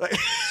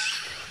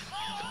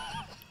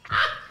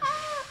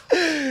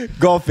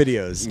 Golf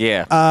videos.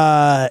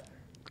 Yeah.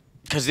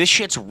 Because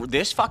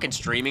this fucking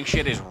streaming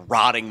shit is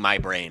rotting my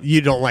brain.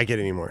 You don't like it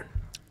anymore.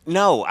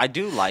 No, I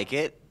do like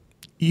it.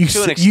 You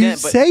say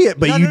it,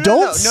 but you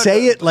don't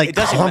say it like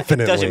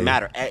confidently. It doesn't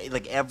matter.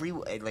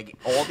 Like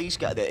all these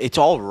guys, it's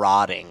all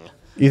rotting.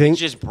 You think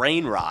it's just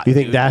brain rot? You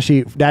think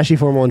Dashy,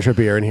 Formal, and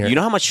Trippy are in here? You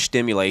know how much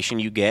stimulation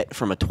you get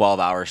from a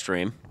 12-hour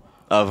stream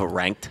of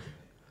ranked?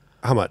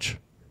 How much?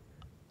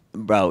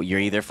 Bro, you're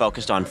either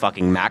focused on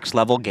fucking max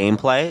level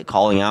gameplay,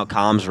 calling out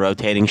comms,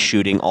 rotating,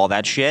 shooting, all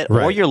that shit, or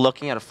Right. you're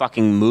looking at a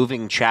fucking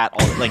moving chat.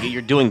 Like,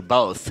 you're doing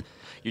both.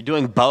 You're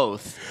doing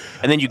both.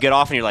 And then you get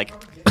off and you're like,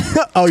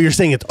 Oh, you're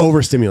saying it's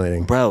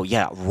overstimulating. bro,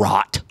 yeah,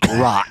 rot.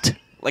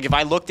 Like, if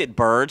I looked at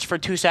birds for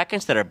 2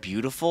 seconds that are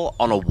beautiful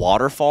on a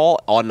waterfall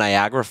on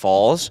Niagara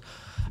Falls,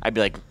 I'd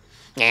be like,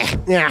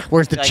 Yeah,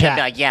 where's the Like, chat? I'd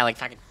be like, yeah, like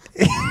fucking.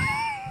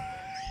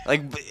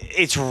 Like,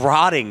 it's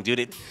rotting, dude.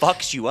 It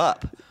fucks you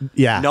up.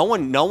 Yeah. No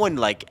one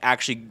like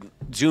actually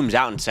zooms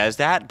out and says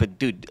that, but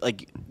dude,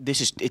 like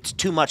it's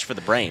too much for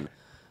the brain.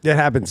 That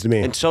happens to me.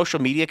 And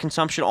social media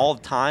consumption all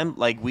the time,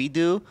 like we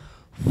do,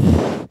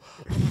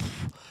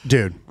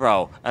 Dude.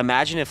 bro.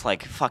 Imagine if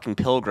like fucking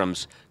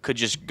pilgrims could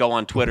just go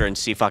on Twitter and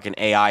see fucking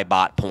AI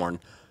bot porn.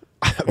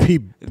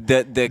 They'd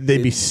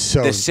be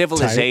so the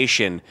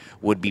civilization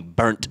would be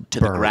burnt to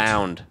the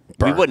ground. We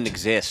Burnt. wouldn't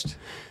exist.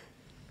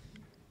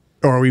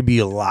 Or we'd be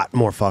a lot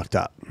more fucked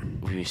up.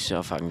 We'd be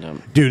so fucking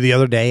dumb. Dude, the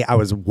other day I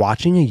was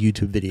watching a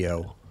YouTube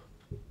video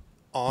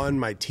on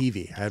my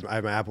TV. I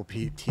have my Apple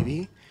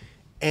TV.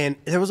 And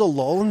there was a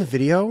lull in the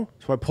video,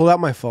 so I pulled out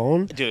my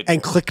phone Dude.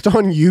 and clicked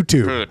on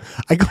YouTube. Dude.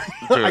 I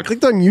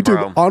clicked on YouTube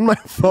Bro. on my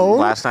phone.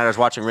 Last night I was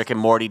watching Rick and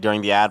Morty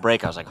during the ad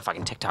break. I was like,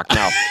 fucking TikTok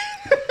now.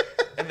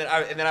 and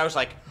then I was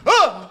like,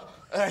 oh!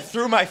 And I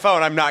threw my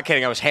phone. I'm not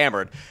kidding. I was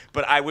hammered,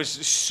 but I was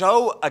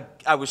so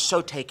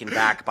taken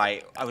back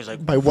by. I was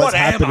like, By what's what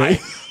happening. am I?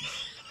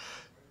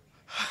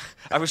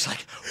 I was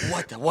like,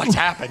 what's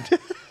happened?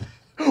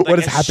 What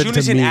has happened As soon to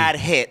as me? an ad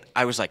hit,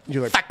 I was like,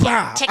 You're like, fuck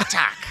yeah,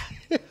 TikTok.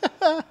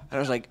 And I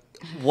was like,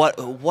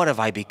 what have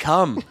I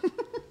become?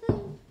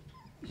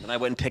 And I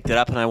went and picked it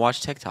up and I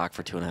watched TikTok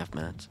for 2.5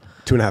 minutes.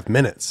 2.5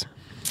 minutes.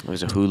 It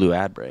was a Hulu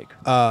ad break.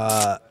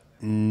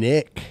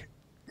 Nick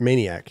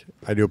Maniac,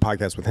 I do a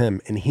podcast with him,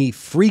 and he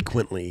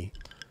frequently,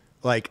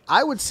 like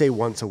I would say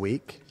once a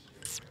week,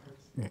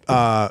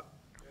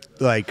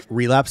 like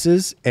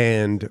relapses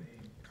and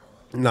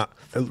not.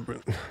 Okay,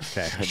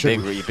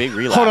 Big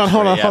relapse.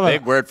 Hold on.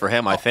 Big word for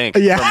him, I think.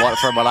 Yeah.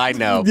 From what I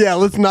know. Yeah,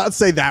 let's not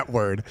say that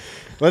word.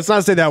 Let's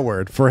not say that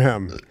word for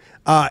him.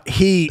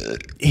 He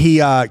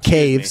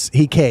caves.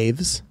 He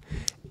caves.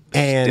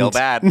 And Still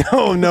bad.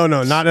 No,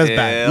 not as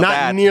bad. Still Not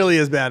bad. nearly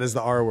as bad as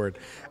the R word.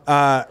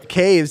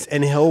 Caves,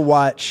 and he'll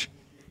watch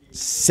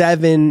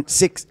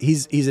 6.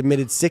 He's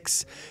admitted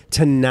 6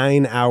 to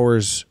 9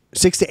 hours,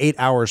 6 to 8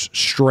 hours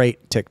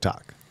straight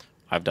TikTok.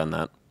 I've done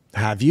that.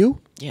 Have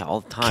you? Yeah, all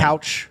the time.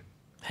 Couch,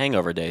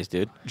 Hangover days,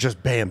 dude.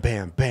 just bam,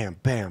 bam, bam,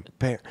 bam,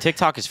 bam.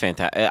 TikTok is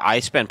fantastic. I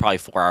spend probably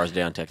 4 hours a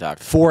day on TikTok.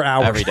 4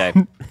 hours Every day.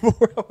 4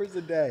 hours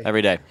a day.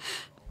 Every day.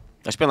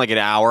 I spend like an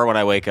hour when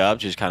I wake up,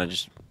 just kind of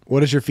just. What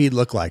does your feed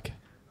look like?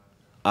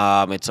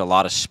 It's a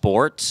lot of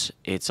sports.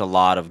 It's a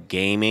lot of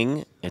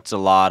gaming. It's a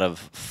lot of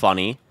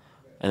funny.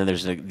 And then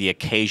there's the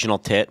occasional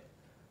tit,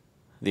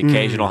 the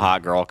occasional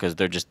hot girl, because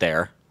they're just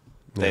there.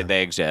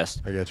 They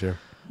exist. I get you.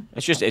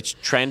 It's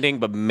trending,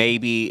 but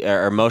maybe,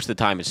 or most of the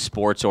time, it's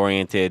sports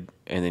oriented,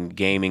 and then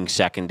gaming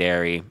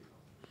secondary,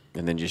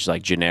 and then just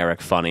like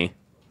generic funny,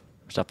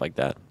 stuff like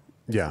that.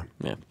 Yeah.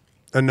 Yeah.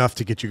 Enough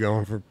to get you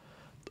going for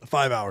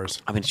 5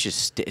 hours. I mean, it's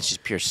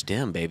just pure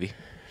stim, baby.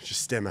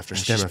 Just stem after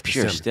It's stem just after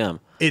pure stem. stim.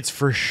 It's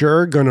for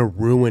sure going to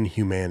ruin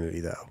humanity,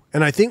 though.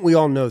 And I think we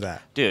all know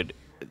that. Dude,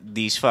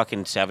 these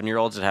fucking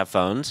 7-year-olds that have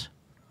phones,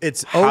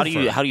 It's how over. do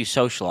you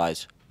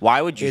socialize?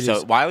 Why would you It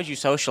is- why would you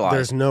socialize?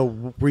 There's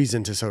no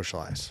reason to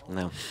socialize.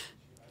 No.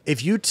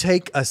 If you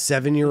take a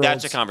 7-year-old,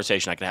 That's a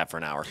conversation I can have for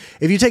an hour.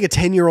 if you take a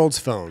 10-year-old's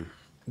phone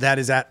that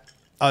is at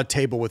a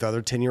table with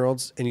other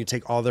 10-year-olds, and you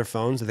take all their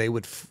phones, they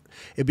would.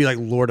 It'd be like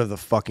Lord of the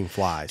fucking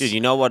Flies. Dude, you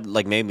know what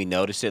like made me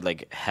notice it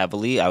like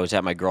heavily? I was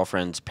at my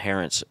girlfriend's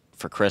parents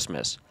for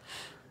Christmas,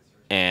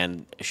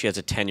 and she has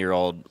a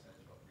 10-year-old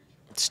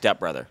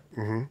stepbrother.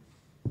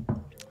 Mm-hmm.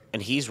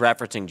 And he's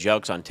referencing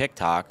jokes on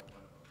TikTok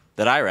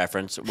that I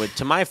reference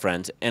to my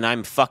friends, and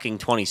I'm fucking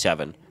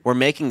 27. We're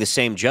making the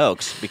same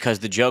jokes because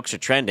the jokes are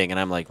trending, and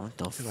I'm like, what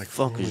the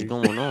fuck is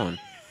going on?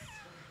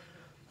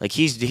 Like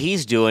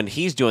he's doing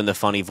the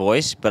funny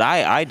voice, but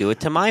I do it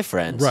to my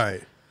friends.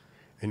 Right.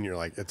 And you're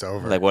like, it's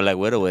over. Like what are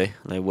we?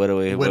 Like what are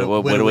we? What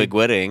What are are we- we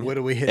quitting? what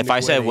are we hitting If I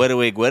the said quitting? what are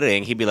we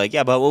quitting, he'd be like,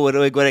 yeah, but what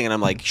are we quitting? And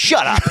I'm like,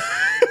 shut up.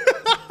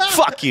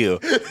 Fuck you.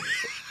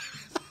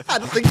 I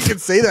don't think you can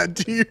say that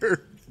to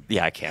your.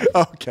 Yeah, I can.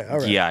 Okay. All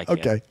right. Yeah, I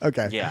can.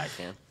 Okay. Yeah, I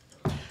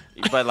can.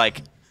 But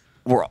like,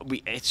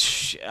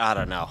 it's I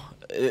don't know.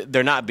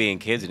 They're not being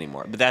kids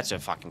anymore. But that's a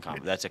fucking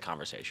that's a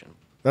conversation.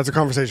 That's a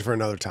conversation for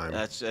another time.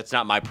 That's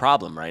not my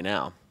problem right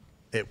now.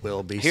 It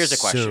will be. Here's a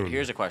question. soon.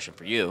 Here's a question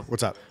for you.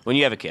 What's up? When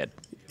you have a kid,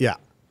 Yeah.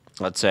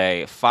 let's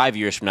say 5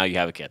 years from now you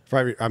have a kid.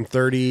 I'm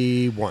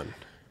 31.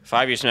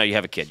 5 years from now you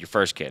have a kid, your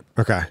first kid.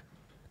 Okay.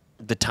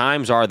 The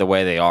times are the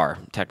way they are.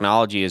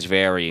 Technology is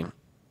very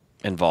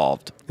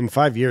involved. In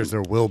 5 years,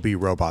 there will be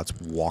robots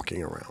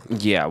walking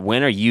around. Yeah.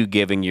 When are you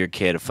giving your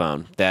kid a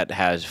phone that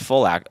has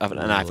full of an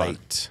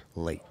iPhone?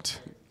 Late.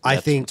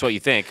 That's what you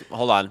think.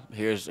 Hold on.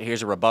 Here's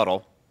a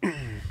rebuttal.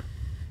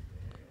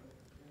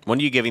 When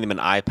are you giving them an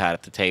iPad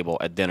at the table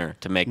at dinner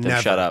to make them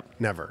Never. shut up?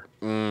 Never.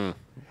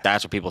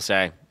 That's what people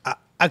say.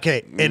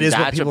 Okay, it is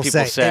what That's people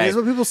say. It is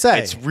what people say.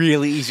 It's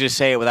really easy to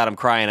say it without them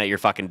crying at your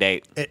fucking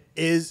date. It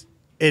is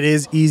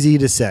easy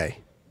to say.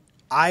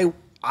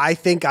 I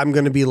think I'm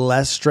going to be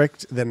less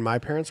strict than my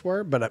parents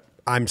were, but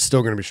I'm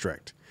still going to be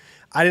strict.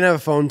 I didn't have a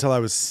phone until I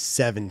was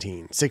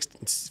 15.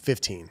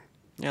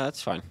 Yeah,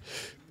 that's fine.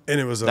 And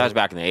it was That was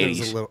back in the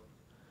 80s.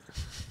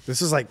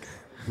 This was like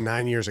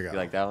 9 years ago. You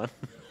like that one?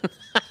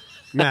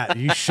 Matt,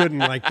 you shouldn't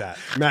like that.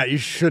 Matt, you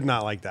should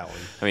not like that one.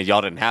 I mean,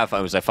 y'all didn't have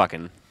fun. It was like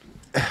fucking...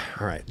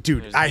 All right,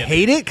 dude. I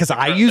hate it because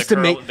I used to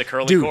make the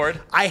curly dude. cord.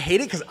 I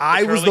hate it because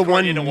I was the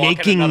one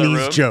making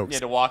these jokes. You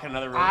had to walk in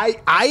another room.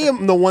 I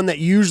am the one that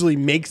usually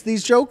makes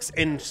these jokes,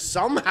 and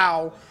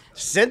somehow,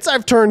 since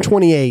I've turned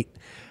 28,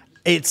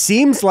 it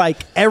seems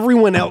like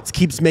everyone else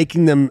keeps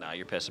making them. Nah,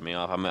 you're pissing me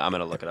off. I'm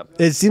gonna look it up.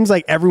 It seems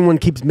like everyone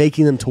keeps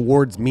making them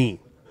towards me,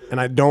 and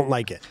I don't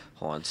like it.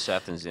 Hold on,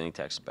 Seth and Zinni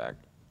text back.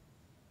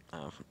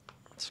 Oh,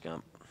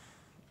 scum.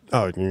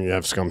 Oh, you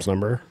have Scum's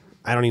number?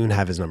 I don't even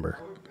have his number.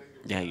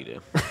 Yeah, you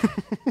do.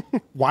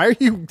 Why are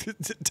you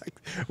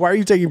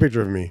taking a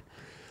picture of me?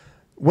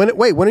 When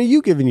are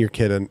you giving your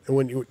kid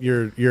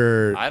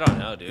you're I don't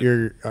know, dude.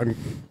 you're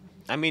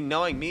I mean,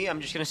 knowing me,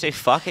 I'm just gonna say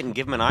fuck it and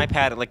give him an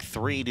iPad at like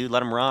 3, dude.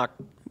 Let him rock.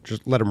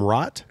 just let him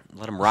rot?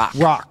 Let him rock.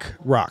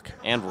 Rock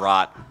And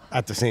rot.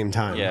 at the same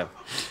time. Yeah.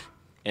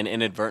 And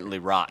inadvertently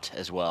rot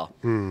as well.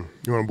 You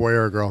want a boy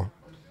or a girl?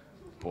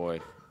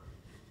 Boy.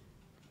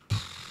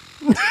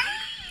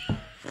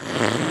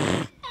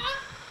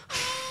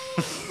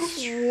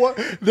 What?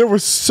 There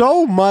was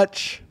so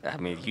much. I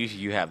mean,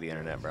 you have the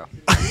internet, bro.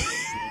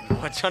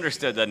 What's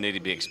understood doesn't need to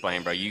be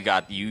explained, bro. You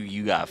got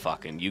URLs,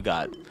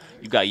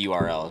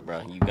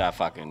 bro. You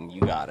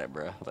got it,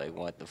 bro. Like,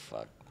 what the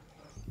fuck?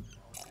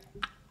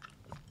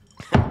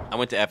 I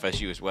went to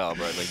FSU as well,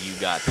 bro. Like, you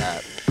got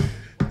that.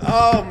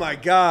 Oh my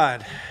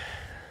god.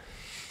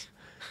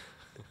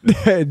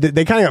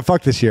 They kind of got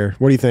fucked this year.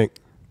 What do you think?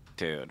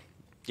 Dude.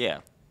 Yeah.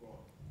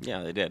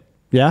 Yeah, they did.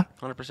 Yeah,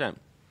 100%.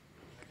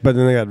 but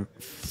then they got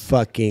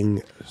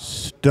fucking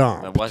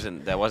stomped. That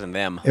wasn't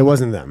them. It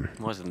wasn't them. It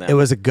wasn't them. It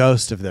was a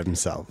ghost of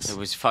themselves. It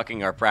was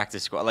fucking our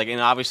practice squad. Like,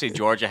 and obviously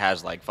Georgia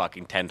has like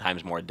fucking 10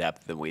 times more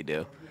depth than we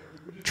do.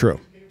 True.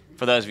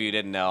 For those of you who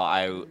didn't know,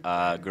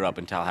 I grew up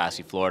in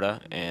Tallahassee,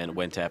 Florida, and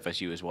went to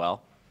FSU as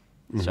well.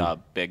 So, a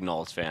big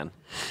Knowles fan.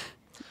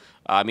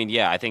 I mean,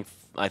 yeah, I think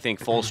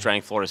full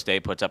strength Florida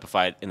State puts up a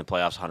fight in the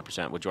playoffs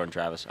 100% with Jordan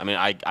Travis. I mean,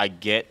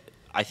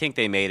 I think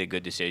they made a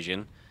good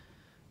decision.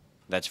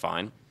 That's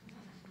fine.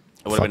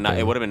 It would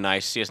have been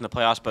nice to see us in the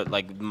playoffs, but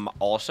like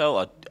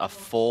also a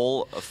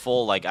full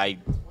like I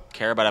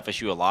care about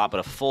FSU a lot, but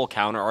a full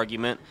counter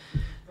argument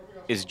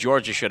is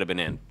Georgia should have been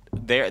in.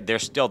 They're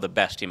still the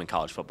best team in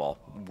college football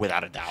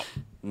without a doubt,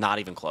 not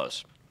even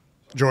close.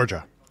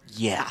 Georgia.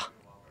 Yeah,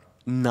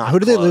 not. Who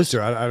did they close. lose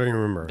to? I don't even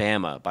remember.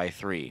 Bama by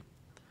 3.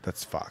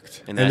 That's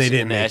fucked. And they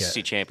didn't the make SEC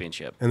it.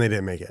 championship. And they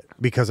didn't make it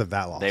because of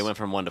that loss. They went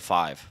from 1 to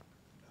 5.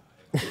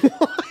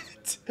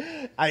 What?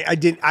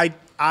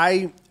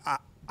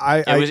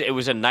 It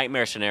was a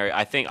nightmare scenario.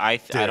 I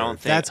don't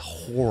think that's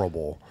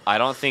horrible. I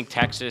don't think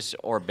Texas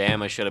or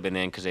Bama should have been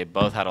in because they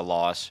both had a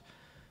loss.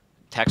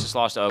 Texas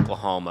lost to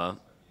Oklahoma.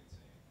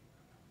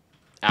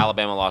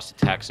 Alabama lost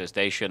to Texas.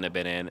 They shouldn't have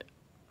been in.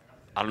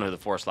 I don't know who the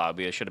fourth slot would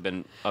be. It should have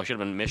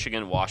been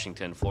Michigan,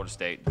 Washington, Florida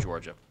State,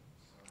 Georgia.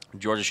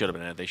 Georgia should have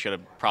been in it. They should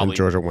have probably. And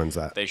Georgia wins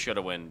that. They should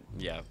have won.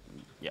 Yeah.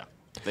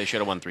 They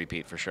should have won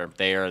 3-peat for sure.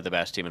 They are the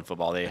best team in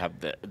football. They have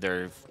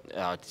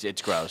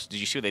it's gross. Did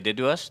you see what they did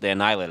to us? They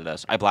annihilated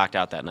us. I blacked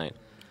out that night.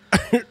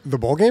 The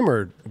bowl game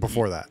or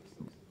before that?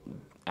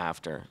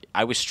 After.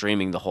 I was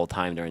streaming the whole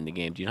time during the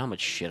game. Do you know how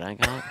much shit I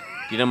got?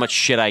 Do you know how much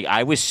shit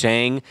I was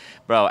saying?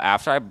 Bro,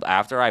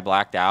 after I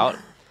blacked out.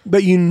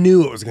 But you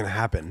knew it was going to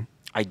happen.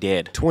 I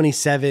did.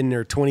 27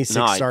 or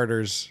 26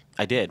 starters.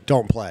 I did.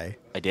 Don't play.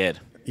 I did.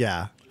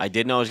 Yeah. I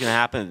did know it was going to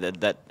happen.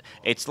 That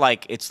it's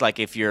like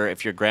if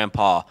your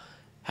grandpa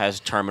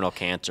has terminal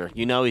cancer.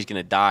 You know he's going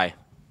to die.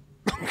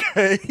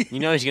 Okay. You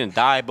know he's going to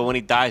die, but when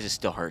he dies, it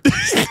still hurts.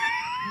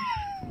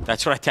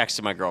 That's what I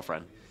texted my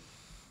girlfriend.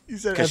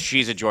 Because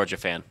she's a Georgia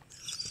fan.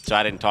 So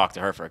I didn't talk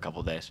to her for a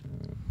couple of days.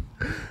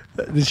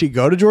 Did she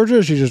go to Georgia or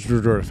is she just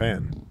a Georgia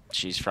fan?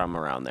 She's from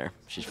around there.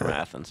 She's from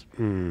Athens.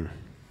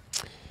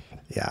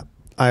 Yeah.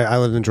 I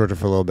lived in Georgia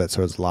for a little bit,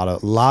 so it's a lot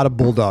of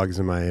Bulldogs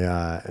in my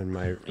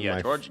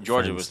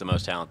Georgia was the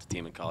most talented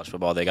team in college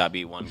football. They got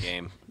beat one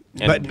game.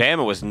 And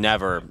Bama was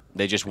never.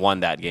 They just won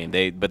that game.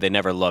 But they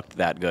never looked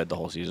that good the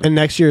whole season. And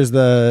next year is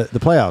the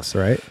playoffs,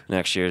 right?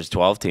 Next year is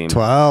 12 teams.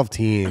 12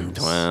 teams.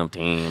 12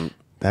 teams.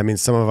 That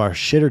means some of our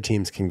shitter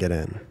teams can get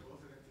in.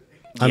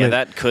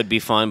 That could be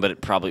fun, but it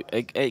probably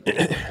a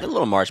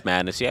little March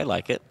Madness. Yeah, I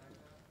like it.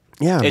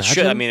 Yeah, it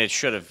should. I mean, it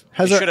should have.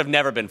 It should have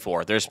never been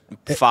 4. There's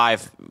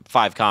five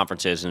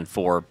conferences and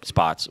 4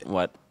 spots.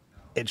 What?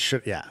 It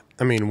should. Yeah.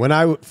 I mean, when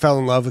I fell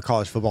in love with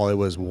college football, it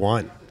was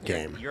one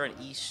game. You're an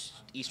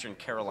Eastern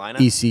Carolina.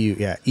 ECU,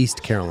 yeah,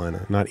 East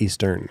Carolina, not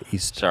Eastern.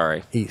 East.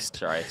 Sorry. East.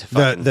 Sorry. It's a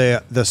fucking,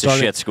 the it's a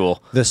starting shit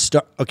school.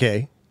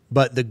 Okay,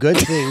 but the good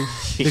thing,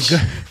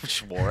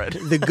 Just wore it.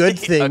 the good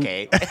thing,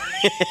 Okay.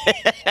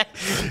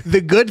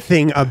 the good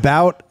thing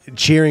about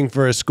cheering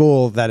for a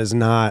school that is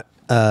not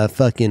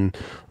fucking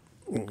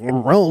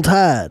Roll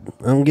Tide.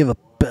 I don't give a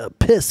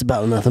piss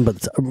about nothing,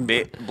 but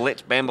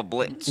Blitz, Bama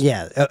Blitz.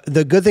 yeah.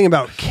 The good thing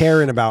about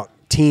caring about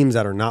teams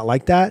that are not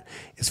like that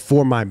is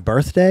for my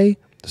birthday,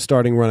 the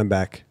starting running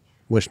back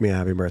wished me a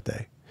happy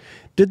birthday.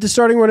 Did the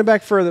starting running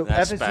back for the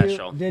That's FSU?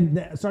 special. Did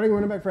the starting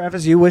running back for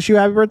FSU wish you a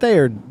happy birthday,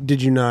 or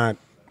did you not?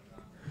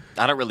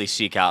 I don't really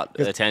seek out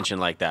attention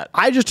like that.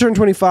 I just turned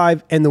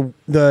 25, and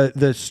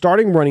the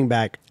starting running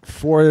back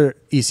for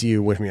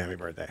ECU wished me a happy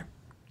birthday.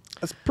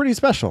 That's pretty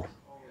special.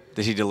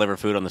 Does he deliver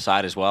food on the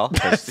side as well?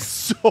 'Cause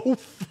So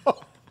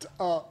fucked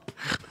up.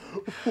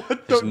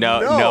 What there's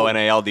no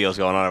NAL deals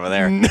going on over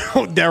there.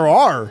 No, there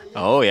are.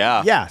 Oh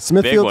yeah. Yeah,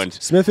 Big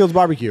ones. Smithfield's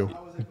barbecue.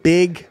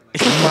 Big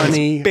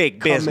money.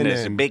 Big coming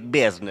business. in. Big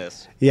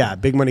business. Yeah,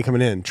 big money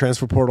coming in.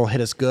 Transfer portal hit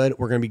us good.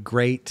 We're going to be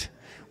great.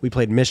 We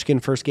played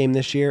Michigan first game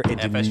this year. It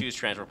didn't FSU's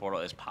transfer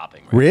portal is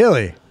popping. Right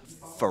really.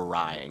 now.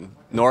 Frying.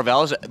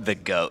 Norvell's the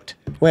goat.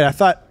 Wait, I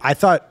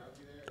thought.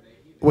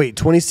 Wait,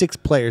 26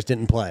 players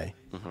didn't play.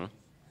 Mm-hmm.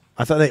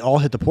 I thought they all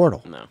hit the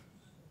portal. No.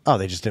 Oh,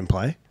 they just didn't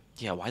play.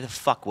 Yeah. Why the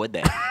fuck would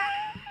they?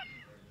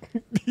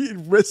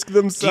 Risk Do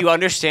themselves. you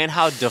understand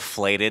how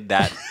deflated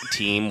that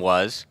team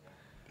was?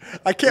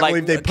 I can't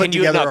believe they put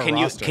together a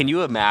roster. Can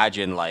you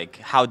imagine like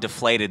how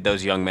deflated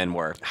those young men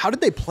were? How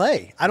did they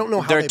play? I don't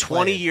know how They're they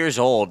 20 played. years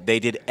old. They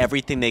did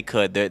everything they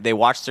could. They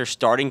watched their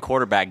starting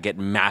quarterback get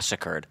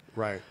massacred.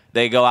 Right.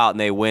 They go out and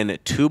they win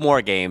 2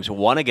 more games,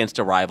 one against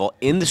a rival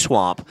in the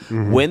swamp,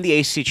 win the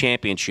ACC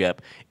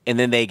championship, and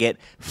then they get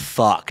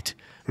fucked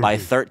by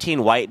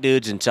 13 white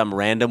dudes and some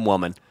random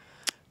woman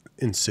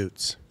In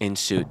suits. in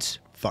suits.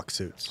 Fuck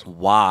suits.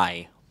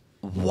 Why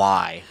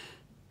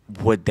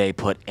would they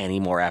put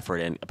any more effort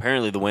in?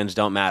 Apparently the wins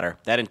don't matter.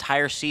 That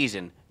entire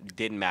season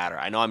didn't matter.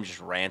 I know I'm just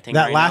ranting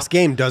That right last now.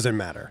 game doesn't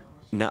matter.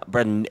 No,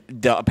 but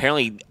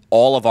apparently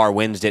all of our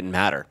wins didn't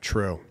matter.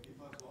 True.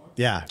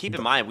 Yeah. Keep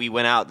in mind, we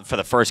went out for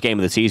the first game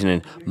of the season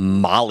and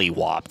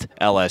mollywopped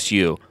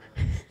LSU.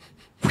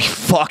 We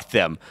fucked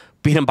them.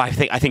 Beat them by,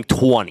 I think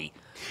 20.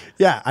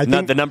 Yeah, I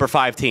think The number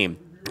 5 team.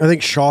 I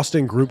think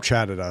Shawston group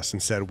chatted us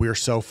and said, we're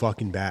so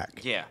fucking back.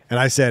 Yeah. And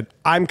I said,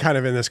 I'm kind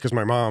of in this because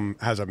my mom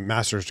has a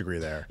master's degree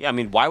there. Yeah, I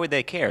mean, why would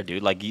they care,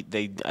 dude? Like,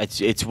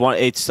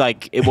 it's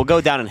like it will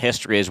go down in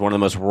history as one of the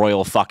most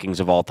royal fuckings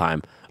of all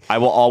time. I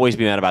will always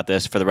be mad about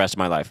this for the rest of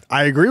my life.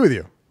 I agree with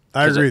you.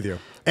 And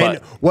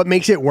but- what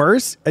makes it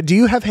worse, do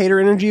you have hater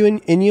energy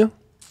in you?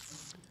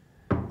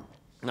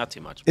 Not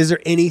too much. Is there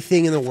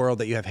anything in the world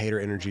that you have hater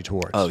energy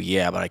towards? Oh,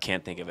 yeah, but I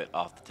can't think of it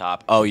off the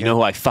top. Oh, you know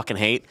who I fucking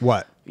hate?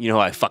 What? You know who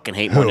I fucking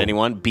hate more Who? than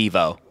anyone?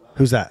 Beavo.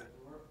 Who's that?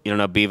 You don't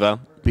know Beavo?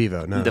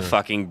 Bevo. No. The no.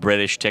 fucking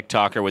British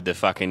TikToker with the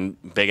fucking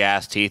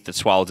big-ass teeth that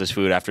swallows his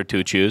food after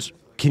 2 chews.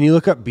 Can you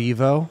look up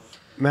Bevo,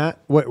 Matt?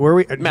 Where are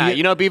we? Matt,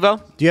 you know Beavo?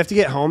 Do you have to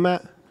get home,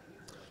 Matt?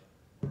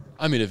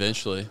 I mean,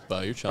 eventually,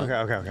 but you're trying.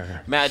 Okay.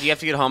 Matt, do you have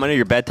to get home? I know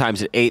your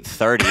bedtime's at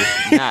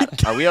 8:30.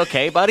 Matt, are we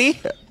okay, buddy?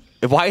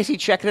 Why is he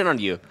checking in on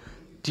you?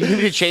 Do you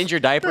need to change your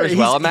diaper as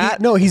well, Matt?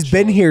 No, he's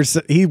been here.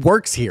 He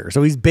works here,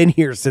 so he's been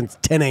here since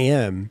 10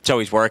 a.m. So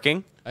he's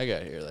working? I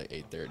got here like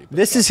 8:30.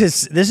 This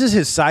is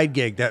his side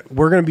gig that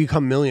we're gonna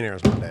become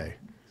millionaires one day.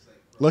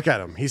 Look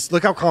at him.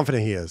 Look how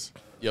confident he is.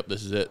 Yep,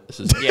 this is it. This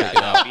is it. Yeah, Take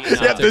it out. no,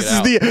 Take yeah,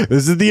 it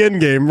This is the end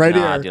game right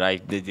Nah, here.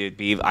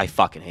 dude, I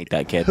fucking hate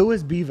that kid. Who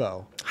is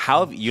Bevo?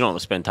 How have, you don't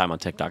spend time on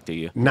TikTok, do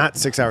you? Not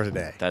 6 hours a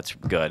day. That's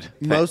good.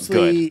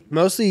 Mostly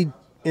Good.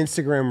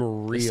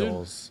 Instagram This dude?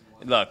 reels.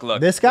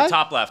 Look. This guy?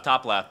 Top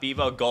left.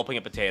 Bevo gulping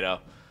a potato.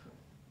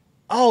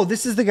 Oh,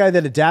 this is the guy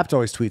that Adapt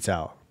always tweets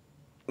out.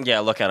 Yeah,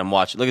 look at him.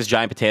 Watch. Look at his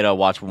giant potato.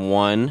 Watch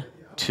 1,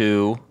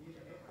 2.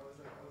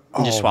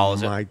 He just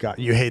swallows Oh it. my god,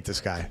 you hate this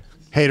guy.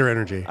 Hater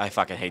energy. I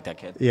fucking hate that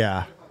kid.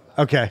 Yeah.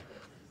 Okay.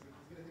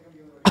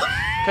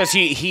 Because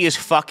he is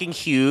fucking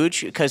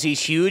huge. Because he's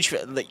huge.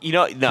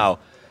 No.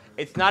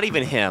 It's not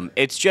even him.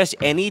 It's just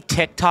any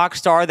TikTok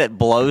star that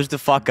blows the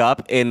fuck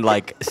up in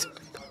like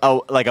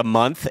a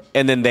month,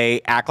 and then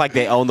they act like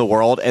they own the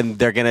world, and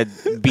they're gonna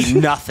be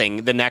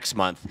nothing the next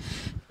month,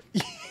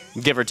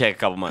 give or take a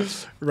couple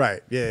months.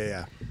 Right.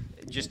 Yeah.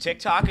 Just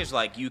TikTok is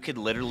like you could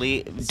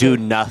literally do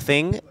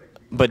nothing,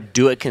 but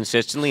do it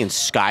consistently and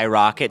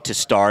skyrocket to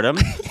stardom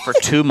for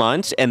 2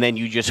 months, and then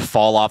you just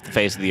fall off the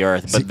face of the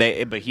earth.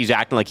 But he's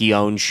acting like he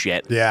owns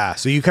shit. Yeah.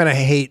 So you kind of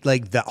hate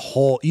like that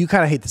whole. You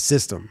kind of hate the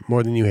system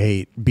more than you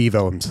hate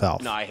Bevo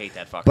himself. No, I hate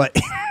that fucker. But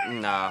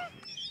nah.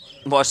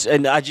 Well,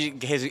 and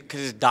because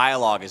his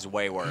dialogue is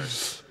way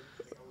worse.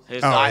 His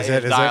is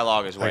it?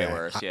 dialogue is way Okay.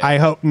 worse. Yeah. I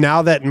hope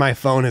now that my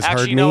phone has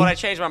Actually, heard you know me. what? I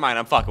changed my mind.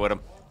 I'm fucking with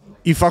him.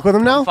 You fuck with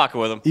him now? Fucking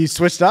with him. You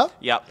switched up?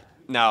 Yep.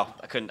 No,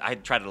 I couldn't. I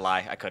tried to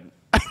lie. I couldn't.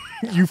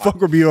 You fuck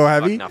with Bevo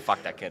heavy? No,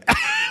 fuck that kid.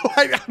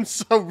 I'm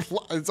so.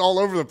 It's all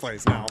over the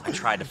place now. I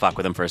tried to fuck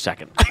with him for a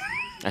second.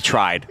 I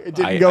tried. It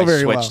didn't go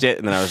very well. I switched it,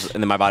 and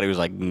then my body was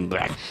like,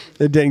 bleh.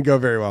 It didn't go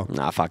very well.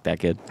 Nah, fuck that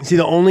kid. See,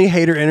 the only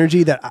hater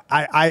energy that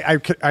I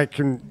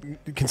can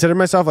consider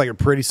myself like a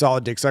pretty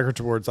solid dick sucker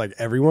towards like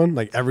everyone.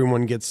 Like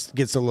everyone gets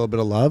a little bit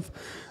of love,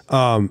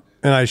 and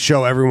I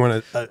show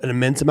everyone an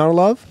immense amount of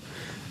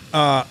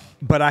love.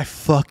 But I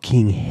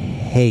fucking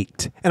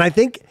hate, and I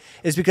think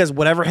it's because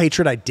whatever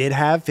hatred I did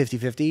have,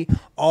 50-50,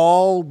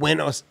 all went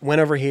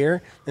over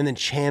here and then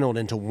channeled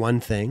into one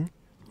thing,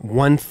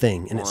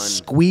 and it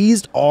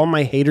squeezed all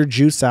my hater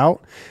juice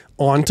out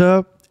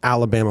onto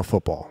Alabama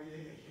football.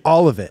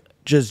 All of it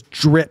just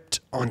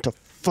dripped onto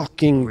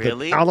fucking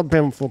the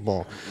Alabama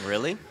football.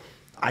 Really?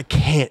 I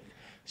can't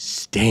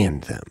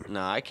stand them.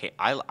 No, I can't.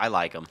 I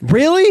like them.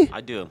 Really?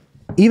 I do.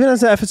 Even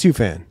as an FSU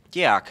fan?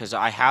 Yeah, because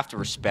I have to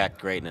respect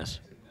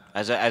greatness.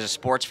 As a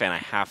sports fan, I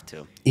have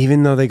to.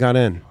 Even though they got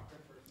in.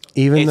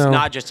 It's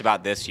not just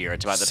about this year.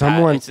 It's about the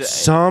past.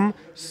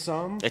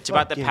 It's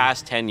about the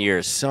past 10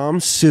 years.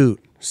 Some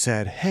suit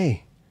said,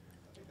 "Hey,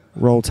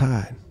 roll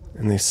Tide,"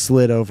 and they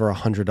slid over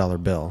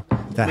 $100 bill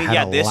that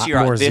had a lot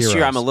more zeros. This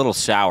year, I'm a little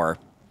sour.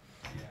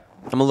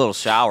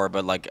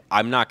 But like,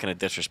 I'm not going to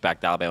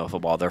disrespect Alabama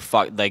football. They're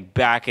like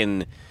back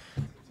in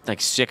like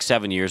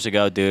 6-7 years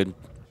ago, dude,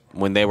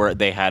 when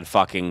they had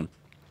fucking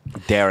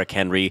Derrick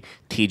Henry,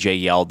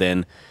 TJ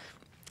Yeldon.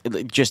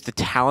 Just the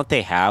talent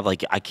they have,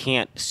 like I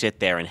can't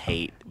sit there and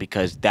hate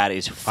because that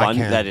is fun.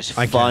 That is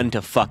fun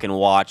to fucking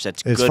watch.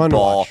 It's good fun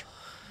ball. To watch.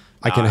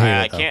 I can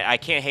hate it. I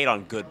can't hate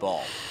on good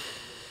ball.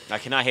 I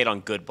cannot hate on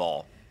good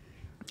ball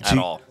at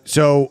all.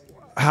 So,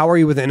 how are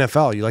you with the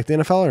NFL? You like the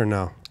NFL or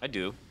no? I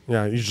do.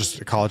 Yeah, you're just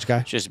a college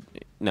guy.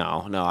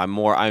 No. I'm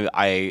more.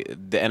 The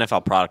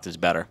NFL product is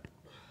better.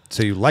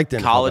 So you like the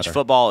NFL college better.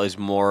 Football is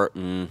more.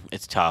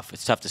 It's tough.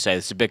 It's tough to say.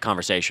 It's a big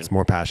conversation. It's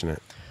more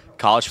passionate.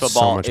 College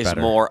football is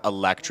more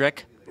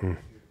electric.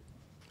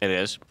 It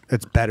is.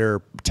 It's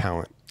better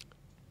talent,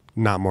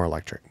 not more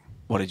electric.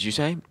 What did you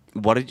say?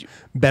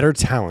 Better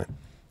talent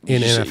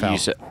in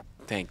NFL.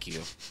 Thank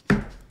you.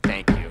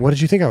 What did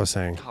you think I was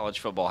saying? College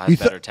football has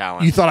better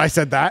talent. You thought I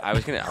said that? I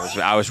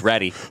was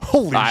ready.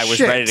 Holy shit. I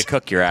was ready to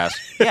cook your ass.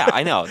 Yeah,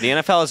 I know. The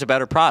NFL is a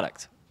better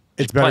product.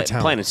 It's better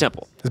talent. Plain and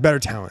simple. It's better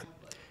talent,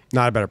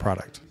 not a better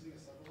product.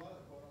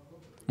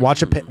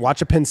 Watch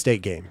a Penn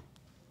State game.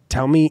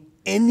 Tell me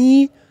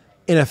any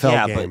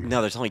NFL game. Yeah, but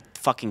no, there's only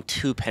fucking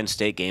 2 Penn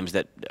State games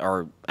that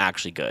are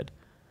actually good.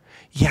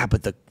 Yeah,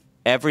 but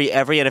every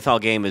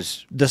NFL game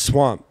is the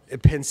Swamp,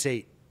 Penn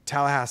State,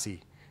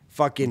 Tallahassee,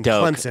 fucking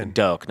Clemson.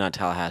 Doak, not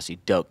Tallahassee.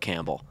 Doak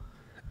Campbell.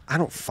 I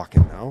don't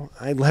fucking know.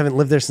 I haven't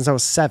lived there since I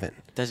was 7.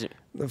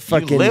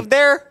 You lived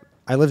there?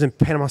 I lived in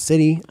Panama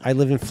City. I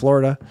lived in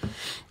Florida.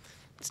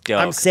 It's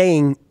Doak. I'm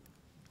saying,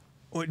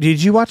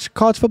 did you watch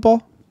college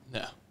football?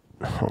 No.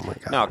 Oh my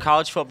god. No,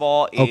 college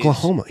football is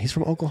Oklahoma. He's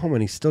from Oklahoma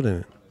and he still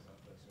didn't.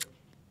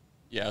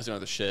 Yeah, I was going to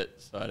the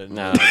shit, so I didn't.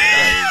 No,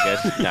 you're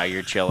good. No,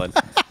 you're chilling.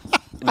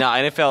 No,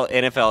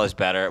 NFL is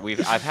better.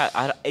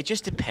 It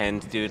just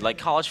depends, dude. Like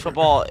college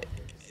football's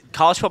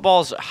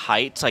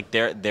heights, like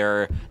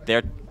their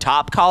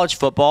top college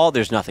football,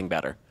 there's nothing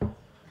better.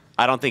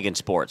 I don't think in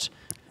sports.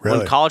 Really?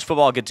 When college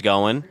football gets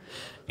going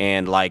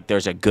and like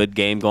there's a good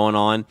game going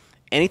on,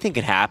 anything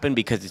can happen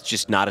because it's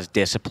just not as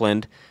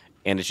disciplined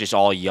and it's just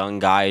all young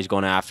guys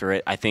going after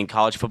it. I think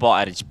college football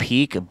at its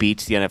peak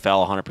beats the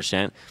NFL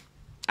 100%.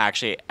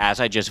 Actually,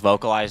 as I just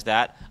vocalized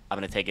that, I'm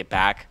going to take it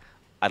back.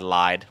 I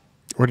lied.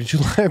 What did you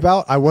lie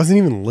about? I wasn't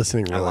even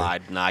listening, really. I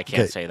lied. No, I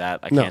can't say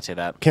that. Can't say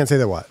that. Can't say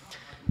that what?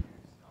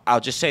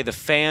 I'll just say the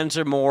fans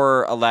are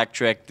more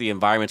electric, the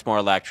environment's more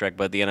electric,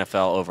 but the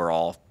NFL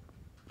overall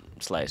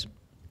slays.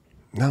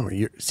 No,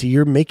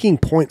 you're making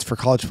points for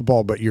college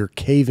football, but you're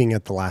caving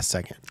at the last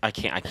second. I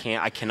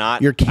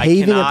cannot. You're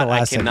caving at the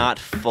last second. I cannot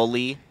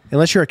fully.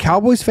 Unless you're a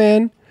Cowboys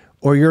fan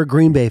or you're a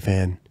Green Bay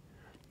fan,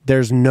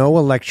 there's no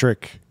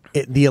electric.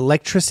 The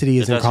electricity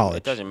is in college.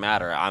 It doesn't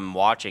matter. I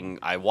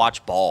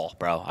watch ball,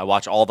 bro. I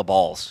watch all the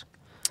balls.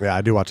 Yeah, I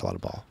do watch a lot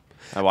of ball.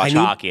 I watch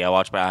hockey. I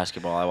watch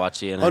basketball. I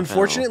watch the NFL.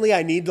 Unfortunately,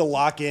 I need to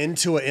lock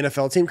into an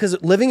NFL team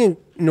because living in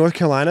North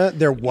Carolina,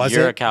 there wasn't.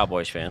 You're a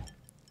Cowboys fan.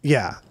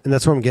 Yeah, and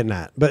that's what I'm getting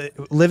at.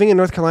 But living in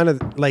North Carolina,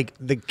 like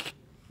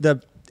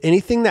the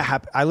anything that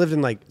happens, I lived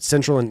in like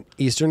Central and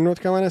Eastern North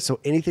Carolina,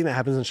 so anything that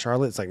happens in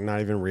Charlotte, it's like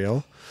not even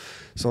real.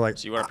 So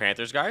you were a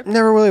Panthers guy?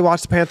 Never really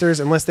watched the Panthers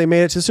unless they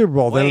made it to the Super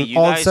Bowl. Then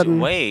all of a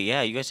sudden,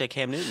 you guys said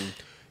Cam Newton.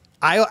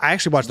 I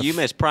actually watched. You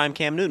missed prime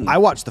Cam Newton. I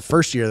watched the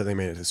first year that they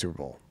made it to the Super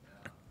Bowl.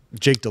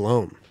 Jake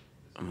Delhomme,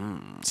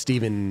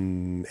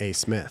 Stephen A.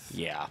 Smith,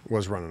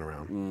 was running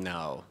around.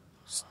 No,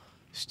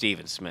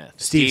 Stephen Smith.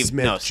 Steve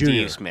Smith. No, Jr.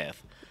 Steve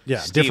Smith. Yeah,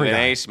 Stephen different guy.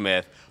 A.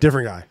 Smith.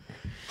 Different guy.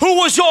 Who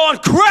was on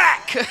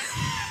crack?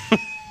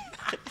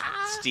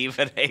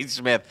 Stephen A.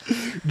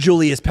 Smith.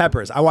 Julius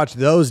Peppers. I watched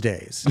those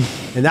days,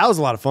 and that was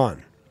a lot of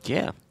fun.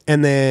 Yeah.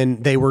 And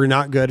then they were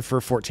not good for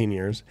 14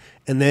 years,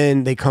 and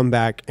then they come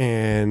back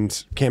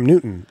and Cam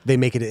Newton. They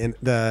make it in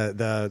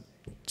the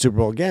Super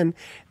Bowl again.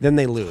 Then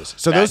they lose.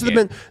 So those have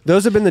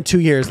been the 2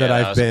 years that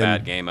I've been. That was a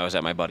bad game. I was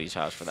at my buddy's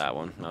house for that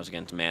one. I was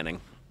against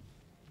Manning.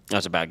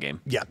 That's a bad game.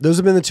 Yeah, those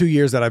have been the 2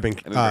 years that I've been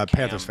I remember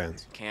Panthers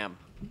fans. Cam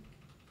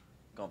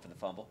going for the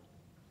fumble.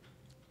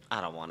 I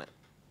don't want it.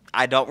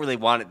 I don't really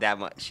want it that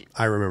much.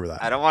 I remember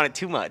that. I don't want it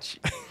too much.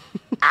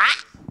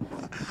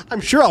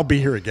 I'm sure I'll be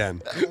here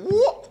again.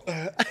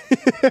 Nah,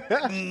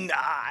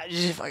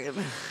 just fucking.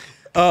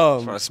 Just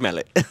want to smell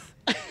it.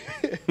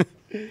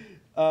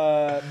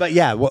 But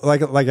yeah,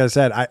 like I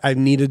said, I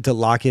needed to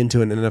lock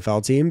into an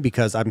NFL team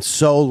because I'm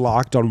so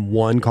locked on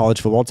one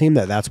college football team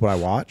that's what I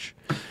watch.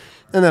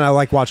 And then I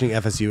like watching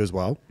FSU as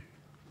well.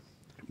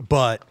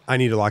 But I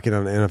need to lock in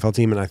on an NFL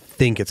team, and I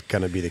think it's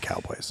going to be the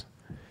Cowboys.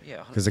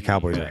 Yeah, because the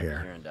Cowboys are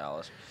here. You're in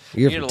Dallas.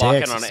 You're You need from to lock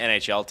in Texas. on an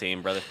NHL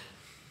team, brother.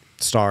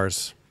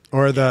 Stars.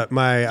 Or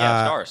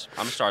Stars.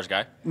 I'm a Stars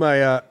guy.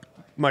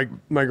 my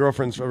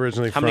girlfriend's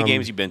originally How from many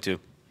games you been to?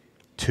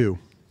 2.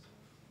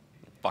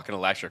 Fucking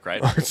electric,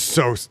 right?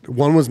 So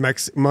one was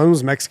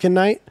Mexican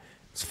night.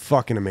 It's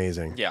fucking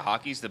amazing. Yeah,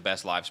 hockey's the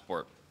best live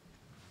sport.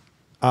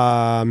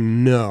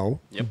 No,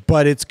 Yep.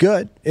 but it's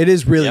good. It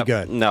is really Yep.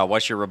 good. No,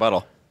 what's your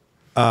rebuttal?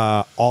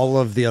 All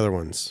of the other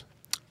ones.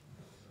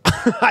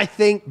 I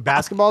think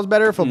basketball's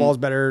better, football's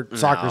better,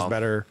 soccer's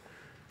better.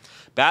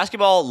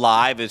 Basketball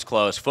live is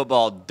close.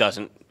 Football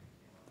doesn't.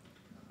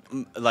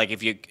 Like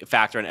if you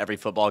factor in every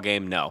football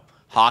game, no.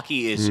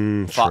 Hockey is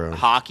true.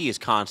 hockey is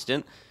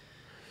constant.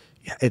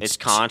 Yeah, It's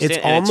constant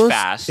and almost, it's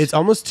fast. It's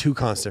almost too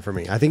constant for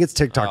me. I think it's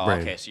TikTok Oh,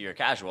 brain. okay, so you're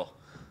casual.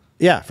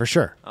 Yeah, for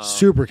sure.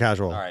 Super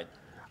casual. All right.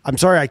 I'm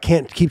sorry, I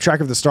can't keep track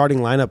of the starting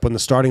lineup when the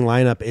starting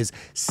lineup is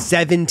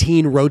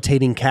 17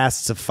 rotating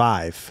casts of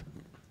 5.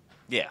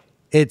 Yeah.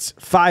 It's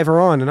 5 are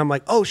on, and I'm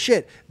like, oh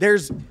shit,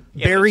 there's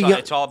Yeah, Barry.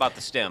 it's all about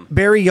the stem.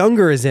 Barry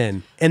Younger is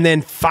in, and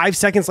then 5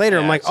 seconds later,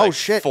 I'm Yeah, like, it's oh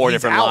shit, four he's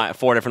different out.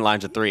 4 different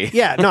lines of 3.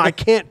 Yeah, no, I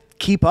can't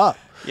keep up.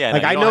 Yeah,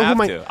 like no, you I don't know have who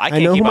my to. I I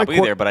can't know keep who my up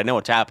either, but I know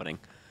what's happening.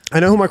 I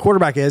know who my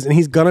quarterback is, and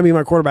he's gonna be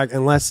my quarterback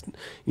unless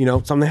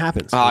something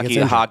happens. He gets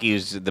injured. Hockey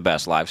is the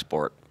best live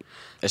sport.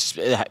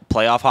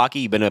 Playoff hockey.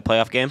 You been to a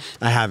playoff game?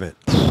 I haven't.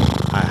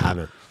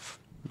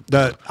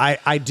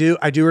 I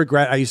do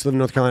regret. I used to live in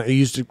North Carolina.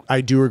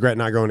 I do regret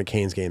not going to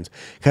Canes games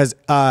because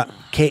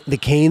the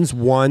Canes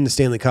won the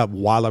Stanley Cup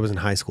while I was in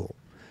high school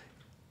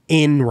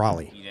in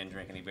Raleigh. You didn't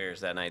drink any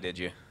beers that night, did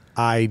you?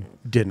 I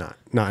did not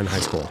in high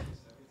school.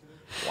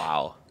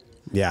 Wow.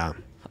 Yeah.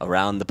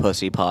 Around the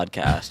Pussy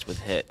podcast with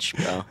Hitch,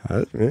 bro.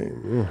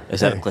 Is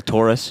that a Hey.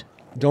 clitoris?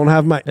 Don't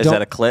have my. Is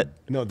that a clit?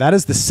 No, that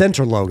is the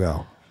center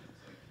logo.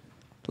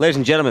 Ladies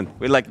and gentlemen,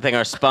 we'd like to thank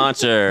our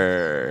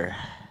sponsor,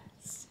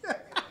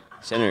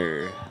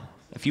 Center.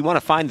 If you want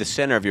to find the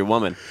center of your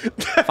woman,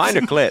 find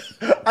her clit.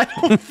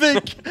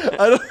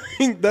 I don't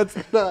think that's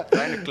not.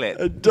 Find her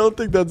clit. I don't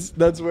think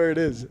that's where it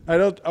is. I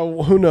don't.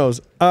 Who knows?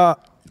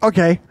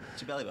 Okay.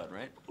 It's your belly button,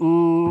 right?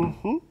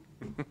 Mm-hmm.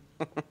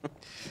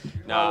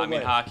 No, I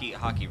mean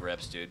hockey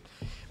rips, dude.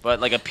 But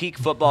like a peak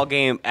football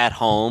game at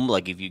home,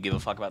 like if you give a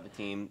fuck about the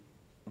team,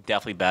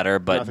 definitely better.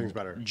 But Nothing's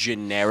better.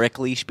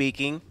 Generically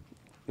speaking,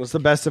 What's the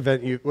best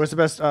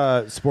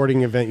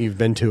sporting event you've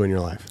been to in your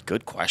life?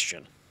 good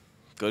question.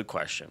 Good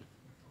question.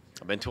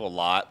 I've been to a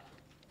lot.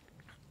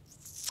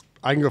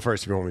 I can go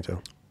first if you want me to,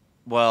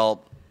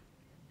 Well,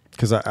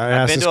 because I I've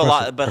asked been this to a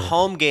question. lot, but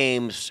home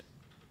games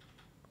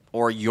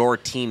or your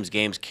team's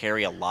games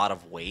carry a lot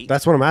of weight.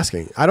 That's what I'm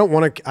asking. I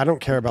don't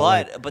care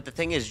about. But the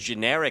thing is,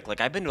 generic. Like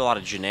I've been to a lot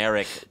of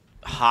generic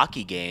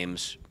hockey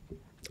games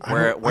I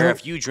where don't-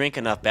 if you drink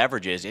enough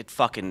beverages, it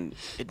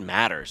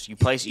matters. You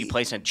place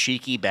a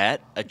cheeky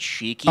bet, a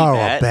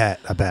bet.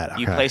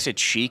 You Okay. place a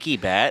cheeky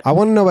bet. I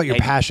want to know about your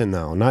and- passion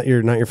though, not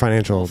your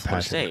financial Florida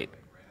passion. State.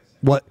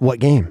 What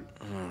game?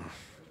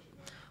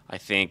 I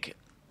think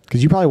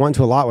Because you probably went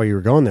to a lot while you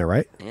were going there,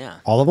 right? Yeah.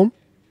 All of them?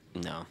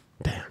 no,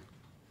 Damn.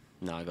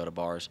 no. I go to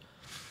bars.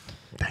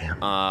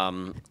 Damn.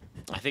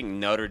 I think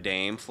Notre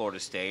Dame, Florida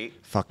State.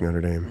 Fuck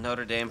Notre Dame.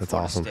 Notre Dame, That's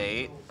Florida awesome.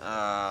 State.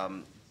 I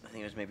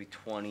think it was maybe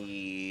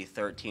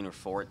 2013 or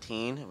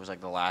 14. It was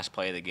like the last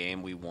play of the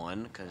game we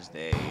won because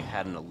they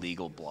had an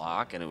illegal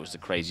block, and it was the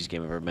craziest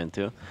game I've ever been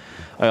to.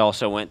 I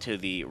also went to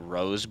the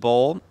Rose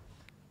Bowl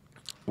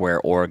where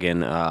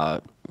Oregon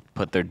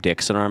put their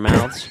dicks in our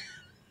mouths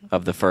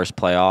of the first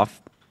playoff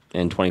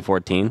in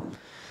 2014.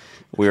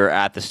 We were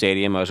at the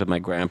stadium. I was with my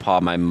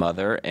grandpa, my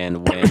mother,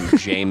 and when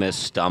Jameis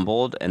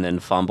stumbled and then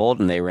fumbled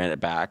and they ran it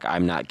back,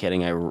 I'm not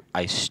kidding,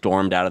 I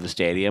stormed out of the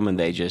stadium and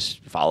they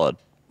just followed.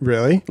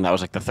 Really? And that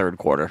was like the third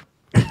quarter.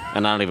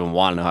 And I don't even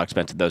want to know how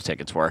expensive those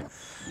tickets were.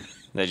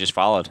 They just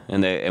followed,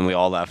 and we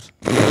all left.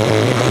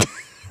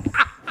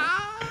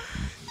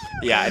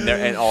 Yeah,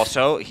 and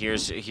also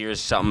here's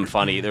something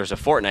funny. There's a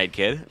Fortnite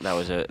kid.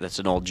 That's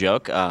an old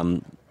joke.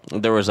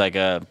 There was like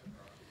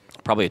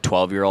probably a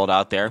 12-year-old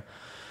out there.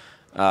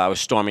 I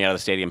was storming out of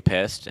the stadium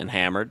pissed and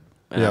hammered,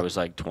 and I Yep. was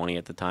like 20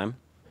 at the time,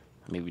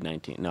 maybe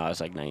 19. No, I was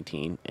like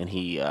 19, and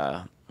he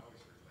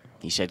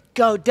said,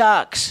 "Go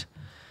Ducks."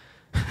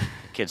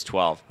 Kid's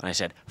 12, and I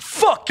said,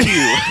 "Fuck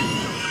you."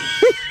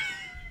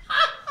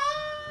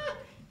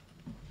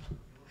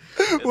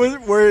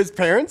 Were his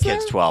parents there?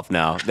 Kid's 12.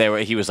 No,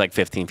 he was like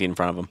 15 feet in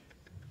front of him,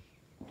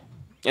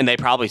 and they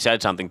probably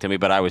said something to me,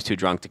 but I was too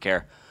drunk to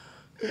care.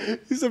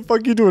 He said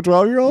fuck you to a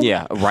 12-year-old?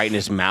 Yeah, right in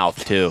his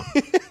mouth too.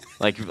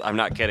 Like I'm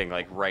not kidding.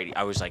 Like right,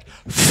 I was like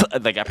I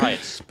probably had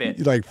spit.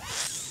 You like,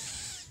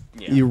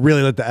 Yeah. you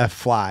really let the F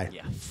fly.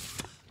 Yeah,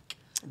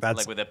 That's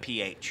like with a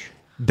PH.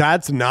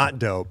 That's not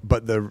dope.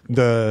 But the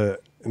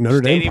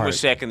Notre Dame Stadium part. was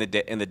sick, and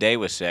the day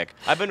was sick.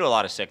 I've been to a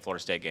lot of sick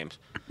Florida State games,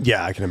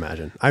 Yeah, I can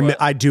imagine.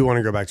 But- I do want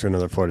to go back to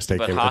another Florida State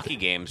but game. hockey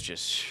games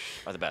just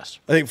are the best.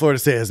 I think Florida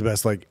State has the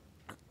best like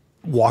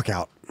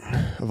walkout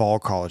of all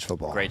college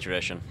football. Great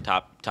tradition.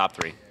 Top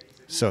three.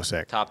 So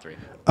sick. Top three.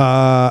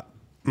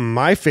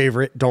 My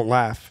favorite, don't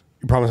laugh.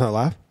 You promise not to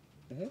laugh?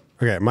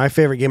 Okay, my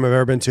favorite game I've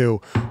ever been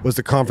to was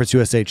the Conference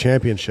USA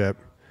Championship,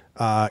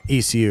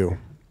 ECU,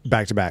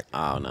 back to back.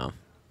 Oh no.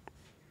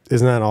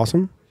 Isn't that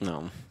awesome?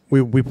 No.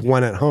 We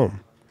won at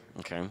home.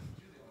 Okay.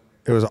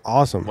 It was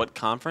awesome. What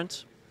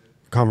conference?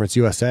 Conference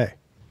USA.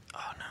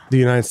 Oh no. The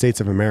United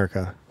States of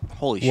America.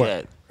 Holy What?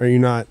 shit. Are you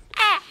not?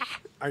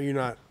 Are you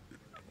not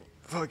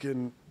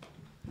fucking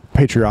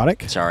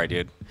patriotic? Sorry,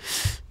 dude.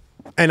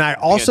 And I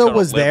Being a also total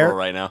was there. liberal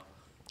right now.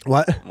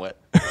 What? What?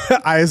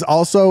 I was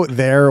also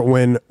there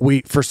when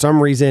for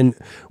some reason,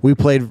 we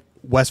played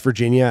West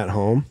Virginia at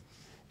home,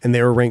 and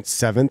they were ranked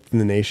 7th in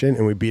the nation,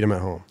 and we beat them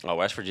at home. Oh,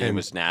 West Virginia And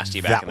was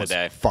nasty back in the day.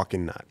 That was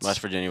fucking nuts. West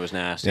Virginia was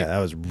nasty. Yeah, that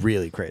was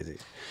really crazy.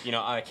 You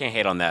know, I can't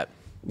hate on that.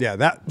 Yeah,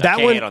 that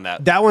can't one. hate on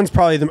that. One's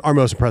probably our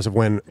most impressive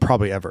win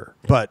probably ever.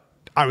 But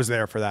I was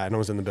there for that, and I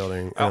was in the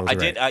building. And it was I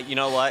great. did. You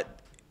know what?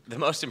 The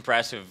most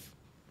impressive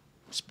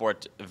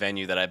sport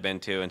venue that I've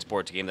been to and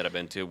sports game that I've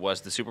been to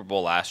was the Super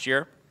Bowl last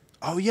year.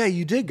 Oh yeah,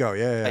 you did go.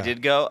 Yeah. I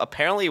did go.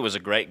 Apparently, it was a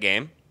great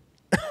game.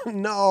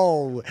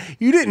 No,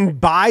 you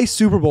didn't buy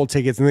Super Bowl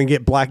tickets and then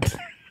get blacked.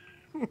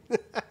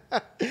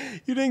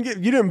 You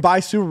didn't buy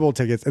Super Bowl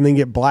tickets and then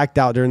get blacked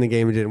out during the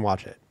game and didn't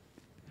watch it.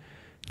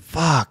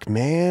 Fuck,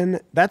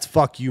 man. That's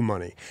fuck you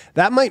money.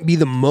 That might be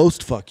the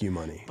most fuck you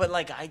money. But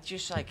like,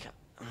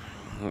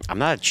 I'm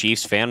not a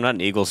Chiefs fan. I'm not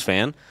an Eagles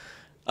fan.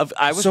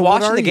 I was So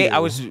what watching are the game.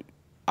 you?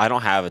 I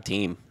don't have a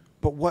team.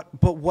 But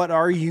what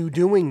are you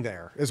doing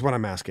there is what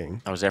I'm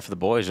asking. I was there for the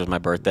boys. It was my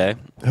birthday.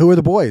 Who are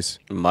the boys?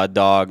 Mud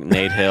Dog,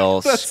 Nate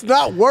Hill. That's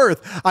not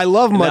worth. I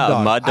love Mud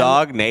Dog. Mud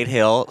Dog, Nate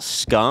Hill,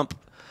 Scump.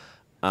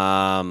 Who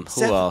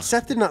else?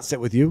 Seth did not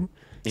sit with you.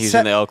 He's Seth-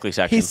 in the Oakley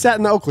section. He sat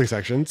in the Oakley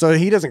section, so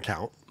he doesn't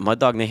count. Mud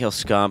Dog, Nate Hill,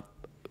 Scump,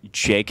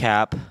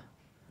 J-Cap.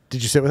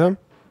 Did you sit with him?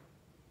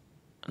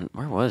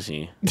 Where was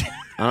he? I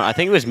don't know. I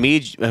think it was me.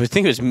 I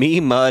think it was me,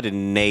 Mud,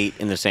 and Nate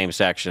in the same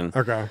section.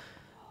 Okay.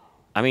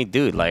 I mean,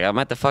 dude, like I'm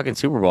at the fucking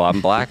Super Bowl.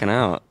 I'm blacking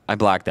out. I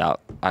blacked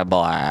out. I'm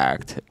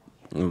blacked.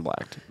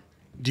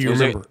 Do you Was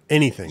remember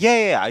anything?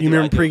 Yeah. You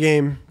remember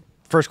pregame,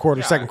 first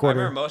quarter, second I quarter?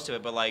 remember most of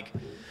it, but like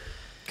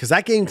Because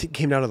that game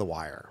came down to the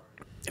wire.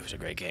 it was a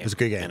great game. It was a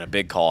good game. and a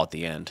big call at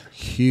the end.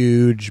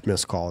 Huge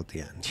missed call at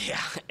the end.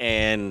 Yeah,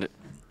 and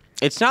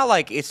it's not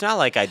like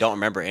I don't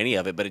remember any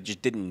of it, but it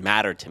just didn't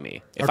matter to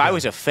me. If I Okay.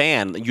 was a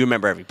fan, you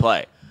remember every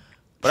play.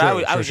 But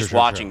I was just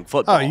watching True.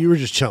 football. Oh, you were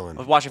just chilling. I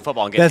was watching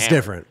football and getting That's hammered.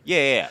 different.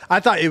 Yeah.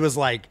 I thought it was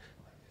like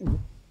No.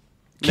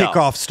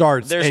 kickoff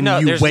starts and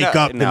you wake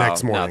up the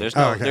next morning. No, there's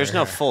Oh, okay, there's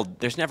no okay. full.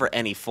 There's never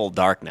any full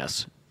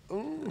darkness.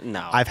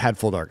 No, I've had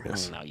full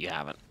darkness. no, you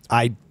haven't.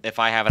 I If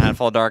I haven't had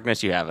full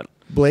darkness, you haven't.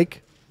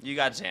 Blake, You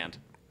got Zand.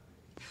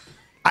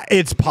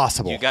 it's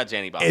possible. You got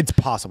Zanny Bob. It's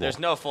possible. There's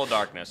no full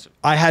darkness.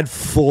 I had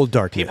full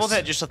darkness. People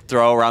that just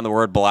throw around the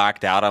word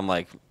blacked out, I'm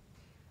like,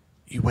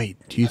 Wait,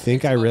 do you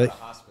think I really?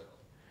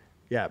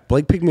 Yeah,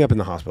 Blake picked me up in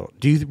the hospital.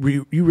 Do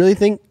you really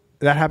think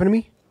that happened to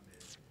me?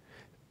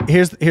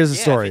 Here's the yeah,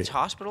 story. if it's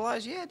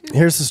hospitalized, yeah, dude.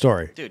 Here's the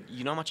story. Dude,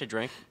 you know how much I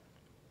drink?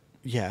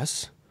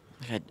 Yes.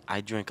 Like I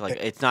drink like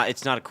it's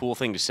not a cool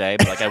thing to say,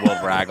 but like I will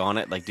brag on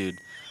it. Like, dude,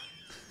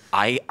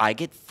 I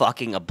get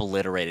fucking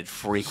obliterated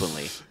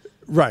frequently.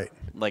 Right.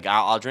 Like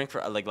I'll drink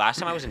for like last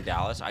time I was in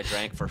Dallas, I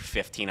drank for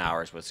 15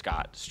 hours with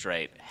Scott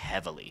straight,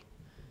 heavily.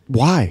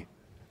 Why?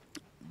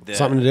 The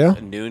Something to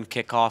do? Noon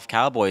kickoff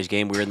Cowboys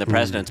game. We were in the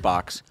president's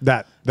box.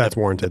 That's The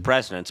warranted.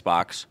 president's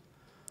box,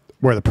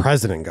 Where the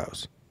president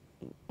goes.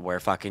 where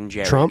fucking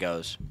Jerry Trump?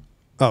 goes.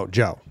 Oh,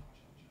 Joe.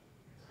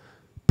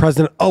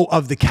 President. Oh,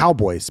 of the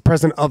Cowboys.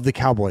 President of the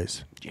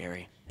Cowboys.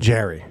 Jerry.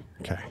 Jerry.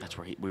 Okay. That's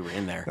where we were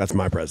in there. That's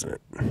my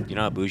president. You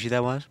know how bougie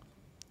that was?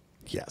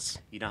 Yes.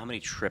 You know how many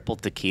triple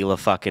tequila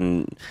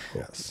fucking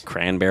Yes.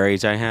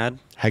 cranberries I had?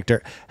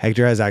 Hector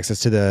has access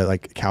to the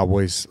like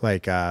Cowboys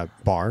like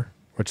bar,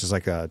 which is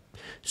like a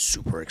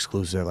super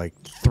exclusive like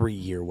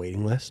 3-year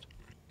waiting list.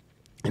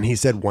 And he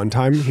said one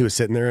time he was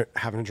sitting there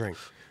having a drink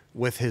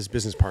with his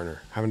business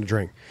partner, having a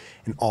drink,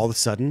 and all of a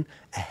sudden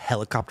a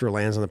helicopter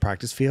lands on the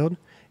practice field.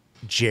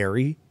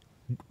 Jerry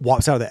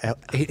walks out of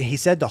the. He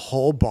said the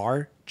whole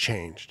bar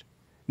changed.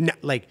 No,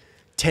 like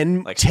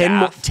 10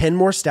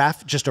 more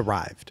staff just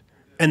arrived.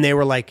 And they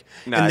were like,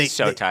 No, and that's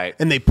so tight.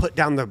 And they put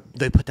down the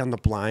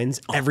blinds.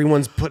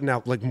 Everyone's putting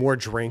out like more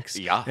drinks.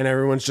 Yeah. And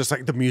everyone's just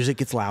like the music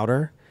gets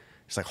louder.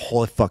 It's like,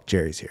 holy fuck,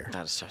 Jerry's here.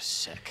 That is so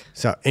sick.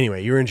 So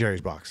anyway, you were in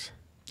Jerry's box,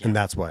 and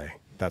that's why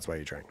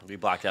you drank. We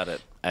blacked out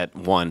at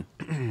 1,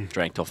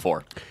 drank till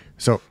 4.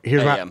 So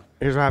here's what AM.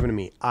 happened to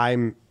me.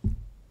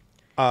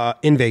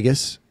 in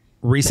Vegas,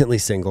 recently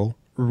single,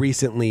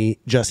 recently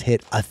just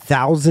hit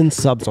 1,000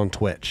 subs on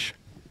Twitch.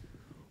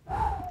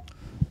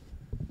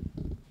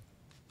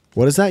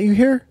 What is that you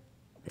hear?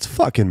 It's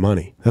fucking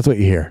money. That's what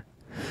you hear.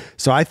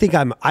 So I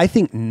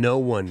think no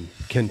one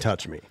can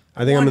touch me.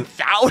 I think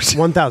 1,000?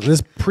 1,000. This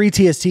is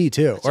pre-TST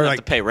too. Or have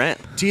to pay rent.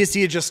 TST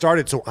had just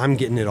started, so I'm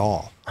getting it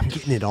all.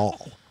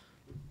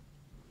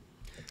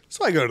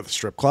 So I go to the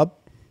strip club.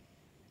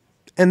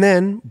 And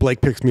then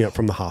Blake picks me up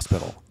from the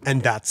hospital.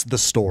 And that's the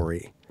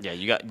story. Yeah,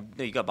 you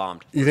got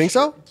bombed. You think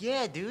so?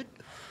 Yeah, dude.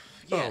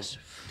 Yes.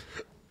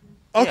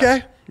 Okay.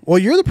 Yes. Well,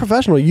 you're the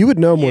professional. You would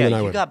know more than I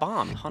you would. got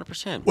bombed,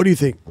 100%. What do you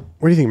think?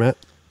 What do you think, Matt?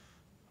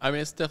 I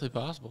mean, it's definitely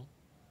possible.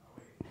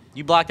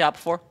 You blacked out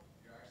before?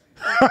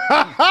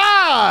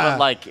 but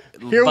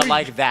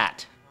like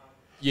that.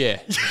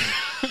 Yeah.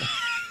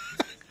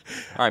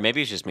 All right,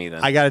 maybe it's just me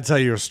then. I got to tell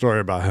you a story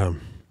about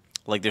him.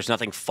 Like, there's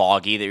nothing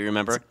foggy that you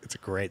remember? It's a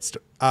great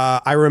story.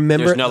 I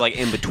remember. There's no, like,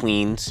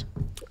 in-betweens?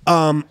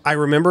 I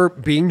remember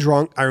being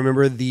drunk. I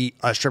remember the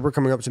stripper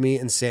coming up to me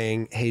and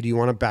saying, "Hey, do you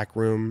want a back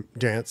room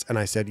dance?" And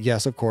I said,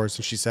 "Yes, of course."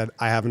 And she said,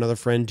 "I have another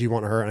friend. Do you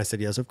want her?" And I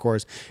said, "Yes, of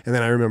course." And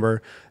then I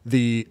remember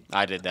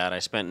I did that. I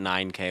spent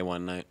 $9K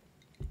one night.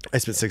 I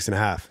spent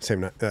 6.5 same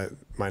night,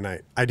 my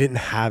night. I didn't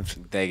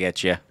have They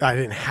get you.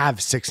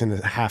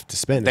 6.5 to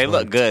spend. They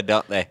look good,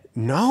 don't they?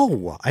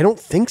 No, I don't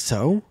think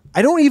so.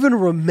 I don't even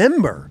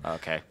remember.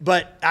 Okay.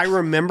 But I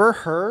remember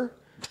her.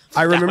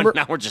 I remember.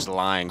 Now we're just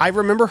lying. I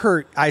remember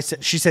her.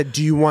 She said,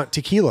 "Do you want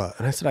tequila?"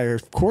 And I said, "I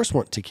of course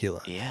want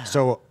tequila." Yeah.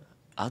 So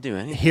I'll do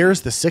anything.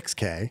 here's the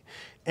 6K.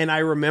 And I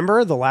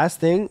remember the last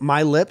thing,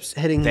 my lips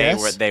hitting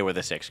this. They were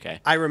the 6K.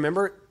 I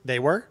remember they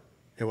were.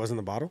 It wasn't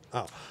the bottle.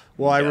 Oh,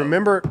 well, No. I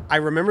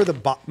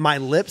remember my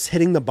lips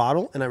hitting the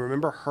bottle, and I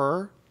remember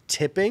her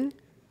tipping,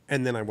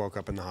 and then I woke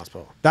up in the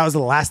hospital. That was the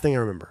last thing I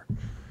remember.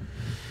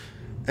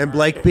 And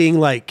Blake being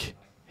like,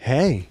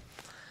 "Hey,"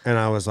 and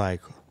I was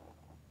like,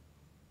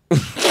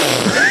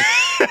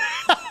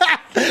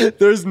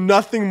 "There's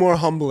nothing more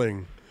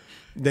humbling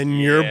than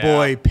your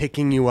boy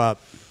picking you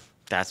up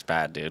That's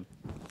bad, dude.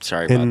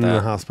 Sorry about in that.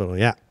 the hospital."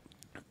 Yeah.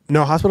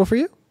 No hospital for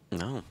you?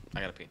 No,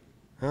 I gotta pee.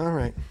 All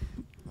right.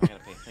 I gotta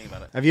pee. Think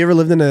about it. Have you ever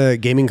lived in a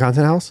gaming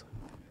content house?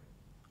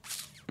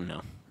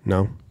 No,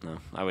 No.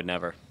 I would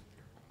never.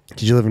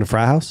 Did you live in a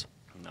frat house?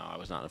 No, I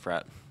was not in a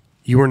frat.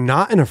 You were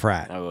not in a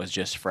frat. I was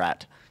just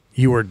frat.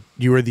 You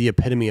were the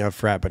epitome of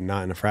frat, but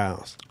not in a frat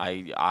house.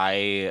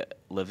 I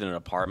lived in an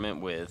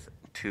apartment with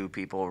two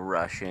people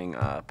rushing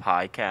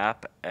Pi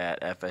Cap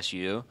at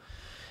FSU,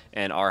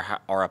 and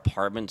our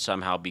apartment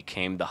somehow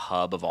became the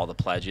hub of all the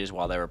pledges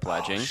while they were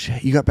pledging. Oh,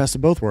 shit, you got best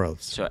of both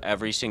worlds. So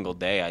every single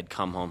day I'd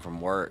come home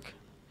from work,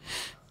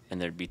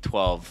 and there'd be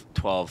 12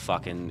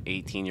 fucking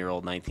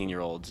 18-year-old,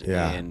 19-year-olds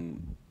Yeah.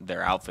 in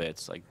their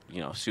outfits, like,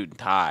 suit and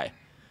tie,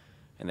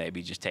 and they'd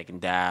be just taking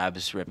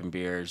dabs, ripping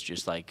beers,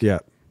 just like Yeah.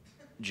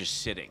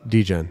 just sitting.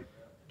 D-Gen.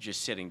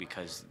 Just sitting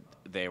because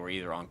they were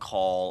either on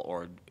call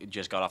or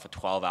just got off a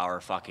 12-hour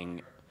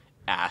fucking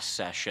ass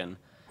session,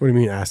 What do you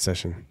mean ass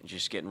session?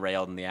 just getting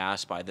railed in the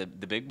ass by the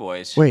big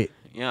boys. Wait.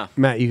 Yeah.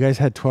 Matt, you guys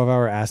had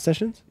 12-hour ass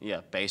sessions?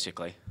 Yeah,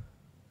 basically.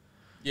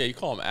 Yeah, you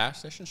call them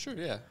ass sessions? Sure,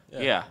 yeah.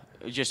 Yeah.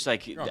 Just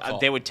like on call.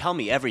 they would tell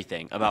me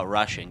everything about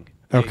rushing.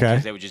 Okay.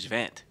 Because they would just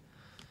vent.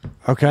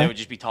 Okay. They would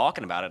just be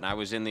talking about it, and I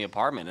was in the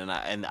apartment,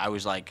 and I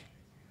was like,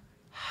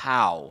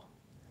 how?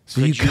 So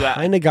you could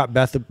kind of got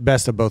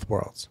best of both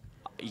worlds.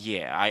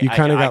 Yeah, I You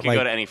kind of got could like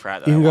go to any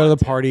frat. That you I can go to wanted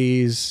the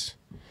parties.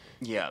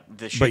 Yeah,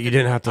 the shit But you that-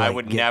 didn't have to, I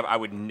like,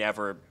 would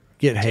never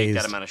get take hazed.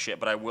 that amount of shit.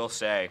 But I will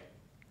say,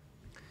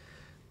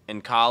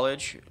 in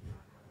college,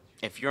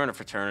 if you're in a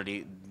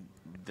fraternity,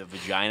 the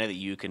vagina that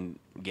you can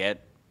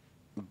get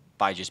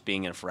by just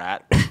being in a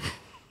frat.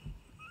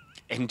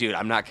 And dude,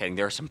 I'm not kidding.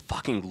 There are some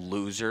fucking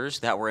losers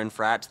that were in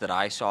frats that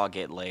I saw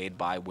get laid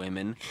by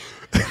women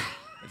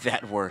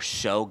that were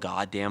so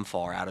goddamn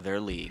far out of their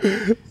league.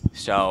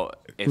 So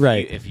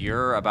if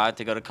you're about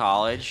to go to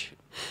college,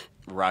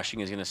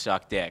 rushing is gonna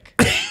suck dick.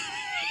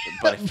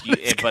 But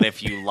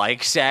if you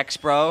like sex,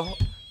 bro,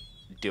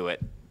 do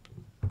it.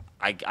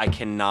 I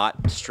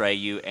cannot stray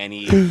you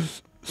any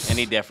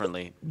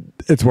differently.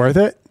 It's worth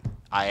it?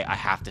 I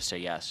have to say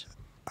yes.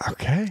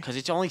 Okay. Because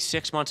it's only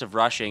 6 months of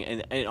rushing,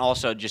 and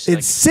also just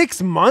It's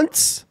 6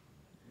 months?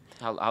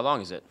 how long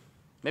is it?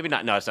 Maybe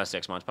not. No, it's not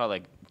 6 months. Probably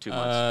like 2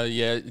 months.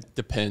 Yeah, it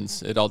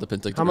depends. It all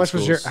depends. Like How much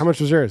was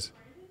yours?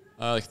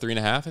 Like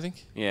 3.5, I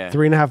think. Yeah.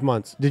 3.5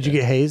 months. Did you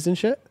get hazed and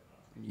shit?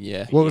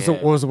 Yeah. What was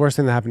the worst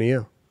thing that happened to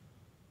you?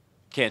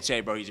 Can't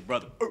say, bro. He's your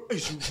brother.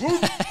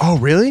 Oh,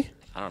 really?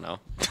 I don't know.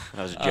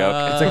 That was a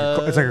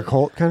joke. It's like a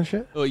cult kind of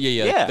shit? Oh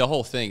yeah. Yeah. The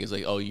whole thing is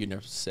like, oh, you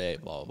never say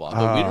blah blah blah.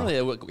 But we don't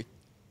really.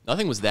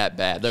 Nothing was that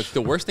bad.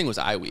 The worst thing was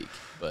I week,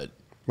 but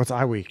What's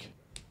I week?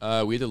 we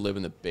had to live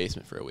in the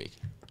basement for a week.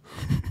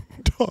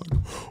 Dog.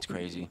 It's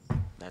crazy.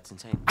 That's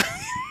insane.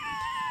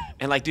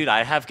 And like, dude,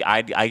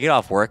 I get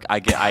off work.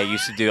 I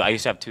used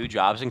to have 2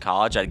 jobs in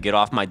college. I'd get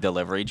off my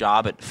delivery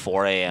job at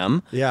 4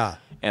 a.m. Yeah.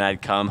 And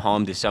I'd come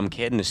home to some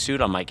kid in a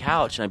suit on my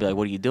couch, and I'd be like,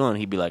 "What are you doing?"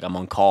 He'd be like, "I'm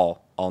on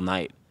call all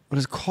night." What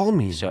does call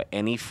mean? So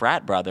any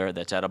frat brother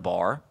that's at a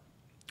bar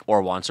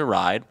or wants a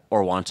ride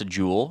or wants a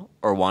jewel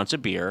or wants a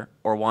beer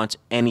or wants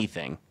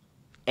anything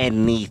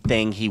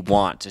he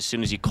wants, as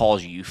soon as he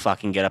calls you, you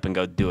fucking get up and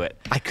go do it.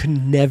 I could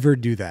never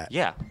do that.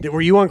 Yeah. Were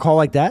you on call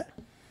like that?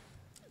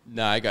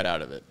 No, I got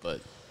out of it,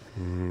 but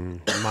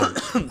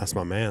That's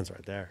my man's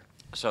right there.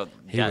 So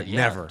He would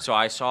never. So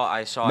I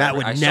saw. Matt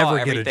would never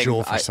get a everything.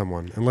 jewel for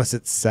someone unless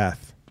it's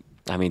Seth.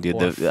 I mean, dude,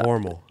 Or the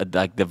formal.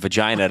 like the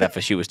vagina at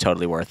FSU was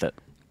totally worth it.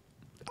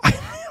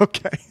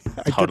 Okay.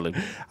 Totally.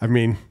 I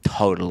mean,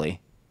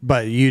 Totally.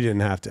 but you didn't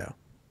have to.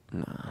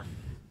 No.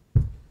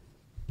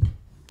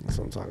 That's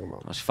what I'm talking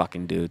about. Those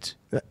fucking dudes.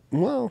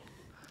 Well,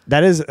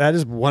 that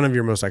is one of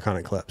your most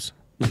iconic clips.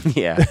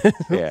 Yeah.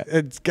 Yeah.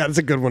 It's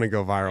a good one to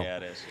go viral. Yeah,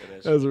 it is. It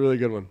is. That was a really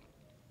good one.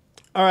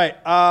 All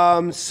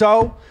right.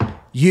 So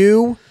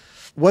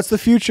what's the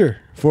future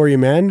for you,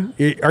 man?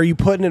 Are you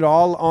putting it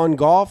all on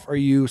golf? Are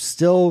you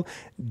still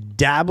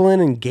dabbling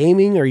in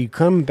gaming? Are you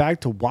coming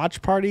back to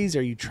watch parties?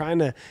 Are you trying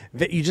to,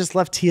 you just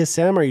left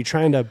TSM? Are you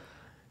trying to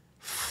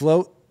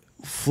float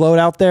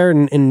out there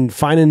and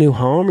find a new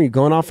home? Are you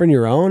going off on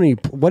your own?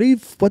 What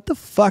the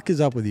fuck is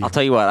up with you? I'll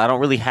tell you what, I don't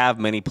really have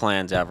many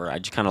plans ever. I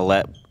just kind of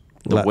let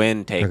the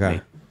wind take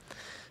me.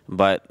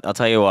 But I'll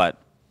tell you what,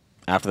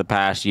 after the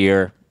past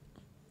year,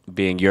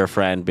 being your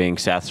friend, being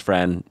Seth's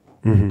friend,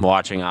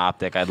 watching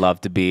OpTic, I'd love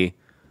to be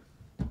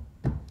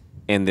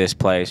in this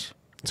place.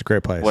 It's a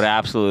great place. Would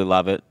absolutely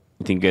love it.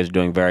 I think you guys are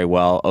doing very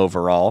well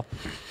overall.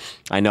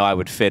 I know I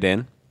would fit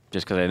in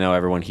just because I know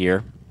everyone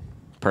here.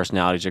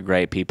 Personalities are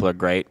great. People are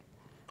great.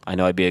 I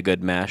know I'd be a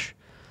good mesh.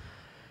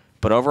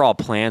 But overall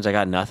plans, I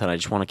got nothing. I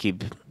just want to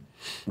keep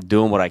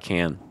doing what I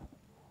can.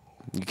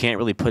 You can't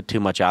really put too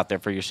much out there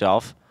for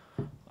yourself.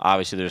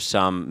 Obviously, there's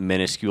some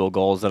minuscule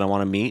goals that I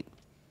want to meet.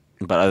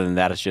 But other than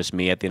that, it's just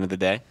me at the end of the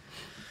day.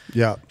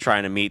 Yeah.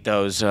 Trying to meet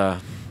those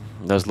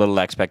little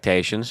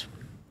expectations.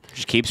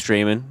 Just keep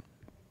streaming.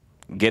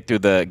 Get through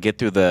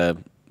the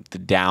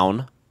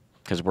down,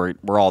 because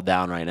we're all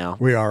down right now.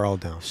 We are all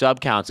down. Sub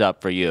count's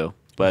up for you,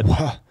 but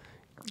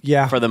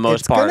yeah, for the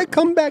most part, it's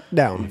gonna come back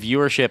down.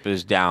 Viewership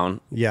is down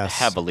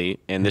heavily,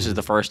 and this is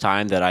the first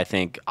time that I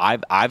think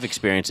I've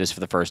experienced this for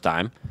the first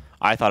time.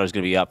 I thought it was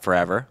gonna be up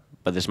forever,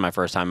 but this is my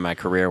first time in my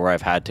career where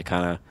I've had to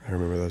kind of. I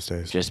remember those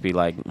days. Just be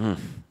like,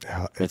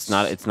 it's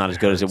not as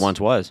good as it once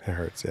was. It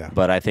hurts, yeah.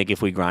 But I think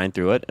if we grind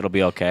through it, it'll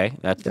be okay.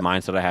 That's the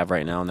mindset I have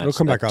right now, and that's, It'll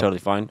come back that's up. totally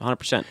fine.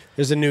 100%.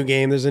 There's a new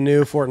game. There's a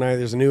new Fortnite.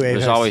 There's a new Apex.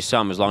 There's always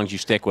some. As long as you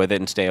stick with it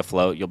and stay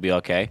afloat, you'll be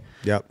okay.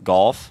 Yep.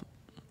 Golf,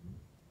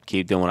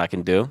 keep doing what I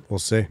can do. We'll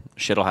see.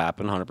 Shit'll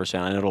happen, 100%,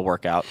 and it'll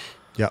work out.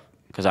 Yep.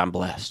 Because I'm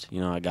blessed.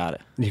 You know, I got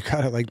it. You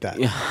got it like that.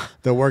 Yeah.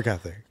 The work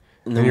ethic.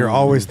 And you're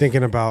always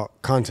thinking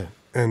about content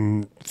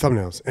and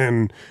thumbnails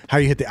and how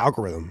you hit the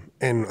algorithm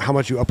and how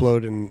much you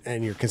upload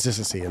and your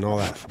consistency and all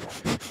that.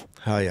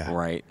 Hell yeah.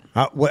 Right.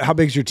 How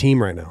big's your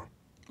team right now?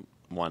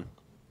 1.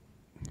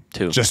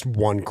 2. Just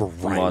one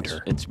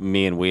grinder. It's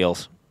me and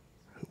Wheels.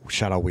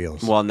 Shout out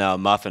Wheels. Well, no,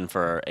 Muffin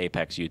for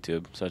Apex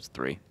YouTube, so it's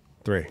 3.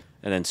 3.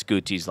 And then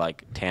Scooty's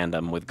like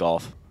tandem with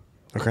golf.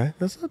 Okay.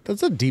 That's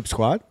a deep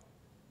squad.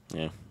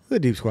 Yeah. That's a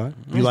deep squad.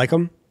 You like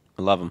them?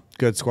 I love him.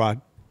 Good squad.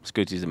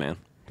 Scooty's the man.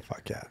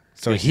 Fuck yeah.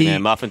 So Scooty's the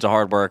man. Muffin's a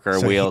hard worker.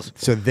 Wheels.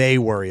 So they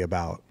worry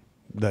about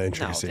the No,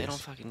 intricacies. they don't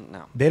fucking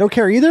no. They don't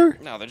care either?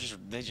 No,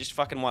 they just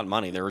fucking want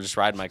money. They were just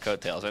riding my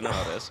coattails. I know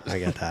how it is. I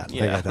get that.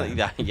 Yeah, I get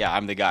that. yeah,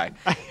 I'm the guy.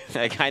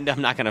 I'm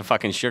not gonna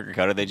fucking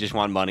sugarcoat it. They just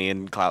want money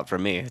and clout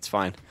from me. It's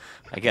fine.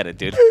 I get it,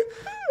 dude.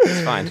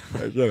 It's fine.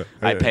 I get it.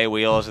 I pay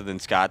Wheels, and then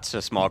Scott's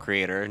a small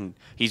creator, and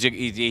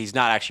he's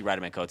not actually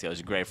riding my coattails.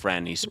 He's a great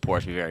friend. He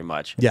supports me very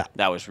much. Yeah.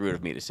 That was rude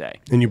of me to say.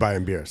 And you buy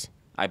him beers.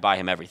 I buy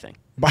him everything.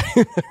 Buy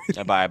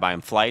I buy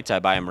him flights. I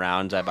buy him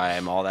rounds. I buy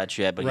him all that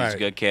shit. But he's Right. a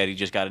good kid. He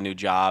just got a new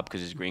job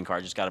because his green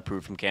card just got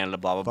approved from Canada.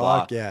 Blah blah blah.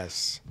 Fuck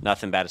yes.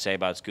 Nothing bad to say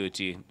about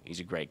Scooty. He's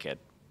a great kid.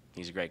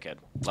 He's a great kid.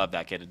 Love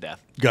that kid to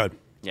death. Good.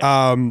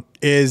 Yeah.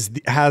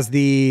 Has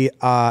the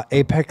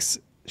Apex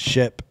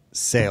ship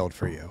sailed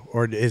for you,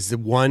 or is the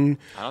one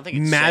I don't think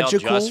it's magical?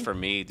 sailed just for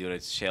me, dude.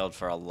 It's sailed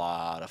for a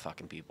lot of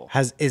fucking people.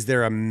 Is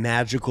there a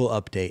magical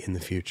update in the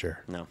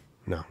future? No.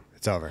 No,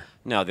 it's over.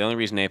 No, the only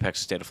reason Apex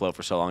has stayed afloat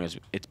for so long is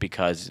it's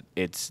because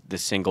it's the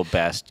single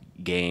best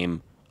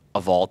game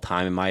of all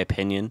time, in my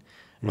opinion,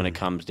 when it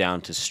comes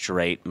down to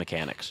straight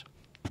mechanics.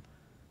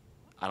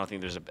 I don't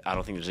think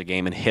there's a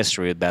game in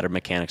history with better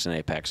mechanics than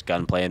Apex,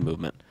 gunplay and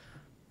movement.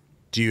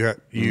 Do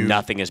you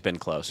Nothing has been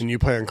close. And you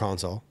play on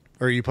console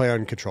or you play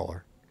on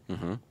controller?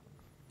 Mm-hmm.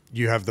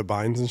 You have the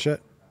binds and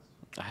shit.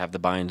 I have the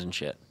binds and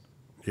shit.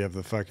 You have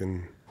the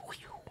fucking.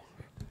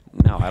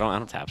 No, I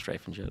don't tap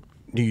strafe and shit.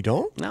 You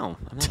don't? No,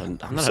 I'm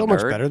not So a much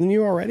nerd. better than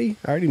you already.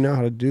 I already know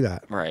how to do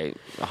that. Right,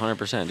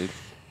 100%, dude.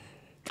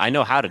 I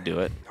know how to do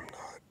it. I'm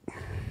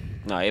not.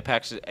 No,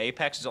 Apex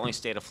has only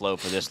stayed afloat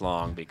for this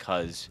long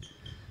because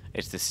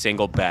it's the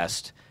single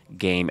best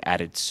game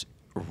at its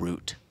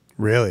root.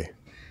 Really?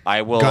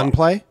 I will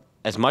Gunplay?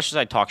 As much as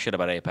I talk shit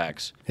about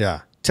Apex,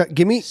 Yeah.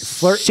 Give me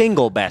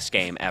single best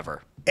game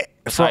ever. for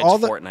Besides all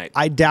the Fortnite.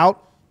 I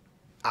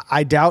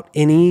doubt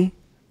any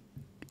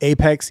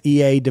Apex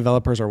EA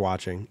developers are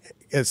watching,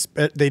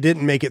 they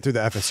didn't make it through the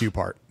FSU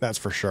part. That's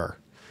for sure.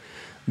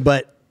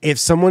 But if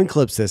someone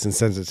clips this and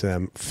sends it to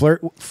them,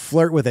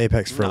 flirt with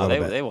Apex for a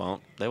little bit. They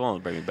won't. They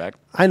won't bring me back.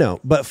 I know,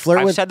 but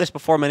I've said this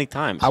before many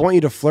times. I want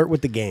you to flirt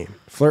with the game.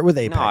 Flirt with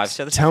Apex. No, I've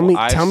said this tell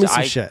before. Tell me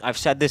some shit. I've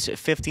said this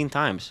 15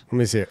 times. Let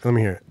me see it. Let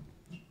me hear it.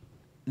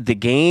 The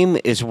game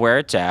is where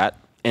it's at,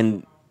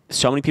 and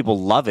so many people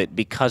love it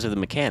because of the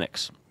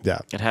mechanics. Yeah.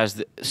 It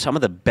has some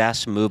of the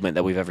best movement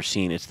that we've ever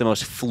seen. It's the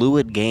most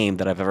fluid game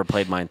that I've ever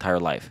played my entire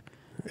life.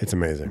 It's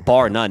amazing.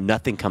 Bar none,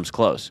 nothing comes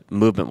close,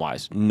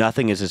 movement-wise.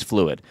 Nothing is as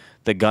fluid.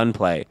 The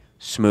gunplay,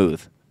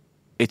 smooth.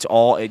 It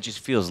just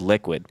feels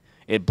liquid.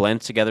 It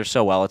blends together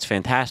so well. It's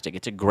fantastic.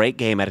 It's a great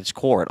game at its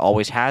core. It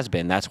always has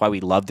been. That's why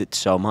we loved it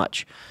so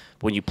much.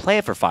 But when you play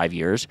it for 5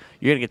 years,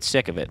 you're going to get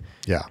sick of it.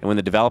 Yeah. And when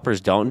the developers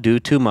don't do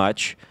too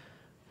much,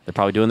 they're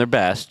probably doing their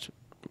best.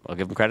 I'll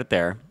give them credit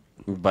there.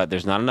 But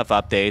there's not enough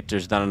updates.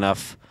 There's not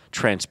enough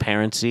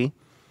transparency.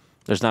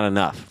 There's not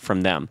enough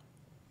from them.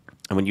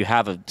 And when you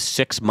have a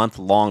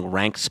 6-month-long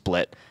rank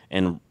split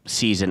in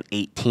Season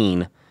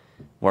 18,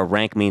 where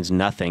rank means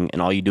nothing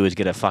and all you do is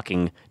get a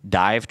fucking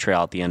dive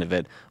trail at the end of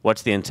it,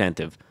 what's the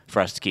incentive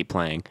for us to keep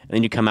playing? And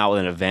then you come out with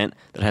an event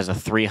that has a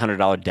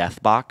 $300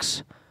 death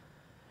box.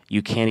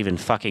 You can't even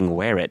fucking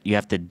wear it. You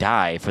have to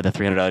die for the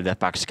 $300 death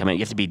box to come in.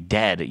 You have to be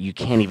dead. You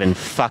can't even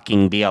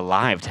fucking be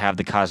alive to have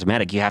the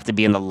cosmetic. You have to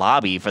be in the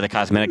lobby for the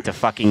cosmetic to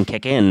fucking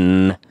kick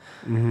in.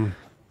 Mm-hmm.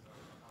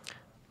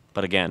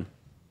 But again,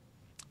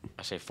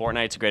 I say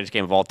Fortnite's the greatest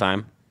game of all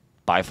time.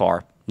 By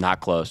far.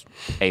 Not close.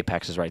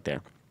 Apex is right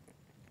there.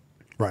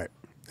 Right.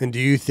 And do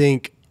you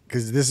think,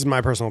 because this is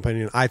my personal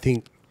opinion, I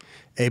think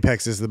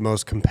Apex is the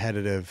most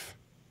competitive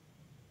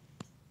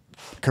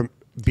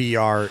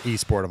BR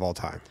esport of all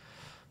time.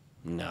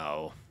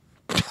 No.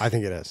 I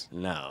think it is.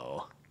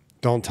 No.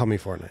 Don't tell me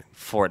Fortnite.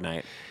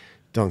 Fortnite.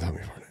 Don't tell me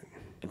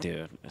Fortnite.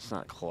 Dude, it's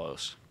not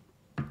close.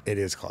 It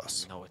is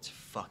close. No, it's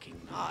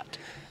fucking not.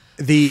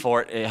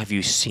 Have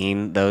you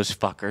seen those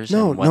fuckers?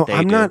 No, no,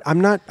 I'm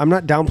not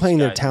downplaying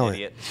their talent.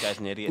 This guy's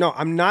an idiot. No,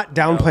 I'm not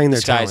downplaying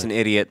their talent. This guy's an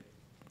idiot.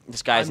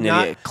 This guy's an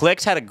idiot.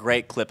 Clicks had a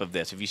great clip of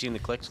this. Have you seen the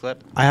Clicks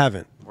clip? I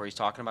haven't. Where he's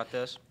talking about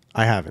this?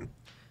 I haven't.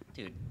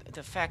 Dude,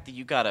 the fact that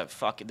you gotta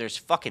there's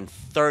fucking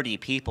 30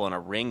 people in a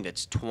ring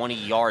that's 20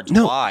 yards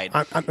wide.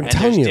 I'm and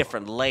telling you. There's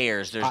different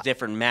layers. There's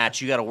different mats.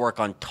 You gotta work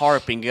on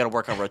tarping. You gotta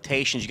work on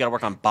rotations. You gotta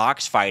work on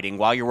box fighting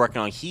while you're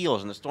working on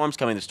heals. And the storm's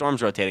coming. The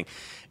storm's rotating.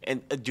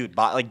 And dude,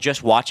 like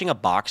just watching a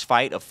box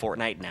fight of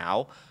Fortnite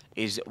now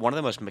is one of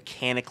the most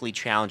mechanically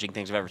challenging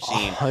things I've ever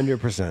seen.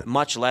 100%.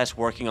 Much less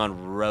working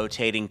on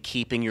rotating,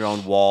 keeping your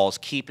own walls,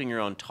 keeping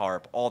your own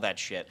tarp, all that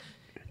shit.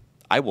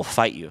 I will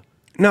fight you.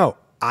 No,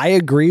 I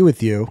agree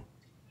with you.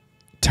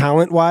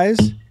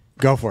 Talent-wise,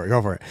 go for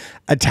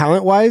it.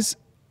 Talent-wise,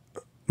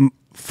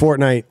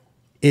 Fortnite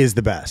is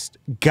the best.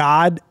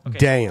 God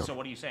damn. So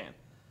what are you saying?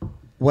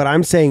 What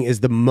I'm saying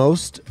is the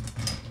most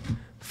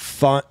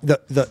fun,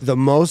 the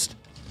most.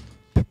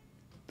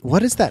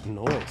 What is that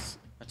noise?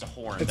 That's a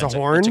horn. It's a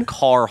horn? It's a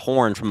car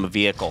horn from a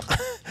vehicle.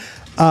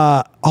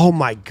 Oh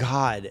my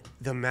God!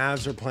 The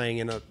Mavs are playing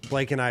in a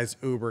Blake and I's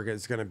Uber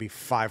is going to be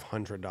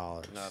 $500.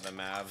 No, the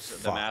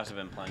Mavs have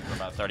been playing for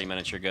about 30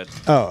 minutes. You're good.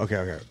 Oh,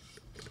 okay.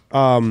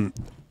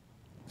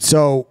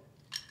 So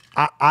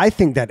I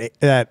think that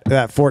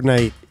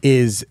Fortnite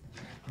is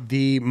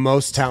the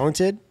most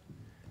talented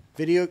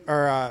video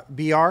or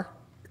BR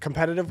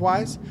competitive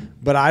wise,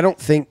 but I don't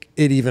think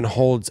it even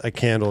holds a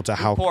candle to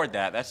how. Poured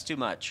that. That's too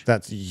much.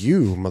 That's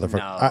you, motherfucker.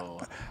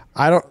 No.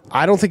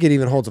 I don't think it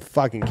even holds a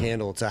fucking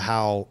candle to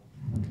how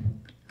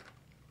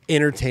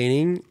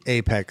entertaining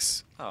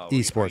Apex esports are you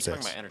is.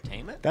 talking about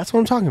entertainment? That's what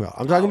I'm talking about.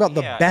 I'm talking about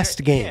the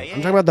best game.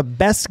 I'm talking about the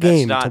best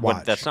game to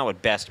watch. That's not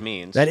what best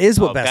means. That is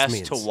what best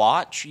means. To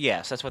watch?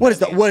 Yes, that's what. What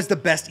is the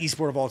best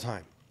esport of all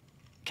time?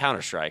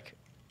 Counter-Strike.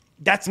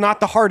 That's not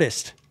the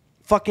hardest.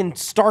 Fucking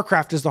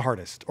StarCraft is the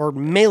hardest, or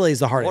Melee is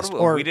the hardest.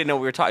 We didn't know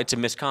we were talking. It's a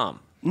miscom.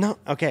 No,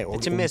 okay. Well,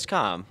 it's a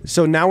miscom.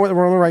 So now we're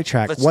on the right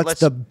track. What's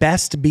the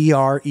best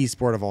BR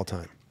esport of all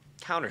time?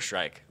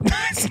 Counter-Strike.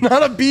 It's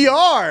not a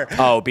BR.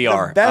 Oh,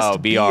 BR.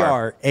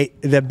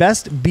 The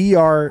best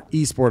BR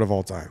esport of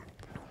all time.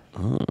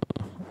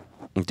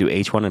 Do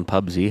H1 and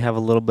PUBG have a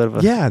little bit of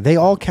a... Yeah, they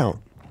all count.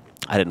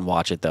 I didn't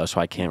watch it, though, so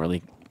I can't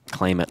really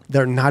claim it.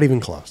 They're not even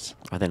close.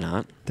 Are they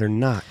not? They're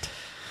not.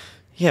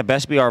 Yeah,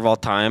 best BR of all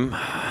time.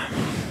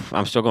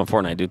 I'm still going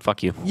Fortnite, dude.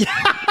 Fuck you. Yeah.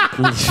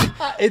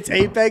 It's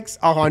Apex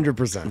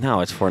 100%.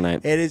 No, it's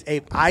Fortnite. It is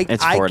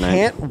Apex. I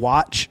can't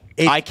watch...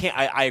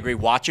 I agree.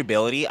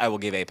 Watchability, I will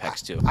give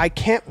Apex to. I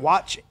can't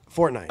watch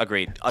Fortnite.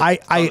 Agreed.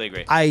 Totally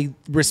agree. I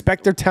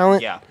respect their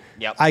talent. Yeah.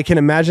 Yep. I can't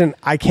imagine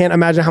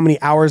how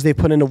many hours they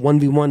put into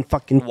 1v1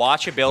 fucking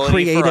watchability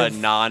creative. For a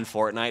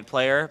non-Fortnite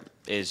player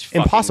is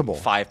impossible.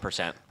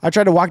 5%. I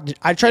tried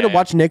to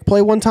watch Nick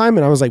play one time,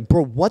 and I was like,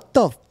 bro, what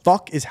the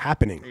fuck is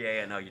happening?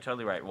 Yeah, no, you're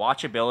totally right.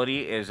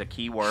 Watchability is a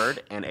key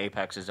word, and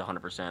Apex is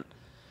 100%.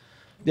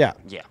 Yeah.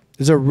 Yeah.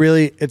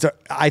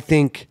 I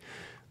think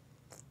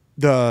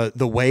the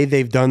way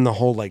they've done the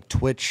whole like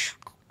Twitch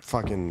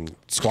fucking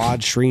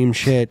squad stream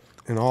shit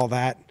and all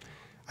that.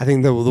 I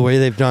think the way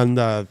they've done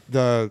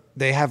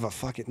they have a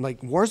fucking,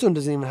 like, Warzone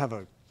doesn't even have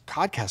a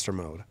podcaster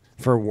mode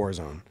for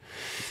Warzone,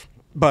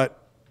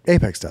 but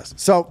Apex does.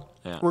 So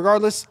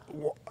regardless,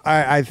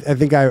 I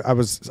think I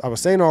was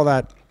saying all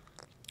that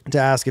to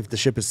ask if the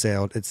ship has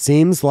sailed. It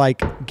seems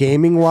like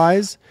gaming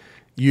wise,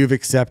 you've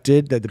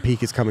accepted that the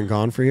peak is come and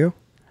gone for you.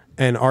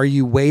 And are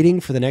you waiting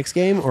for the next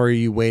game, or are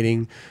you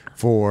waiting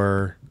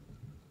for,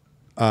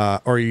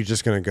 or are you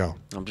just gonna go?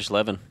 I'm just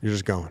living. You're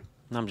just going.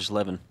 I'm just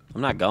living. I'm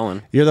not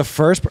going. You're the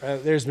first.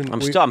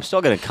 I'm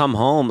still gonna come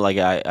home. Like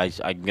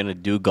I'm gonna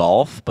do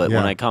golf, but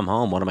when I come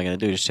home, what am I gonna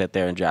do? Just sit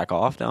there and jack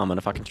off? No, I'm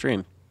gonna fucking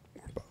stream.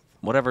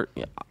 Whatever.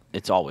 Yeah,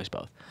 it's always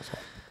both.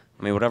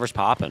 I mean, whatever's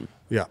popping.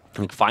 Yeah. I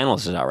think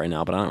Finals is out right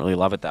now, but I don't really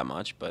love it that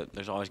much. But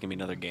there's always gonna be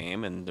another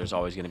game, and there's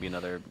always gonna be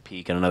another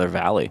peak and another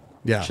valley.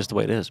 Yeah. It's just the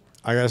way it is.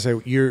 I gotta say,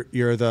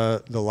 you're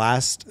the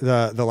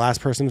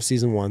last person of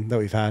season 1 that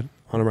we've had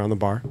on Around the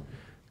Bar.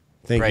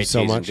 Thank you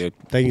so much. Dude.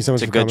 Thank you so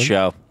much for coming. It's a good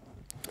show.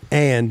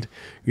 And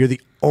you're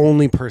the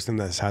only person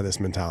that's had this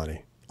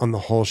mentality on the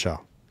whole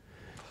show.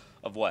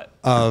 Of what?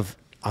 Of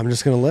I'm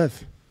just gonna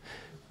live.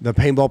 The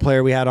paintball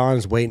player we had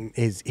on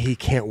he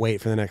can't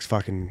wait for the next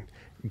fucking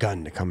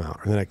gun to come out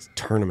or the next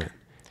tournament.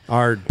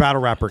 Our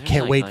battle rapper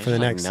can't wait for the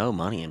next. No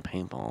money in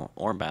paintball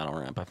or battle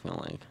rap. I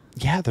feel like.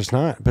 Yeah, there's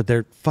not, but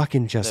they're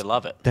fucking just. They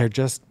love it. They're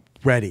just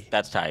ready.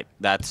 That's tight.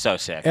 That's so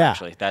sick. Yeah.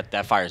 Actually,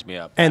 that fires me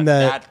up. And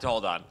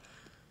hold on.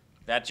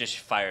 That just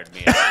fired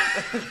me up.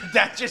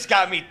 That just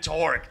got me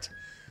torqued.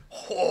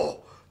 Oh,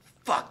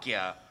 fuck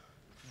yeah.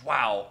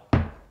 Wow.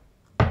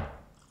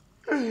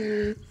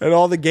 And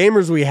all the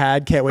gamers we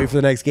had can't wait for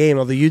the next game.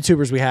 All the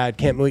YouTubers we had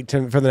can't wait for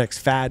the next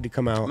fad to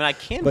come out. I mean, I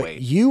can't but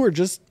wait. You are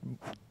just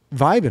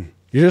vibing.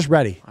 You're just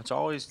ready.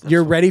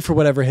 You're ready for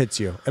whatever hits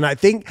you. And I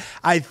think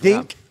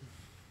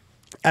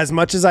as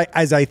much as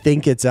I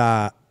think it's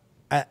as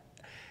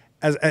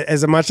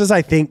much as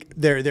I think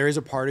there is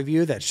a part of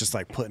you that's just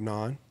like putting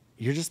on.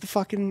 You're just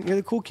you're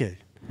the cool kid.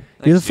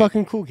 You're the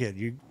fucking cool kid.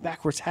 You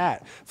backwards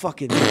hat.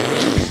 Fucking.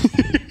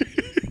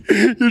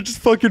 You're just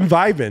fucking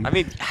vibing. I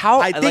mean,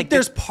 I think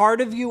there's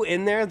part of you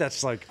in there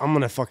that's like, I'm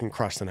gonna fucking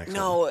crush the next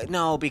one.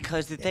 No,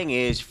 because the thing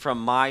is,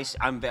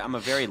 I'm a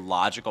very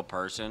logical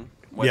person,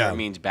 whether it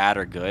means bad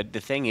or good.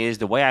 The thing is,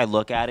 the way I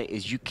look at it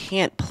is, you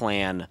can't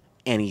plan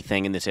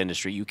anything in this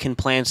industry. You can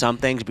plan some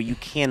things, but you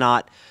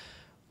cannot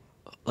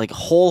like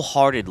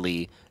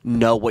wholeheartedly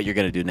know what you're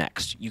going to do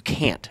next. You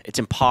can't. It's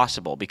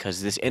impossible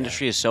because this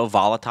industry is so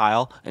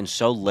volatile and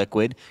so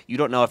liquid. You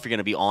don't know if you're going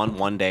to be on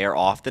one day or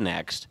off the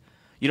next.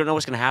 You don't know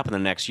what's going to happen the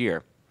next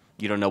year.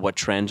 You don't know what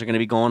trends are going to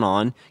be going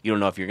on. You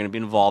don't know if you're going to be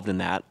involved in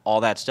that.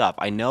 All that stuff.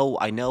 I know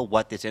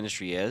what this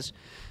industry is,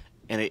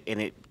 and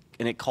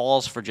it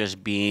calls for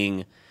just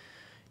being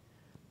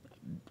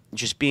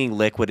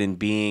liquid and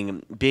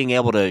being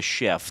able to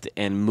shift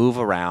and move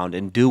around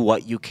and do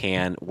what you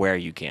can where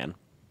you can.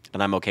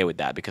 And I'm okay with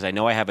that because I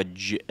know I have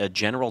a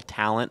general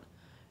talent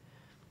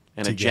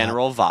and a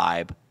general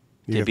vibe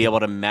to be able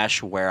to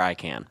mesh where I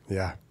can.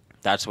 Yeah.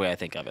 That's the way I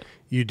think of it.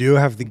 You do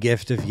have the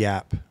gift of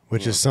yap,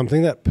 which is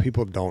something that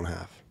people don't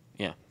have.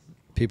 Yeah.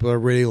 People are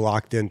really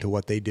locked into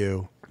what they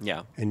do.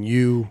 Yeah. And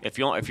if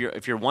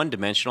you're one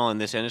dimensional in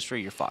this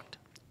industry, you're fucked.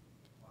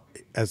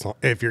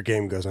 If your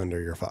game goes under,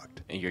 you're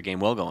fucked. And your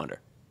game will go under.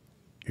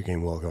 Your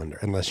game will go under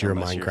unless you're a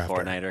Minecrafter.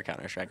 You're Fortnite or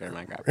Counter-Strike or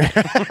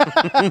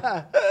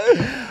Minecraft.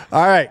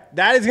 All right.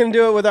 That is going to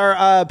do it with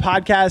our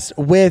podcast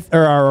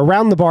or our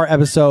Around the Bar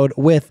episode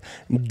with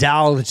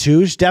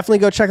Daltoosh. Definitely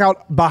go check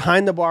out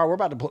Behind the Bar. We're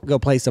about to go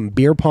play some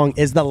beer pong.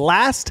 Is the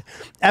last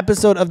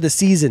episode of the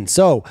season.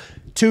 So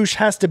Toosh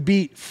has to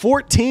beat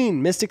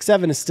 14. Mystic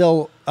 7 is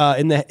still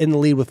in the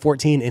lead with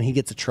 14, and he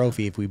gets a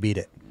trophy if we beat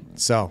it.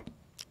 So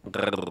all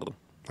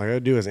I got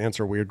to do is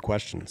answer weird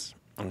questions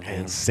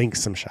and sink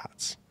some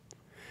shots.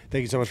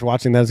 Thank you so much for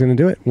watching. That is going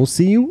to do it. We'll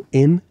see you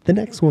in the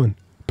next one.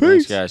 Peace.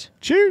 Thanks, guys.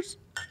 Cheers.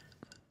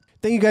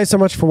 Thank you guys so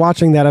much for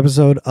watching that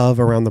episode of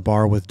Around the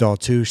Bar with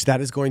Daltoosh.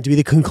 That is going to be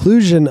the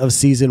conclusion of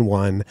Season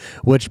 1,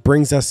 which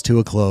brings us to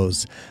a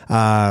close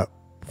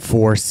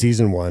for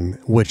Season 1,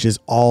 which is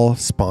all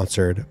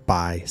sponsored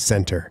by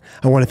Center.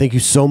 I want to thank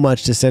you so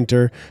much to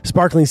Center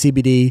Sparkling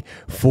CBD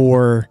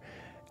for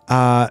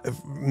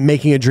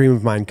making a dream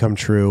of mine come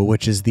true,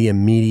 which is the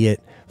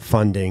immediate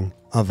funding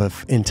of an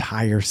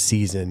entire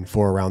season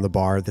for Around the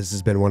Bar. This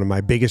has been one of my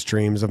biggest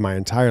dreams of my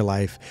entire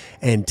life,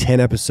 and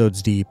 10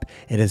 episodes deep,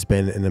 it has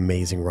been an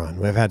amazing run.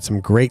 We've had some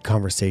great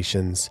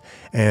conversations,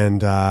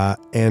 and I've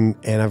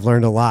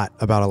learned a lot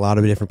about a lot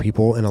of different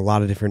people in a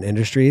lot of different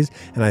industries,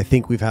 and I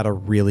think we've had a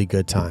really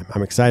good time.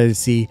 I'm excited to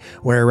see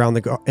where Around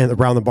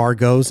the Bar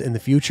goes in the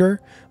future,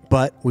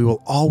 but we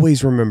will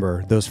always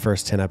remember those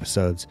first 10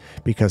 episodes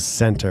because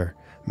Center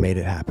made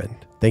it happen.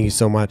 Thank you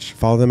so much.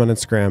 Follow them on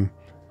Instagram.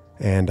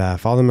 And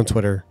follow them on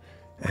Twitter,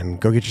 and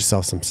go get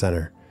yourself some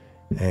Center.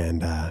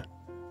 And I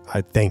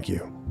thank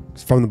you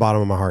from the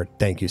bottom of my heart.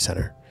 Thank you,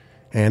 Center.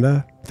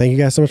 And thank you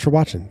guys so much for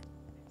watching.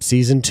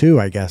 Season 2,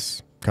 I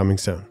guess, coming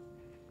soon.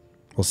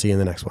 We'll see you in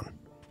the next one.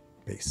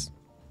 Peace.